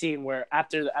one scene where at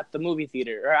the movie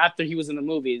theater or after he was in the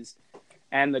movies,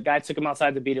 and the guy took him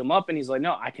outside to beat him up, and he's like,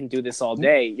 "No, I can do this all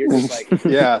day." You're just like,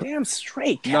 Yeah. damn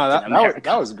straight, No, Captain America.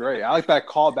 that was great. I like that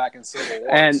callback in Civil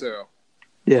War And- too.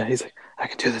 Yeah, he's like, I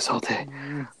can do this all day.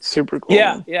 Super cool.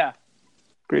 Yeah, man. yeah.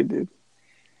 Great dude.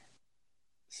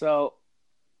 So,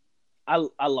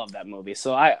 I love that movie.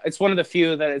 So it's one of the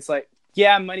few that it's like,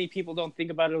 many people don't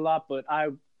think about it a lot, but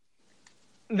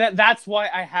that's why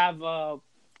I have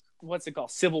what's it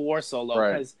called, Civil War solo,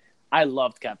 Right. because I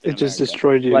loved Captain It America. just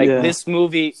destroyed you. Like yeah. this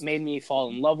movie made me fall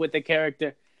in love with the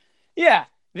character. Yeah,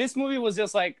 this movie was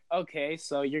just like, okay,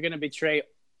 so you're gonna betray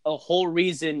a whole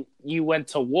reason you went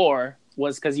to war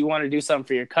was because you want to do something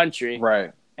for your country,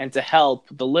 Right. and to help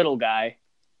the little guy,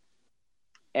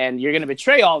 and you're gonna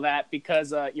betray all that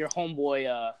because your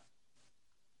homeboy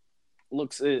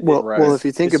looks Well, if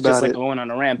you think it's just about like it, going on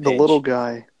a rampage. the little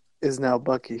guy is now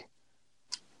Bucky.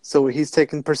 So he's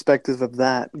taking perspective of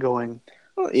that, going,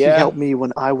 he helped me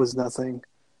when I was nothing.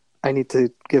 I need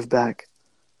to give back.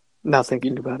 Now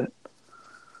thinking about it.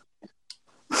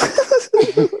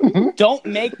 Don't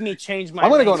make me change my. I'm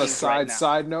going to go on a rankings right now.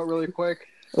 side note really quick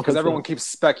because everyone keeps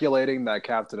speculating that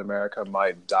Captain America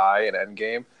might die in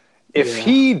Endgame. If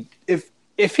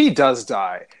he does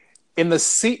die in the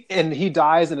scene and he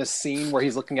dies in a scene where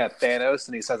he's looking at Thanos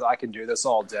and he says, "I can do this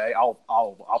all day," I'll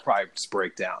probably just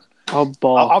break down. I'll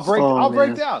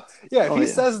break down. Yeah, if he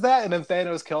says that and then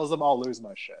Thanos kills him, I'll lose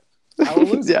my shit. I will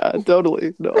lose. Yeah,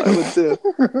 totally. No, I would too.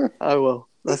 I will.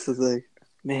 That's the thing,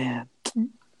 man.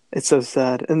 It's so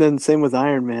sad. And then same with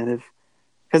Iron Man,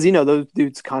 because those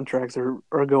dudes' contracts are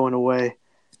going away.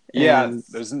 Yeah, And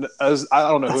I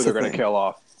don't know who that's they're the going to thing. kill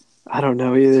off. I don't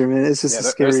know either, man. It's just a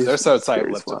scary. They're so scary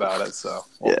tight-lipped spot. about it, so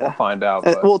we'll find out.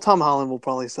 And, But... well, Tom Holland will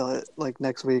probably sell it like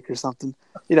next week or something.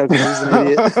 Because he's an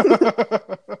idiot.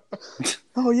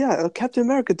 Oh yeah, Captain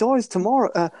America dies tomorrow.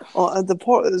 And then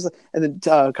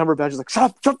Cumberbatch is like,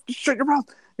 "Shut up, shut your mouth."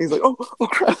 And he's like, "Oh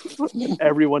crap!"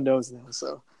 Everyone knows now,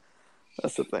 so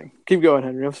that's the thing. Keep going,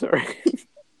 Henry. I'm sorry.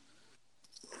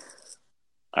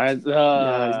 All right,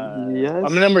 Yes.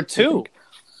 I'm number 2.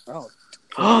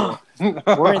 Oh,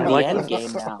 we're in I the like end that.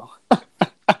 game now.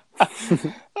 Keep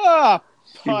going.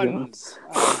 Puns.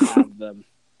 I don't have them.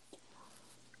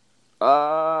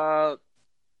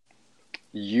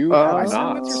 You have I said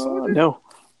not. Winter Soldier? No.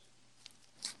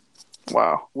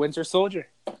 Wow. Winter Soldier.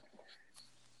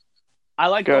 I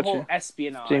like Gotcha. the whole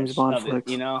espionage James Bond of it,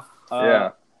 flicks. you know?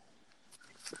 Yeah.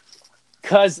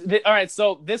 Because, all right,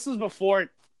 so this was before,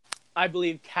 I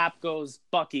believe, Cap goes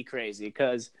Bucky crazy.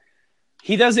 Because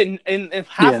he doesn't, in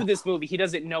half of this movie, he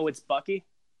doesn't know it's Bucky.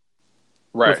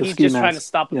 Right. With a He's ski just trying to mask.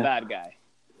 stop a Yeah. bad guy.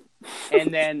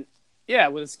 And then,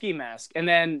 with a ski mask. And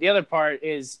then the other part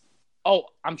is,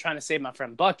 I'm trying to save my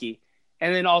friend Bucky.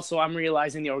 And then also I'm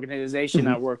realizing the organization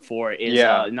I work for is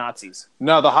Nazis.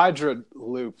 No, the Hydra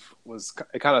loop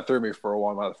it kind of threw me for a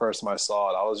while when the first time I saw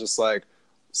it. I was just like,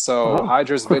 so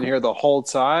Hydra's been here the whole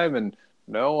time and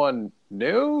no one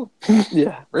knew?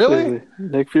 Yeah. Really? Crazy.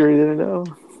 Nick Fury didn't know.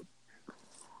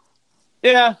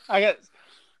 Yeah, I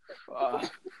got.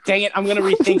 Dang it! I'm gonna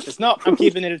rethink this. No, I'm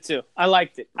keeping it at 2. I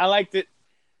liked it. I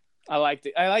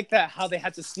like that how they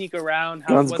had to sneak around.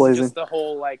 How Guns it wasn't blazing. just the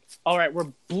whole like, all right,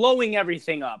 we're blowing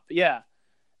everything up. Yeah,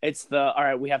 it's the all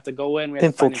right. We have to go in. We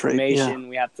have Infiltrate, to find information.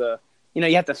 We have to,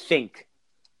 you have to think.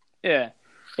 Yeah,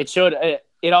 it showed.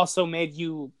 It also made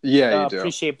you You do.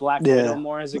 appreciate Black Yeah. Widow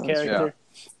more as a That's character.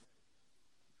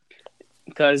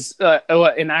 Because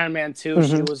in Iron Man 2,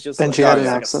 she was just And like, she had an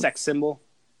like a accent. sex symbol.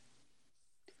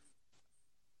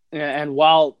 Yeah, and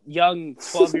while young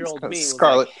 12-year-old me was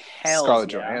Scarlett like, hell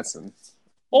Scarlett yeah. Johansson.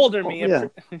 Older me, yeah.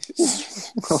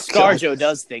 ScarJo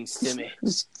does things to me.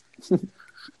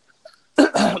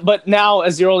 But now,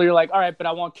 as you're older, you're like, all right, but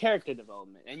I want character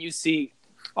development. And you see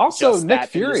Also, just Nick that in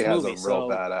Fury this has movie, a real so-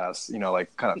 badass,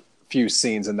 like kind of few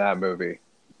scenes in that movie,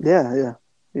 Yeah,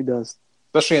 he does.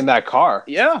 especially in that car.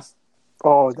 Yeah.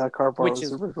 Oh, that car part Which was is-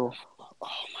 super cool. Oh,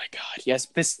 my God. Yes,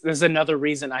 this is another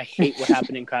reason I hate what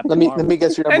happened in Captain Let me Marvel.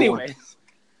 guess your number one.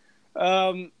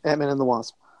 Anyway. Ant-Man and the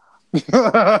Wasp.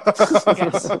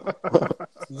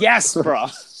 Yes, bro.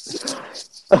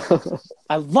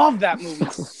 I love that movie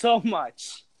so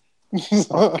much.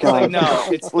 God. No,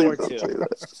 it's Please Thor don't 2. say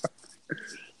that.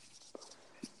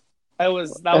 That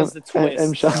was the twist.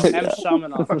 M. Shyamalan, M.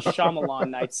 yeah. Shyamalan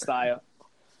night style.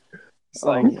 It's Oh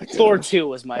like my Thor gosh. 2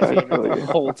 was my favorite know the you.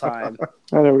 whole time.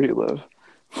 I know where you live.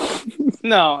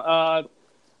 No,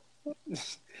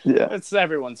 Yeah. it's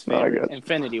everyone's No, I favorite. got you.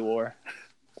 Infinity War.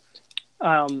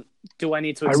 Do I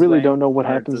need to I explain? really don't know what Or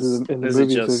happens does- in the is it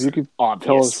movie. So if just you could obvious?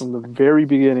 tell us from the very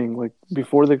beginning, like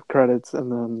before the credits,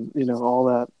 and then all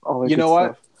that You good know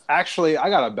what? stuff. Actually, I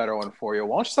got a better one for you.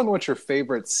 Why don't you tell me what your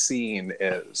favorite scene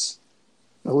is?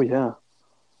 Oh yeah.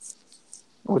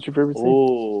 What's your favorite scene?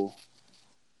 Ooh.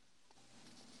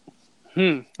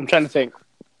 I'm trying to think.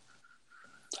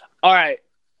 All right.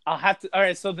 All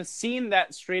right. So the scene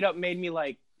that straight up made me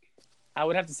like, I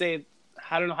would have to say,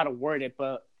 I don't know how to word it,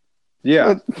 but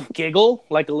Yeah. giggle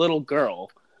like a little girl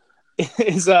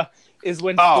is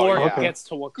when Oh, Thor yeah. gets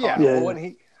to Wakanda. Yeah, Yeah, well, when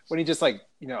he just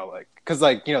because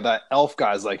that elf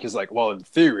guy's like, he's like, well, in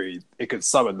theory, it could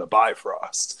summon the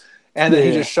Bifrost, and then he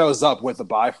Yeah. just shows up with the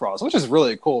Bifrost, which is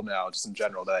really cool now, just in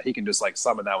general, that he can just like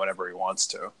summon that whenever he wants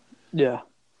to. Yeah.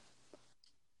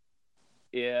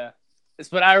 Yeah.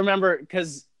 But I remember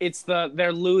because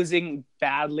they're losing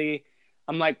badly.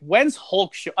 I'm like, when's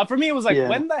Hulk for me, it was like, Yeah.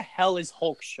 when the hell is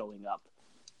Hulk showing up?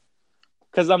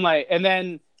 Because I'm like, and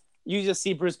then you just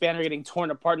see Bruce Banner getting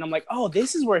torn apart, and I'm like, oh,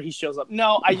 this is where he shows up.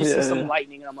 No, I just see some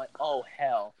lightning, and I'm like, oh,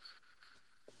 hell.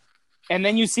 And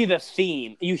then you see the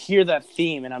theme. You hear that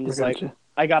theme, and I'm just like, Gotcha.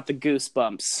 I got the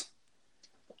goosebumps.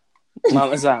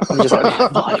 I'm just like, my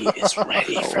body is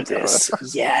ready for this.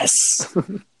 Yes.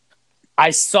 I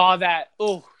saw that.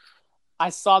 Oh, I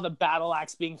saw the battle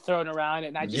axe being thrown around,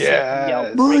 and I just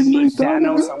yelled, "Bring me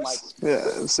Thanos!" I'm like, yeah,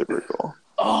 it was super cool.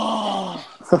 oh,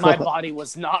 my body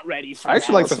was not ready for I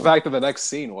actually that. like the fact that the next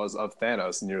scene was of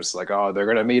Thanos, and you're just like, oh, they're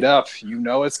gonna meet up. You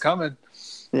know it's coming.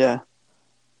 Yeah.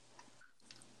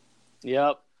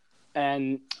 Yep.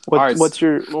 And What's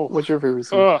your favorite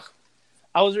scene? ugh,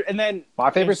 and then My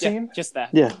favorite yeah, scene? just that.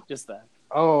 Yeah. Just that.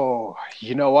 Oh,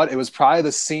 you know what? It was probably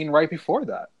the scene right before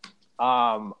that.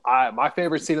 My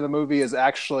favorite scene of the movie is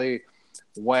actually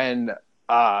when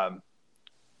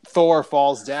Thor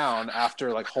falls down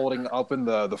after like holding open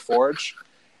the forge,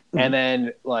 and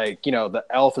then the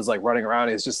elf is like running around.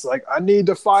 He's just like, I need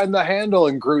to find the handle,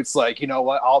 and Groot's like, you know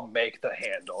what? I'll make the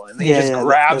handle, and he just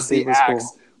grabs that the scene was axe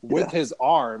cool. with his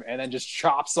arm, and then just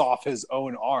chops off his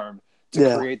own arm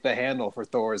to create the handle for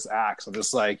Thor's axe. I'm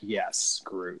just like, yes,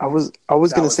 Groot. I was That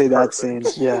gonna was say perfect. that scene.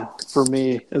 Yeah, for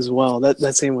me as well.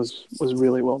 That scene was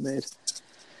really well made.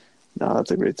 No,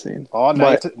 that's a great scene. Oh,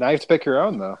 But now you have to pick your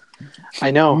own though.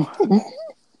 I know.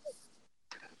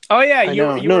 Oh yeah, I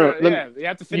know. you No, were no, yeah. You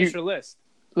have to finish your list.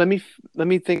 let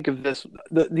me think of this.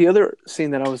 The other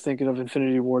scene that I was thinking of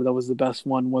Infinity War that was the best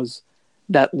one was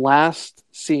that last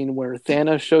scene where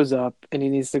Thanos shows up and he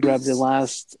needs to grab the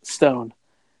last stone,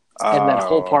 and that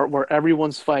whole part where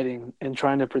everyone's fighting and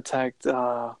trying to protect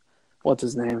what's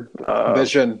his name?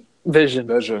 Vision.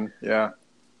 Vision. Yeah.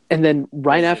 And then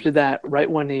right after that, right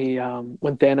when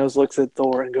when Thanos looks at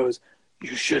Thor and goes,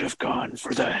 "You should have gone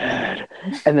for the head,"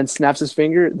 and then snaps his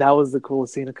finger. That was the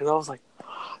coolest scene because I was like,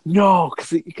 "No,"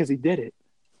 because he did it,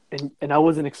 and I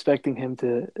wasn't expecting him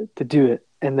to do it,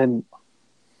 and then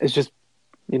it's just,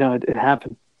 it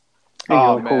happened. And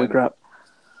you're like, holy crap!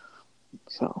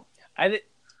 So I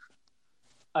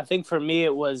think for me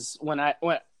it was when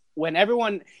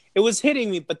everyone, it was hitting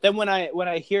me, but then when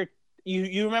I hear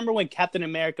you remember when Captain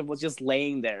America was just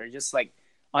laying there, just like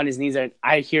on his knees, and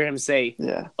I hear him say,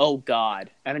 yeah, "Oh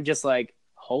God," and I'm just like,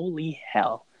 holy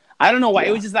hell! I don't know why, Yeah.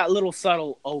 it was just that little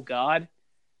subtle "Oh God"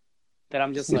 that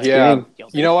I'm just like, yeah. Yo,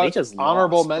 You know what? Just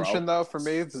Honorable lost, mention bro. though for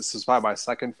me. This is probably my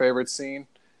second favorite scene.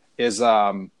 Is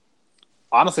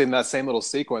honestly in that same little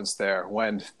sequence there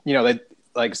when they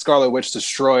like Scarlet Witch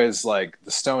destroys like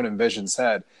the stone in Vision's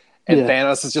head, and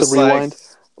Thanos is just like,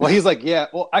 well, he's like, yeah,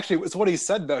 well, actually, it's what he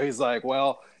said though. He's like,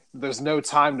 well, there's no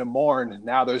time to mourn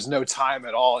now. There's no time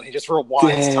at all, and he just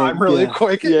rewinds time really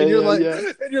quick, and you're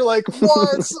like,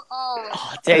 what?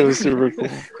 Oh, It was super cool.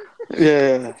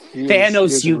 Yeah,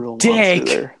 Thanos, you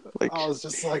dick. Like, I was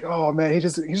just like, oh man, he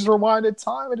just rewinded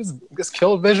time and just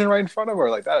killed Vision right in front of her.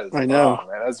 Like that is, I know,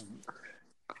 man, that's.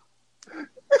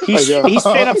 He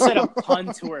straight up said a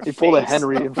pun to her. He pulled a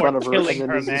Henry in front of her and then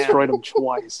just destroyed him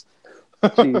twice.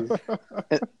 Jeez.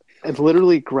 And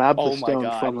literally grabbed the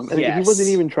stone from him. And he wasn't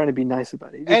even trying to be nice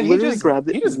about it. He just grabbed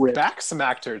it. He just back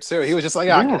smacked her too. He was just like,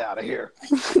 get out of here.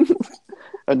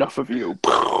 Enough of you.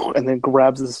 And then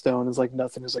grabs the stone. It's like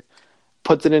nothing. It's like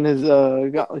puts it in his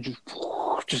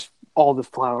just all the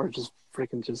flour just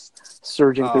freaking just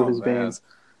surging through his veins.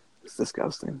 It's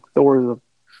disgusting. Thor is a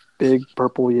big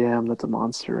purple yam that's a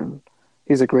monster, and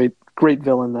he's a great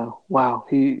villain though. Wow,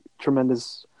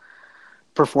 tremendous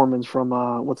performance from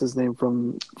what's his name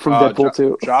from Deadpool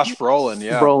too. Josh Brolin,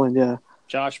 yeah.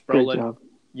 Josh Brolin.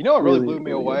 You know what really blew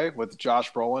me away with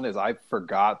Josh Brolin is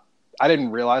I didn't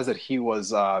realize that he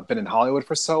was been in Hollywood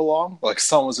for so long. Like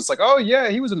someone was just like, "Oh yeah,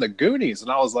 he was in the Goonies,"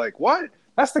 and I was like, "What?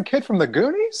 That's the kid from the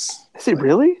Goonies?" Is he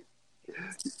really?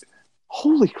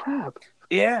 Holy crap!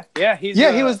 Yeah. He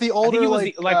was the older, he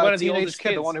was like one of the oldest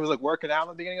kids, the one who was like working out at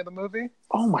the beginning of the movie.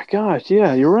 Oh my gosh!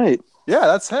 Yeah, you're right. Yeah,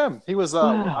 that's him. He was.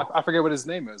 Wow. I forget what his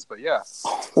name is, but yeah.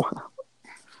 Oh, wow.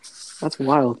 That's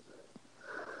wild.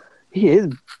 He's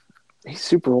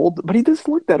super old, but he doesn't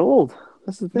look that old.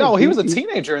 That's the thing. No, he was a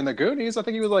teenager in the Goonies. I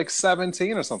think he was like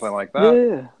 17 or something like that.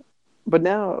 Yeah, but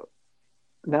now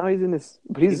he's in his.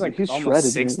 But he's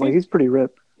shredded. 60? Like he's pretty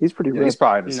ripped. He's pretty ripped. He's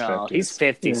probably in his 50s. He's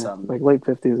 50 something. Like late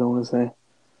 50s, I want to say.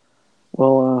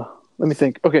 Well, let me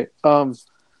think. Okay,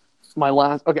 my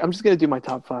last. Okay, I'm just gonna do my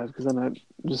top 5 because then I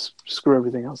just screw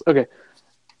everything else. Okay,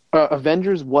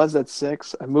 Avengers was at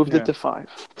 6. I moved it to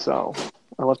 5, so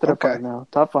I left it at 5 now.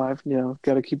 Top 5.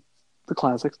 Got to keep the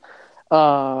classics.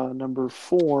 Number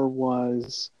 4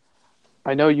 was.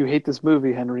 I know you hate this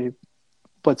movie, Henry,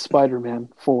 but Spider-Man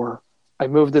 4. I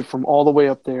moved it from all the way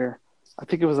up there. I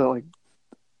think it was at like.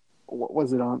 What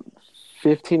was it on?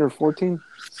 15 or 14?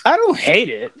 I don't hate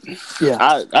it.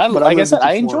 Yeah, but like I said,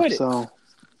 I enjoyed it. So,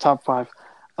 top 5.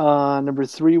 Number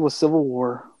 3 was Civil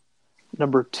War.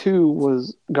 Number 2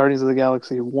 was Guardians of the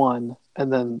Galaxy 1,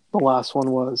 and then the last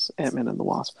one was Ant-Man and the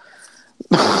Wasp.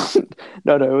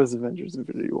 No, it was Avengers: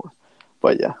 Infinity War.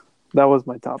 But yeah, that was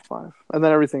my top 5, and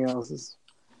then everything else is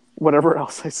whatever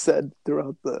else I said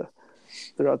throughout the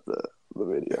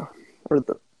video or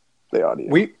the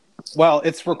audio. Well,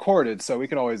 it's recorded, so we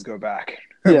can always go back.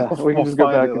 Yeah, we can just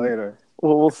go back later.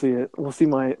 We'll see it. We'll see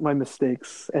my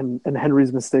mistakes and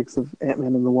Henry's mistakes of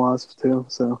Ant-Man and the Wasp too.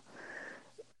 So,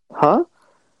 huh?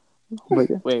 But,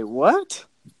 yeah. Wait, what?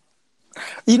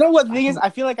 You know what the thing is?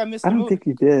 I feel like I missed. I don't think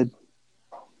you did.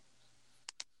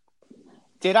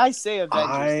 Did I say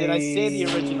Avengers? Did I say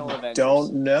the original Avengers?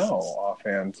 Don't know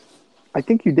offhand. I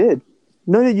think you did.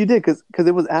 No, you did because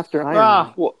it was after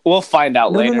Iron Man. We'll find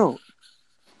out later.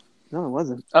 No, it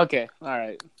wasn't. Okay, all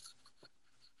right.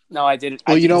 No, I didn't.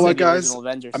 Well, you know what, guys?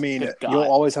 Avengers. I mean, you'll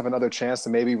always have another chance to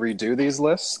maybe redo these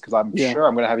lists because I'm sure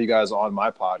I'm going to have you guys on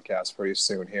my podcast pretty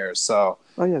soon here. So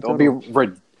there'll be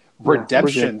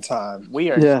redemption time.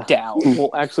 We are down.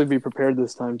 We'll actually be prepared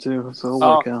this time too, so it'll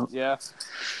work out. Yeah.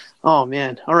 Oh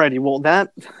man. Alrighty. Well,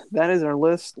 that is our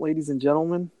list, ladies and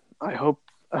gentlemen. I hope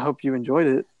you enjoyed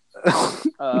it.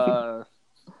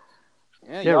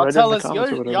 Yeah, Yeah, y'all write it in tell the us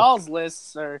comments or whatever. y'all's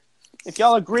lists, or if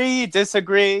y'all agree,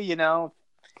 disagree. Yeah.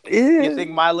 You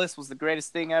think my list was the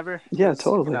greatest thing ever? Yeah, 'Cause,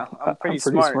 totally. I'm pretty pretty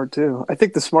smart. smart too. I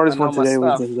think the smartest I know one my today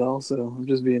was stuff. Denzel. So I'm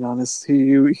just being honest.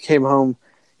 He came home.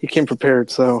 He came prepared.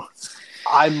 So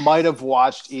I might have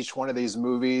watched each one of these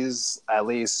movies at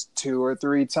least 2 or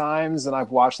 3 times, and I've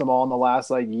watched them all in the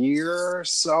last year.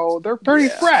 So they're pretty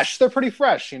fresh. They're pretty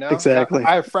fresh, Exactly.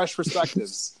 I have fresh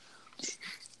perspectives.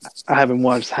 I haven't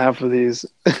watched half of these.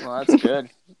 Well, that's good.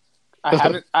 I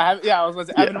haven't. Yeah, I was going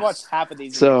to say, I haven't watched half of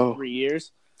these in 3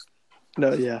 years.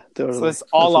 No, yeah, totally. So it's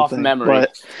all That's off the thing. memory.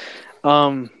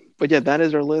 But yeah, that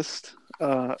is our list.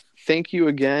 Thank you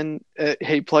again.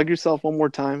 Hey, plug yourself one more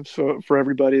time for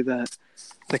everybody that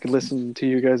could listen to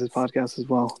you guys' podcast as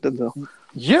well. Denzel.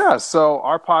 Yeah, so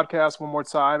our podcast, one more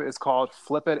time, is called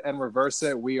Flip It and Reverse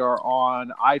It. We are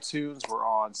on iTunes, we're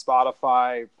on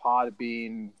Spotify,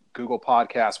 Podbean, Google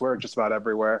Podcasts. We're just about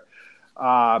everywhere.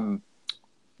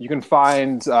 You can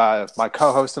find my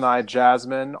co-host and I,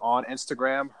 Jasmine, on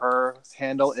Instagram. Her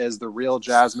handle is The Real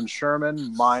Jasmine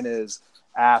Sherman. Mine is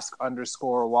ask_y_not.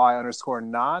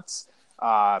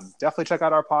 Definitely check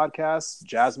out our podcast.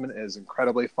 Jasmine is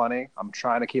incredibly funny. I'm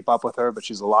trying to keep up with her, but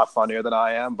she's a lot funnier than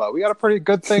I am. But we got a pretty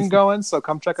good thing going, so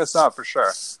come check us out for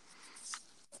sure.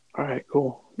 All right,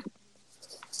 cool.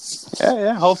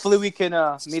 Yeah. Hopefully we can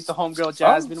meet the homegirl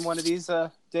Jasmine one of these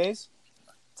days.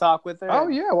 Talk with her. Oh,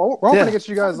 yeah. Well, we're hoping to get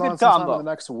you guys on sometime in the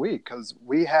next week because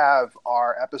we have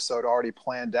our episode already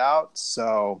planned out.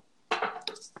 So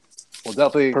we'll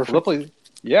definitely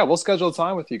we'll schedule a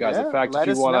time with you guys. Yeah, In fact, if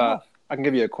you want to, I can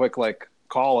give you a quick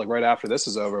call right after this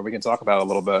is over. We can talk about it a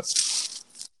little bit.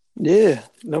 Yeah,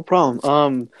 no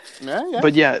problem. Yeah.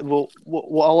 But yeah, I'll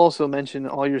also mention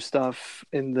all your stuff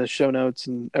in the show notes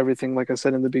and everything, like I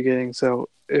said in the beginning. So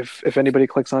if anybody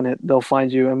clicks on it, they'll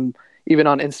find you. And even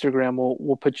on Instagram,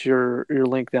 we'll put your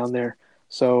link down there,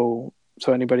 so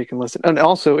anybody can listen. And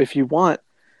also, if you want,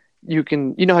 you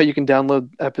can. You know how you can download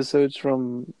episodes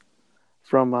from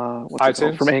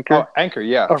iTunes, from Anchor. Oh, Anchor,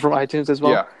 yeah, or from iTunes as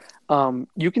well. Yeah.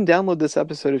 You can download this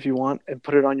episode if you want and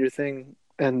put it on your thing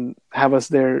and have us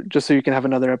there just so you can have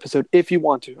another episode if you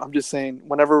want to. I'm just saying,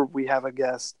 whenever we have a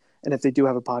guest and if they do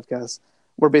have a podcast,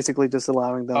 we're basically just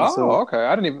allowing them. Oh, so okay.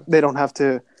 I didn't even. They don't have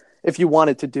to. If you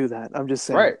wanted to do that, I'm just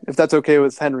saying. Right. If that's okay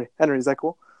with Henry. Henry, is that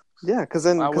cool? Yeah, because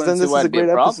then this is a great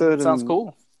episode. Sounds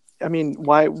cool. I mean,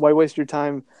 why waste your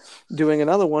time doing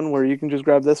another one where you can just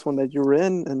grab this one that you were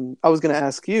in? And I was going to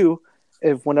ask you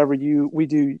if whenever we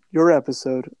do your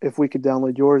episode, if we could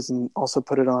download yours and also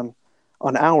put it on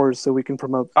ours so we can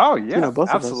promote. Oh yeah, both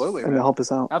absolutely, of us and help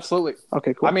us out. Absolutely.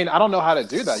 Okay, cool. I mean, I don't know how to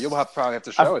do that. You'll probably have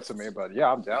to show it to me, but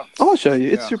yeah, I'm down. I'll show you.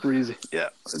 It's super easy. Yeah,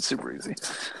 it's super easy.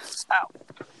 Ow.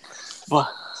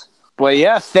 Well,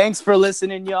 yeah. Thanks for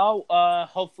listening, y'all.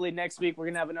 Hopefully next week we're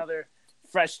gonna have another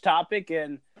fresh topic,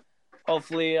 and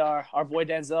hopefully our boy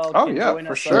Denzel can join us.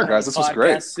 For sure, guys. This was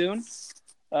great. Soon.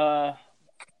 Yeah,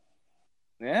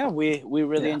 we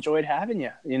really enjoyed having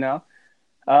you.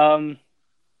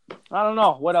 I don't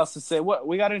know what else to say. What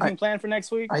we got anything planned for next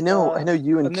week? I know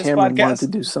you and Cameron wanted to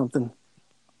do something.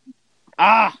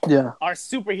 Yeah, our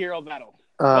superhero battle.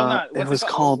 It was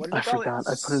called. I forgot.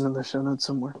 I put it in the show notes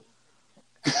somewhere.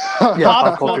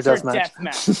 Pop Culture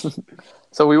Deathmatch.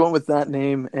 So we went with that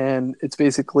name, and it's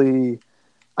basically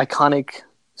iconic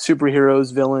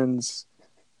superheroes, villains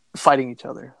fighting each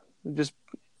other.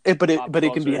 But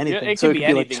it can be anything. It could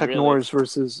be like Chuck Norris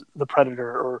versus the Predator,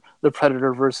 or the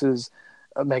Predator versus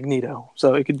Magneto.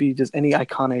 So it could be just any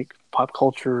iconic pop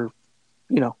culture,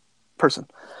 person.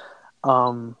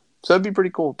 So it'd be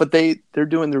pretty cool. But they're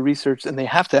doing the research, and they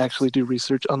have to actually do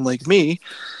research, unlike me.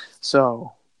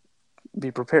 So be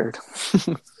prepared.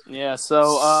 Yeah.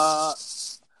 So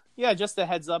just a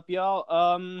heads up, y'all.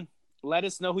 Let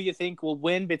us know who you think will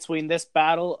win between this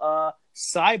battle,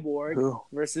 Cyborg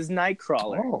versus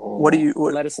Nightcrawler. What do you?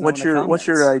 What's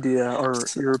your idea or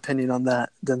your opinion on that,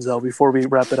 Denzel? Before we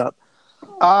wrap it up.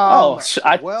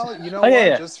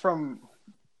 Just from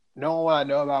knowing what I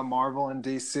know about Marvel and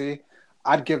DC,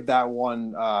 I'd give that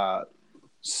one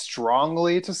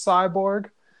strongly to Cyborg.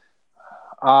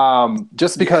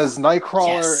 Just because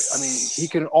Nightcrawler, I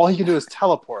mean, all he can do is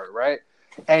teleport, right?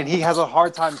 And he has a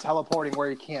hard time teleporting where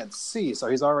he can't see, so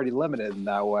he's already limited in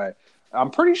that way. I'm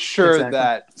pretty sure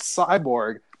that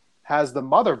Cyborg has the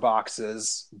mother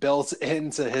boxes built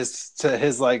into his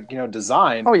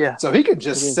design. Oh yeah. So he could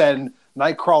just send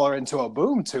Nightcrawler into a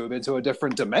boom tube into a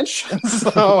different dimension.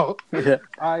 So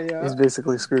he's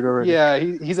basically screwed already. Yeah,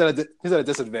 he's at a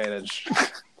disadvantage.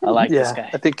 I like this Yeah, guy.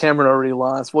 I think Cameron already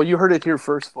lost. Well, you heard it here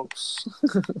first, folks.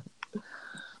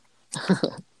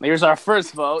 Here's our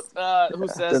first vote. Who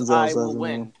says Denzel I says will it,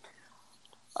 win?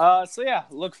 So yeah,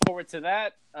 look forward to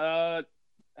that.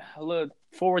 Look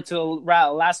forward to the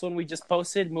last one we just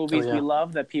posted. Movies we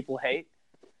love that people hate.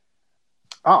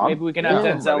 Maybe we can have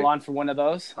Denzel ready. on for one of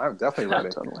those. I'm definitely ready.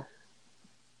 Totally.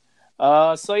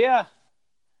 So yeah.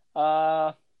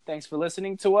 Thanks for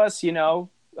listening to us.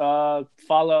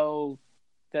 Follow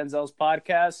Denzel's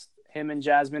podcast. Him and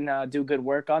Jasmine do good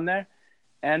work on there.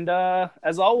 And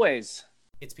as always,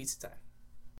 It's pizza time.